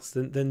something else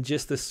than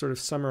just this sort of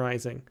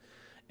summarizing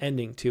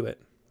ending to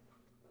it.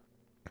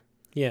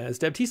 Yeah, as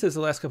Deb T says, the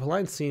last couple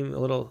lines seem a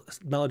little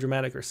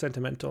melodramatic or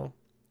sentimental.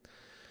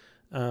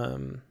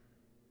 And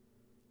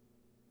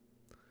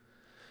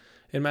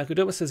Michael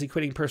Doba says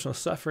equating personal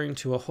suffering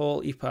to a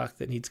whole epoch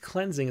that needs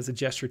cleansing is a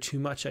gesture too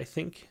much, I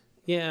think.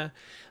 Yeah,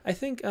 I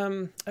think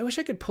I wish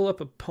I could pull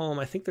up a poem.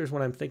 I think there's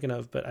one I'm thinking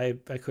of, but I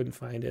couldn't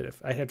find it. If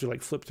I had to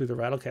flip through the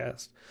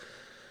Rattlecast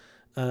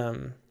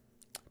to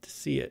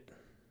see it.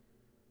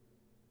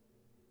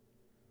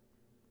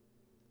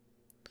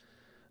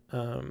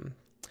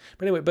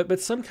 But anyway, but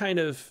some kind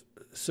of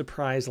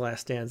surprise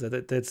last stanza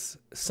that's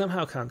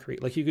somehow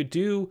concrete. Like you could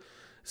do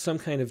some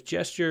kind of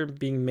gesture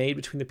being made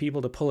between the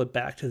people to pull it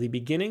back to the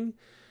beginning,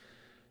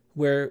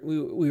 where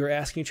we were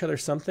asking each other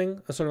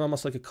something, sort of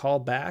almost like a call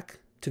back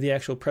to the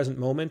actual present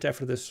moment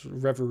after this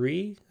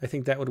reverie. I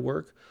think that would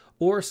work.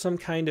 Or some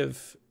kind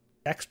of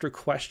extra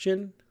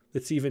question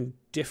that's even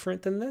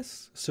different than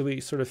this. So we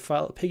sort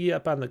of piggy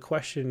up on the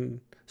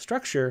question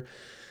structure,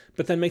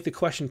 but then make the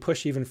question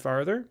push even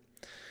farther.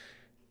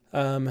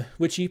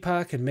 Which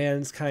epoch in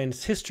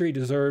mankind's history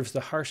deserves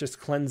the harshest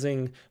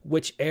cleansing?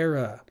 Which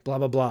era? Blah,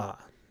 blah, blah,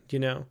 you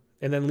know,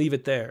 and then leave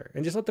it there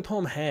and just let the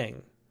poem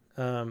hang.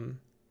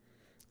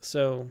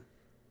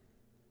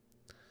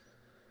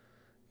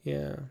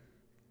 Yeah.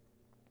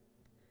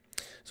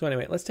 So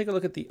anyway, let's take a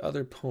look at the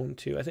other poem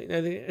too. I think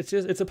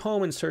it's a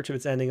poem in search of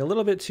its ending a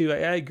little bit too.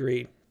 I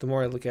agree. The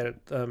more I look at it,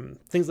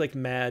 things like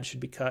mad should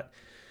be cut,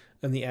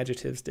 and the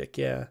adjective stick.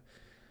 Yeah.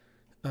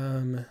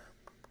 Yeah.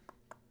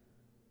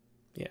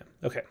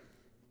 Okay.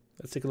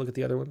 Let's take a look at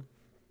the other one.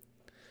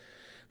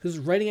 This is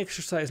writing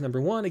exercise number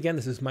 1. Again,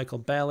 this is Michael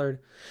Ballard.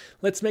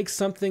 Let's make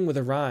something with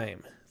a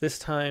rhyme. This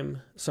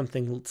time,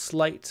 something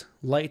slight,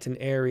 light, and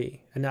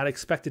airy, and not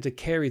expected to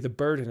carry the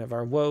burden of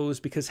our woes,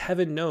 because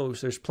heaven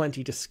knows there's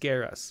plenty to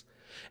scare us,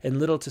 and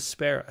little to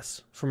spare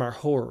us from our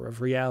horror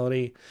of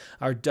reality,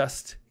 a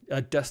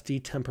dusty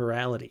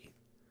temporality.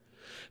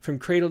 From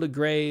cradle to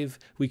grave,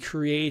 we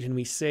create and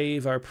we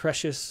save our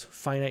precious,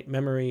 finite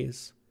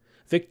memories.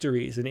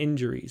 Victories and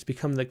injuries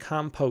become the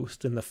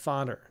compost and the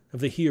fodder of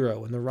the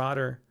hero and the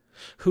rotter,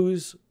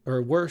 whose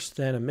are worse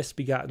than a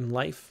misbegotten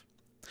life,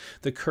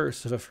 the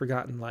curse of a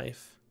forgotten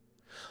life.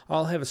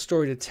 All have a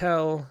story to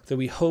tell that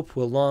we hope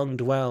will long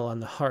dwell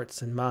on the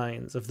hearts and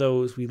minds of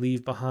those we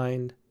leave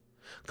behind.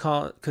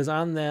 'Cause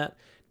on that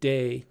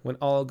day when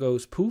all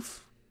goes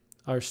poof,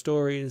 our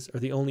stories are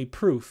the only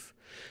proof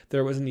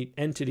there was an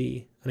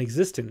entity, an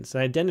existence,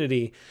 an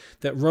identity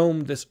that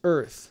roamed this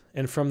earth,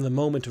 and from the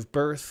moment of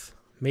birth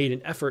made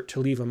an effort to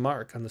leave a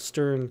mark on the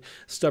stern,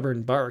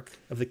 stubborn bark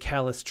of the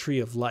callous tree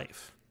of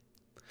life.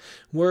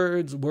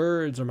 Words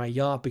are my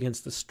yawp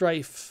against the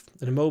strife,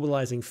 an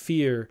immobilizing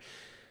fear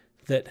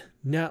that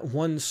not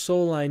one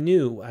soul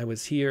knew I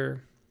was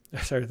here.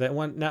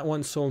 Not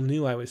one soul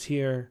knew I was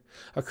here.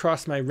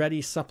 Across my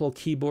ready, supple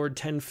keyboard,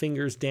 10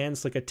 fingers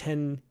danced like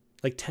 10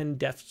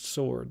 deft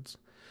swords.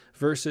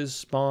 Verses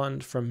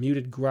spawned from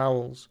muted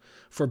growls,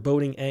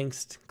 foreboding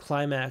angst,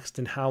 climaxed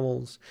in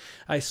howls.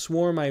 I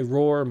swore my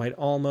roar might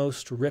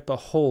almost rip a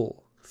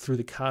hole through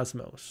the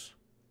cosmos.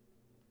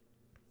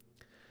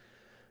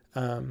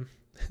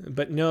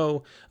 But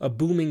no, a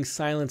booming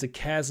silence, a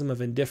chasm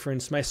of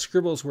indifference. My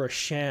scribbles were a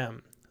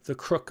sham, the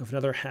crook of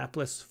another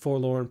hapless,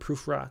 forlorn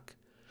proof rock.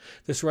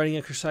 This writing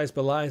exercise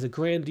belies a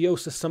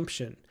grandiose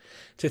assumption,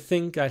 to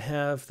think I'd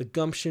have the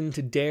gumption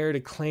to dare to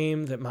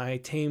claim that my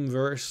tame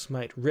verse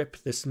might rip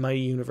this mighty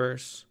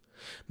universe.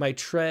 My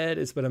tread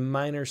is but a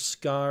minor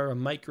scar, a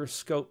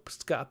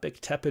microscopic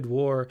tepid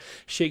war,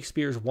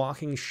 Shakespeare's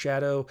walking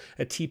shadow,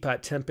 a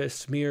teapot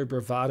tempest, mere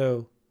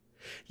bravado.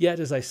 Yet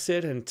as I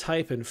sit and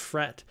type and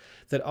fret,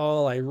 that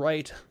all I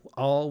write,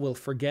 all will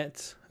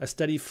forget, a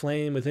steady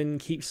flame within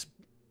keeps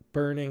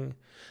burning,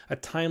 a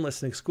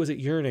timeless and exquisite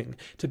yearning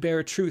to bear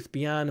a truth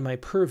beyond my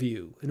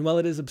purview, and while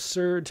it is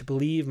absurd to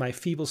believe my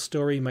feeble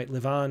story might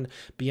live on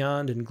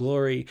beyond in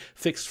glory,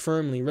 fixed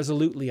firmly,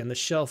 resolutely on the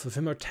shelf of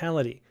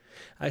immortality,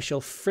 I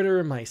shall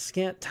fritter my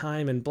scant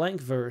time in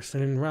blank verse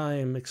and in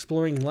rhyme,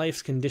 exploring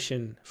life's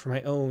condition for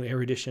my own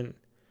erudition.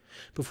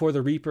 Before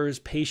the reaper's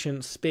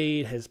patient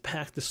spade has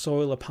packed the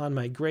soil upon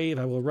my grave,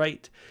 I will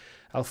write,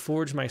 I'll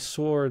forge my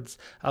swords,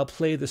 I'll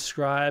play the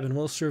scribe, and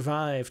will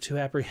survive to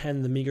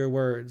apprehend the meager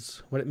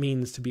words, what it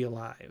means to be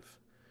alive.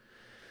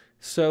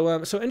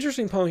 So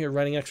interesting poem here,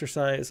 writing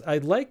exercise. I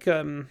like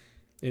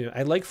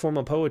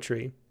formal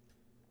poetry.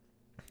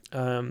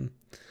 But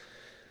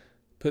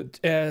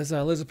as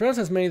Elizabeth Brown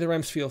says, many of the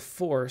rhymes feel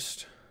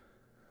forced.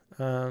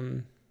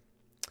 And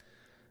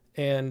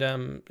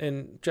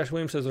Josh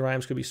Williams says the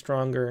rhymes could be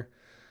stronger.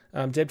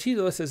 Deb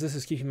Tito says this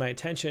is keeping my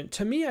attention.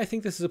 To me, I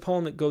think this is a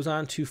poem that goes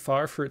on too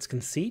far for its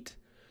conceit,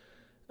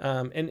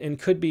 and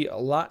could be a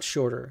lot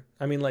shorter.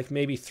 I mean, like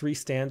maybe 3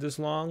 stanzas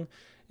long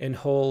and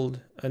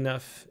hold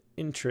enough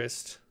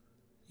interest.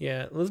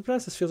 Yeah, Elizabeth Brown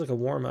says feels like a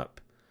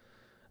warm-up.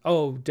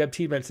 Oh, Deb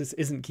Tito says this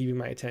isn't keeping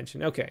my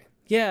attention. Okay.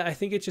 Yeah, I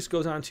think it just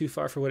goes on too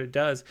far for what it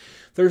does.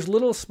 There's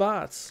little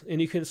spots, and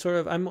you can sort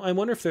of, I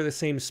wonder if they're the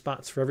same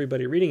spots for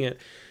everybody reading it,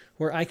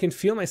 where I can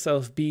feel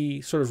myself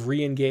be sort of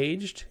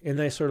re-engaged, and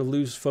then I sort of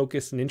lose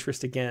focus and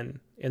interest again,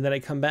 and then I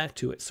come back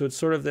to it. So it's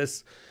sort of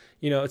this,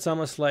 it's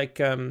almost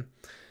like,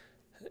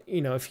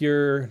 if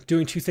you're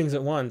doing 2 things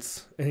at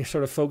once, and you're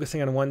sort of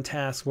focusing on one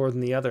task more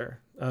than the other,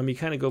 you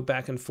kind of go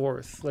back and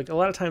forth. Like a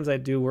lot of times I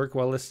do work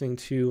while listening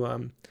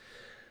to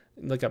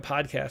like a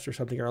podcast or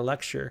something, or a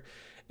lecture,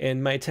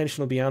 and my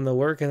attention will be on the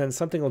work, and then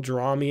something will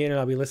draw me in, and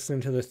I'll be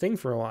listening to the thing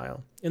for a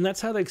while. And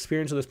that's how the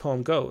experience of this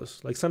poem goes.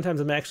 Like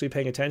sometimes I'm actually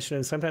paying attention,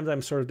 and sometimes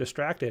I'm sort of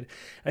distracted.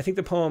 I think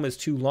the poem is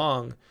too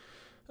long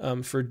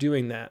for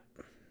doing that.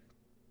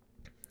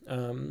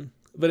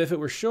 But if it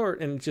were short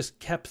and just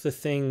kept the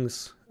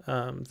things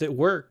that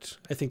worked,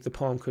 I think the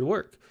poem could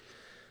work.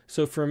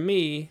 So for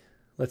me,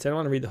 I don't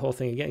want to read the whole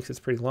thing again because it's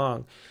pretty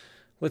long.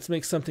 Let's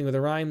make something with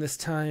a rhyme this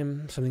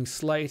time, something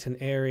slight and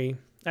airy.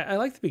 I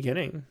like the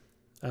beginning.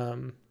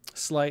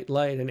 slight,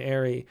 light, and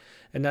airy,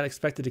 and not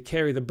expected to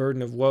carry the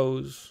burden of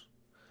woes,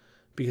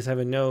 because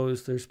heaven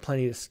knows there's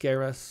plenty to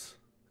scare us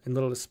and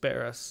little to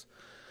spare us.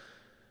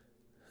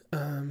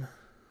 I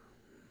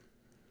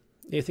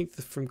think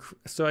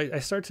I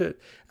start to,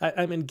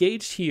 I'm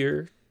engaged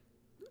here,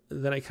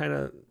 then I kind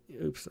of,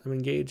 I'm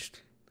engaged,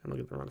 I'm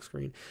looking at the wrong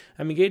screen.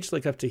 I'm engaged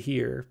like up to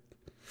here,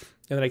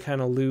 and then I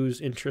kind of lose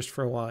interest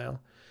for a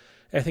while.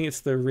 I think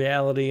it's the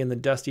reality and the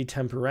dusty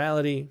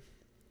temporality.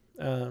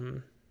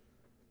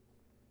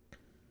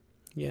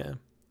 Yeah.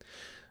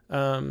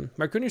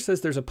 Mark Grunier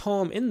says there's a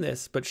poem in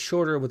this, but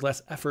shorter with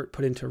less effort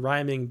put into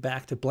rhyming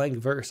back to blank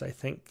verse, I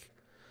think.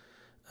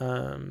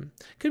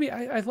 Could be,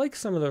 I like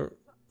some of the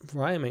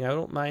rhyming. I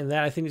don't mind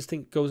that. I think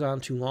it goes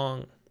on too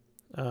long.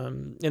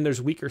 And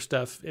there's weaker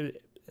stuff,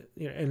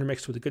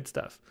 intermixed with the good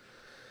stuff.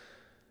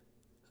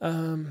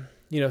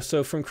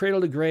 So from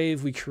cradle to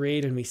grave, we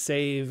create and we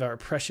save our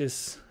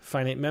precious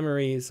finite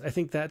memories. I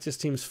think that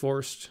just seems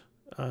forced.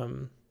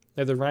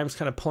 The rhyme's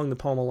kind of pulling the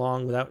poem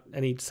along without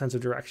any sense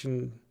of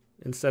direction,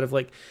 instead of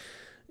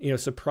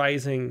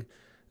surprising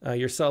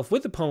yourself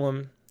with the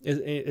poem.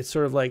 It's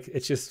sort of like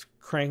it's just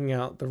cranking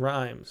out the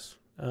rhymes.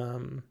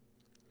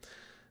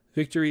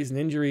 Victories and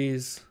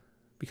injuries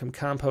become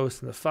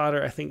compost and the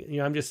fodder. I think,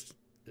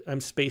 I'm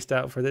spaced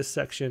out for this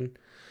section.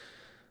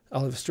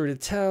 I'll have a story to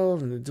tell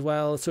and to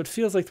dwell. So it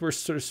feels like we're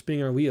sort of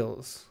spinning our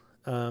wheels.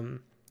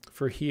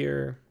 For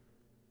here,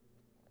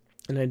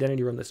 an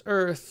identity roam this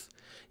earth,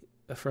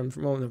 from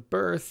moment of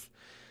birth,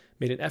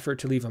 made an effort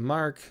to leave a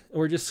mark. And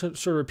we're just sort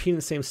of repeating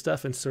the same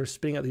stuff and sort of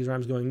spinning out these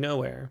rhymes going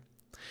nowhere.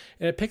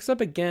 And it picks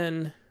up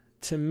again,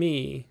 to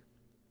me,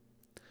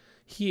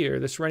 here.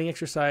 This writing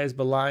exercise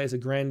belies a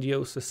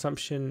grandiose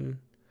assumption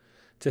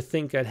to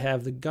think I'd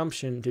have the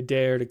gumption to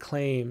dare to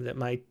claim that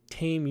my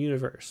tame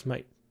universe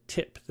might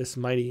tip this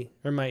mighty,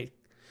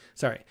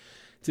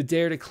 to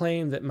dare to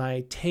claim that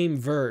my tame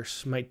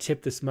verse might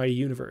tip this mighty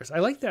universe. I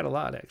like that a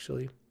lot,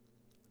 actually.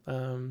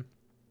 So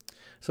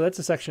that's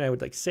a section I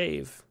would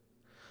save.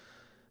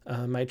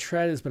 My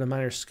tread is but a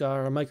minor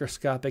scar, a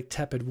microscopic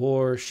tepid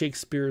war,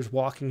 Shakespeare's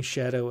walking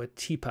shadow, a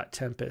teapot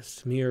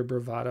tempest, mere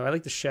bravado. I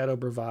like the shadow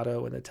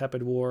bravado and the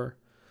tepid war,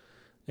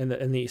 and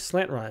the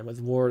slant rhyme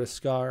with war to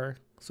scar.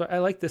 So I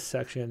like this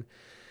section.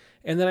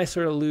 And then I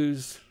sort of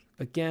lose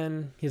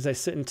again, as I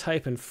sit and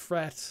type and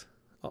fret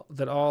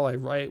that all I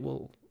write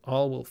will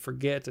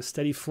forget. A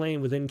steady flame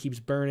within keeps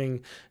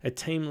burning, a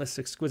tameless,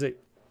 exquisite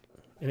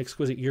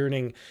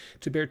yearning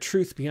to bear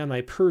truth beyond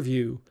my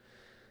purview.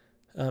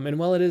 And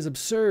while it is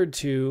absurd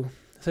I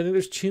think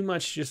there's too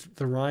much just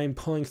the rhyme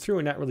pulling through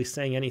and not really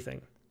saying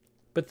anything.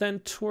 But then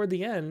toward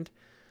the end,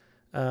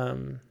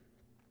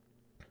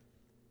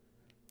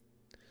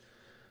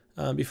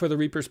 before the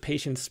reaper's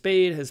patient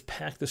spade has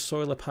packed the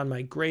soil upon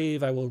my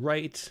grave, I will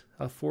write,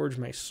 I'll forge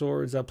my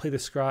swords, I'll play the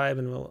scribe,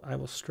 and I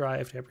will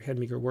strive to apprehend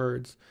meager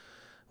words,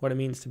 what it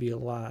means to be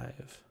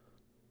alive.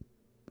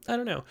 I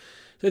don't know.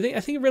 So I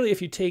think really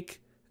if you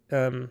take,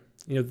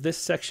 this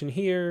section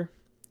here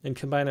and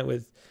combine it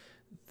with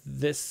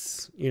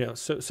this,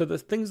 so the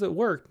things that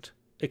worked,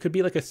 it could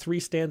be like a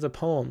 3-stanza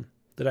poem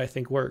that I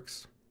think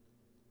works.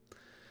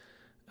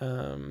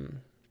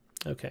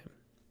 Okay.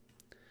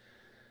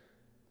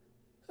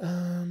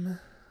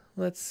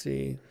 Let's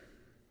see.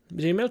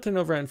 Jay Middleton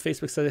over on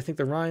Facebook said, I think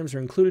the rhymes are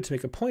included to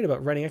make a point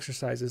about writing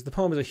exercises. The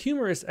poem is a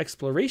humorous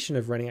exploration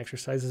of writing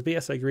exercises, but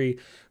yes, I agree.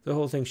 The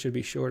whole thing should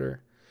be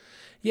shorter.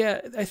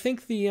 Yeah, I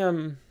think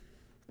there's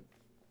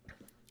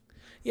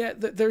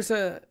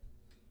a,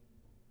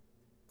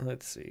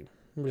 let's see.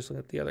 I'm just looking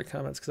at the other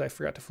comments because I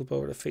forgot to flip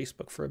over to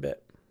Facebook for a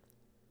bit.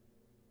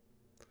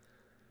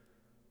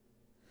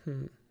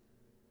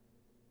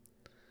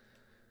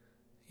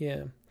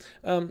 Yeah.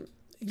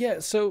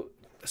 So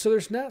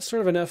there's not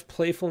sort of enough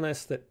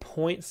playfulness that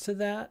points to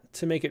that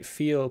to make it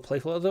feel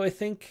playful. Although I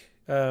think,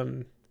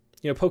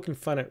 poking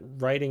fun at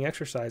writing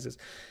exercises.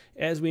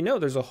 As we know,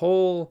 there's a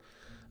whole,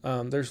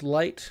 there's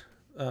Light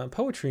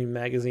Poetry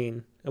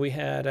magazine. And we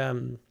had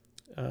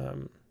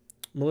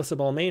Melissa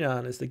Balmain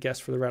on as the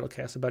guest for the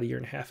Rattlecast about 1.5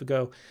 years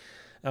ago,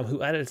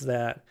 who edits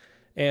that.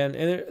 And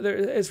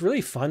it's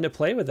really fun to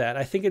play with that.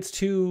 I think it's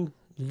too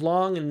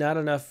long and not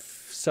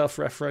enough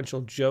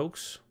self-referential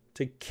jokes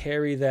to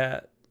carry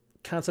that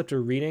concept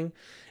of reading.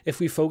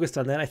 If we focused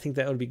on that, I think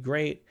that would be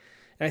great.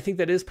 And I think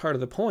that is part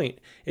of the point.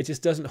 It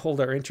just doesn't hold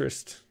our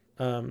interest,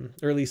 or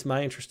at least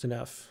my interest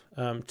enough,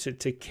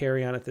 to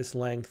carry on at this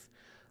length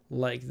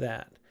like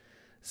that.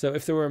 So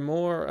if there were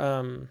more,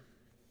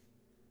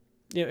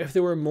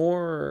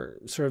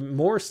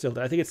 more still,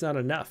 I think it's not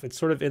enough. It's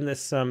sort of in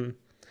this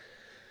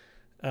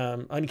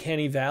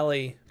uncanny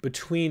valley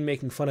between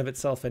making fun of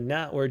itself and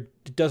not, where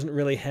it doesn't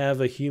really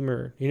have a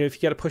humor. If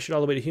you got to push it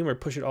all the way to humor,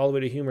 push it all the way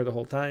to humor the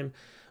whole time,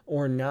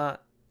 or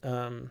not.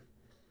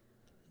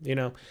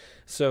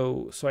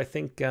 So I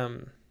think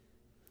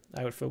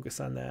I would focus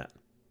on that.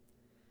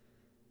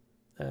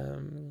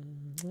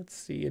 Let's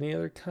see, any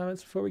other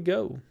comments before we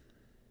go?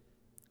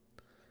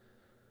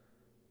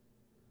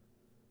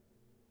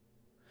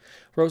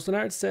 Rose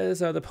Leonard says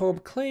the poem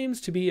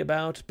claims to be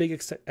about big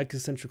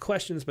existential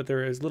questions, but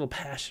there is little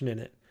passion in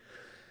it.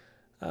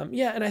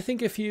 Yeah, and I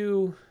think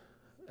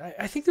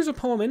I think there's a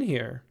poem in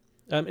here,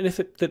 and if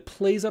that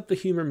plays up the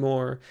humor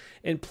more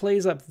and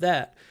plays up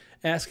that,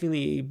 asking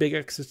the big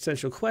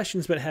existential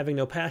questions but having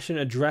no passion,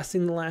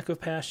 addressing the lack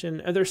of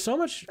passion, and there's so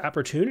much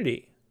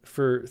opportunity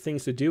for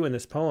things to do in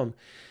this poem.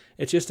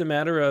 It's just a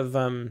matter of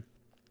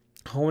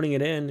honing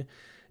it in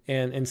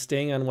and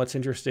staying on what's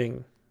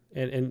interesting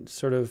and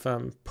sort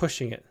of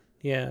pushing it.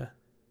 Yeah.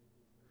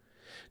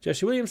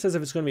 Jesse Williams says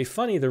if it's going to be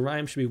funny, the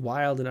rhyme should be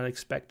wild and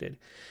unexpected.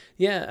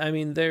 Yeah, I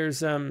mean,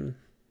 there's...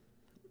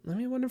 let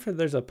me wonder if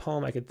there's a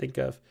poem I could think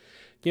of.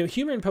 You know,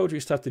 humor and poetry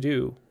is tough to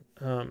do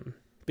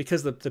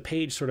because the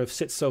page sort of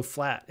sits so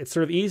flat. It's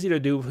sort of easy to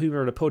do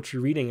humor in a poetry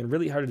reading and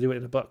really hard to do it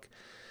in a book.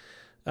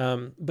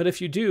 But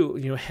if you do,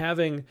 you know,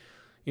 having,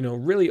 you know,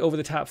 really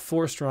over-the-top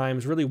forced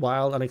rhymes, really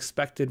wild,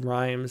 unexpected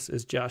rhymes,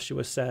 as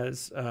Joshua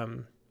says,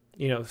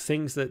 you know,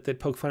 things that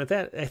poke fun at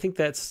that, I think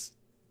that's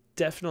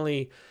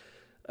definitely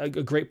a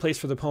great place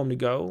for the poem to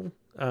go.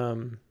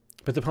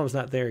 But the poem's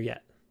not there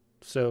yet.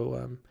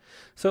 So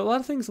a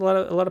lot of things, a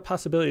lot of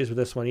possibilities with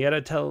this one. You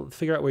got to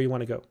figure out where you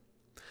want to go.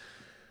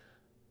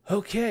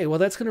 Okay, well,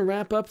 that's going to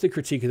wrap up the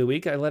critique of the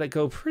week. I let it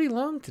go pretty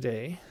long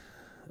today.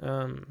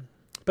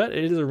 But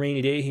it is a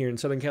rainy day here in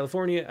Southern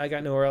California. I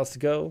got nowhere else to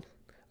go.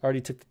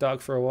 Already took the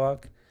dog for a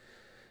walk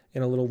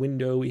in a little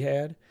window we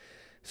had.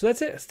 So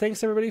that's it.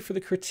 Thanks, everybody, for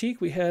the critique.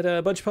 We had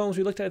a bunch of poems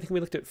we looked at. I think we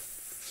looked at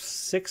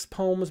 6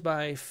 poems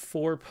by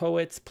 4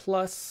 poets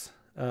plus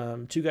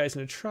 2 Guys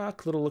in a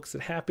Truck, Little Looks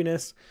at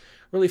Happiness.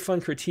 Really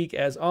fun critique,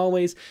 as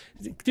always.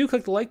 Do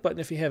click the like button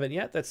if you haven't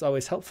yet. That's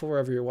always helpful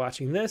wherever you're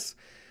watching this.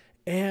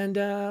 And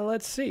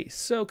let's see.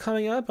 So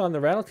coming up on the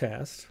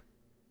Rattlecast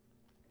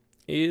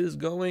is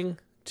going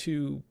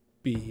to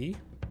be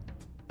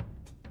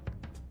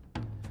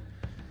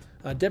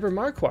Deborah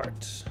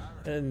Marquardt.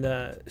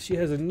 And she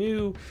has a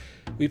new...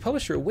 We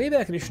published her way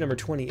back in issue number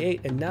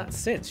 28, and not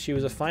since. She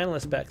was a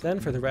finalist back then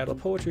for the Rattle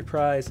Poetry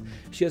Prize.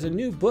 She has a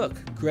new book,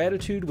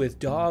 Gratitude with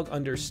Dog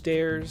Under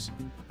Stairs,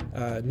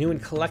 new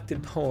and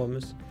collected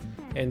poems.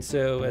 And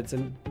so it's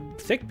a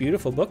thick,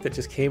 beautiful book that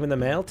just came in the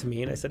mail to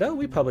me. And I said, oh,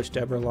 we published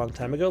Deborah a long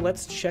time ago.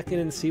 Let's check in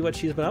and see what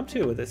she's been up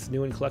to with this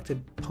new and collected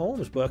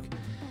poems book.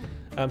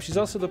 She's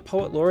also the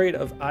Poet Laureate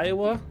of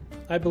Iowa,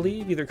 I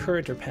believe, either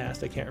current or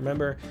past, I can't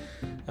remember.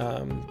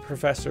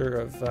 Professor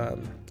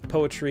of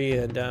poetry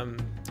and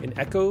in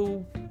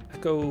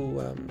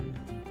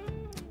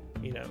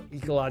you know,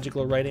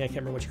 ecological writing. I can't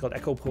remember what she called it,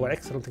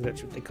 eco-poetics. I don't think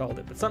that's what they called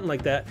it, but something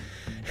like that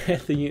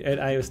at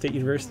Iowa State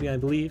University, I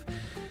believe.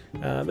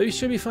 But it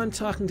should be fun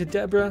talking to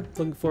Deborah.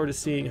 Looking forward to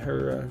seeing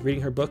her,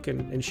 reading her book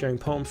and sharing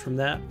poems from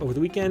that over the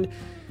weekend.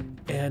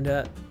 And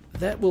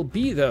that will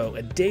be, though,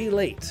 a day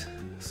late.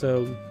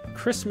 So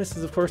Christmas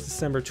is, of course,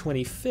 December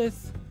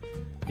 25th.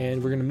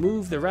 And we're going to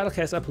move the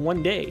Rattlecast up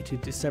 1 day to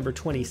December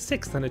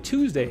 26th on a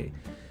Tuesday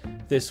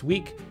this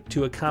week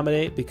to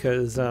accommodate,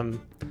 because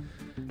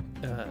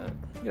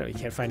you know, you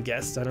can't find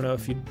guests. I don't know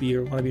if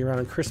you'd want to be around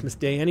on Christmas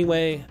Day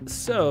anyway.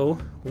 So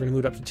we're going to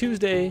move it up to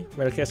Tuesday,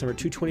 Rattlecast number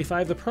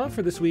 225. The prompt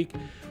for this week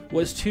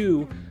was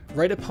to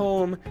write a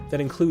poem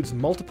that includes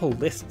multiple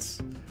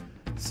lists.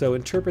 So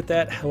interpret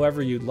that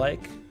however you'd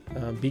like.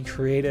 Be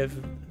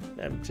creative.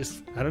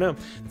 I don't know.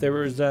 There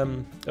was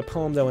a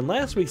poem, though, in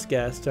last week's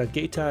guest,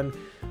 Gaetan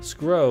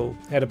Scrow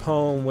had a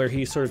poem where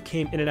he sort of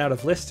came in and out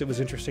of lists. It was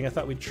interesting. I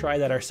thought we'd try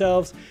that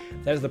ourselves.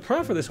 That is the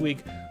prompt for this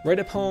week. Write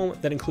a poem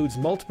that includes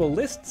multiple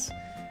lists.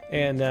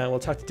 And we'll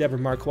talk to Deborah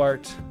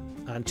Marquardt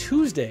on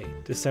Tuesday,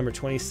 December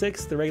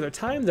 26th. The regular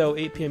time, though,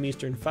 8 p.m.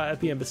 Eastern, 5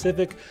 p.m.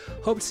 Pacific.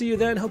 Hope to see you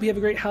then. Hope you have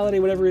a great holiday,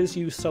 whatever it is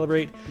you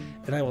celebrate.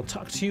 And I will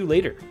talk to you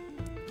later.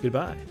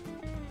 Goodbye.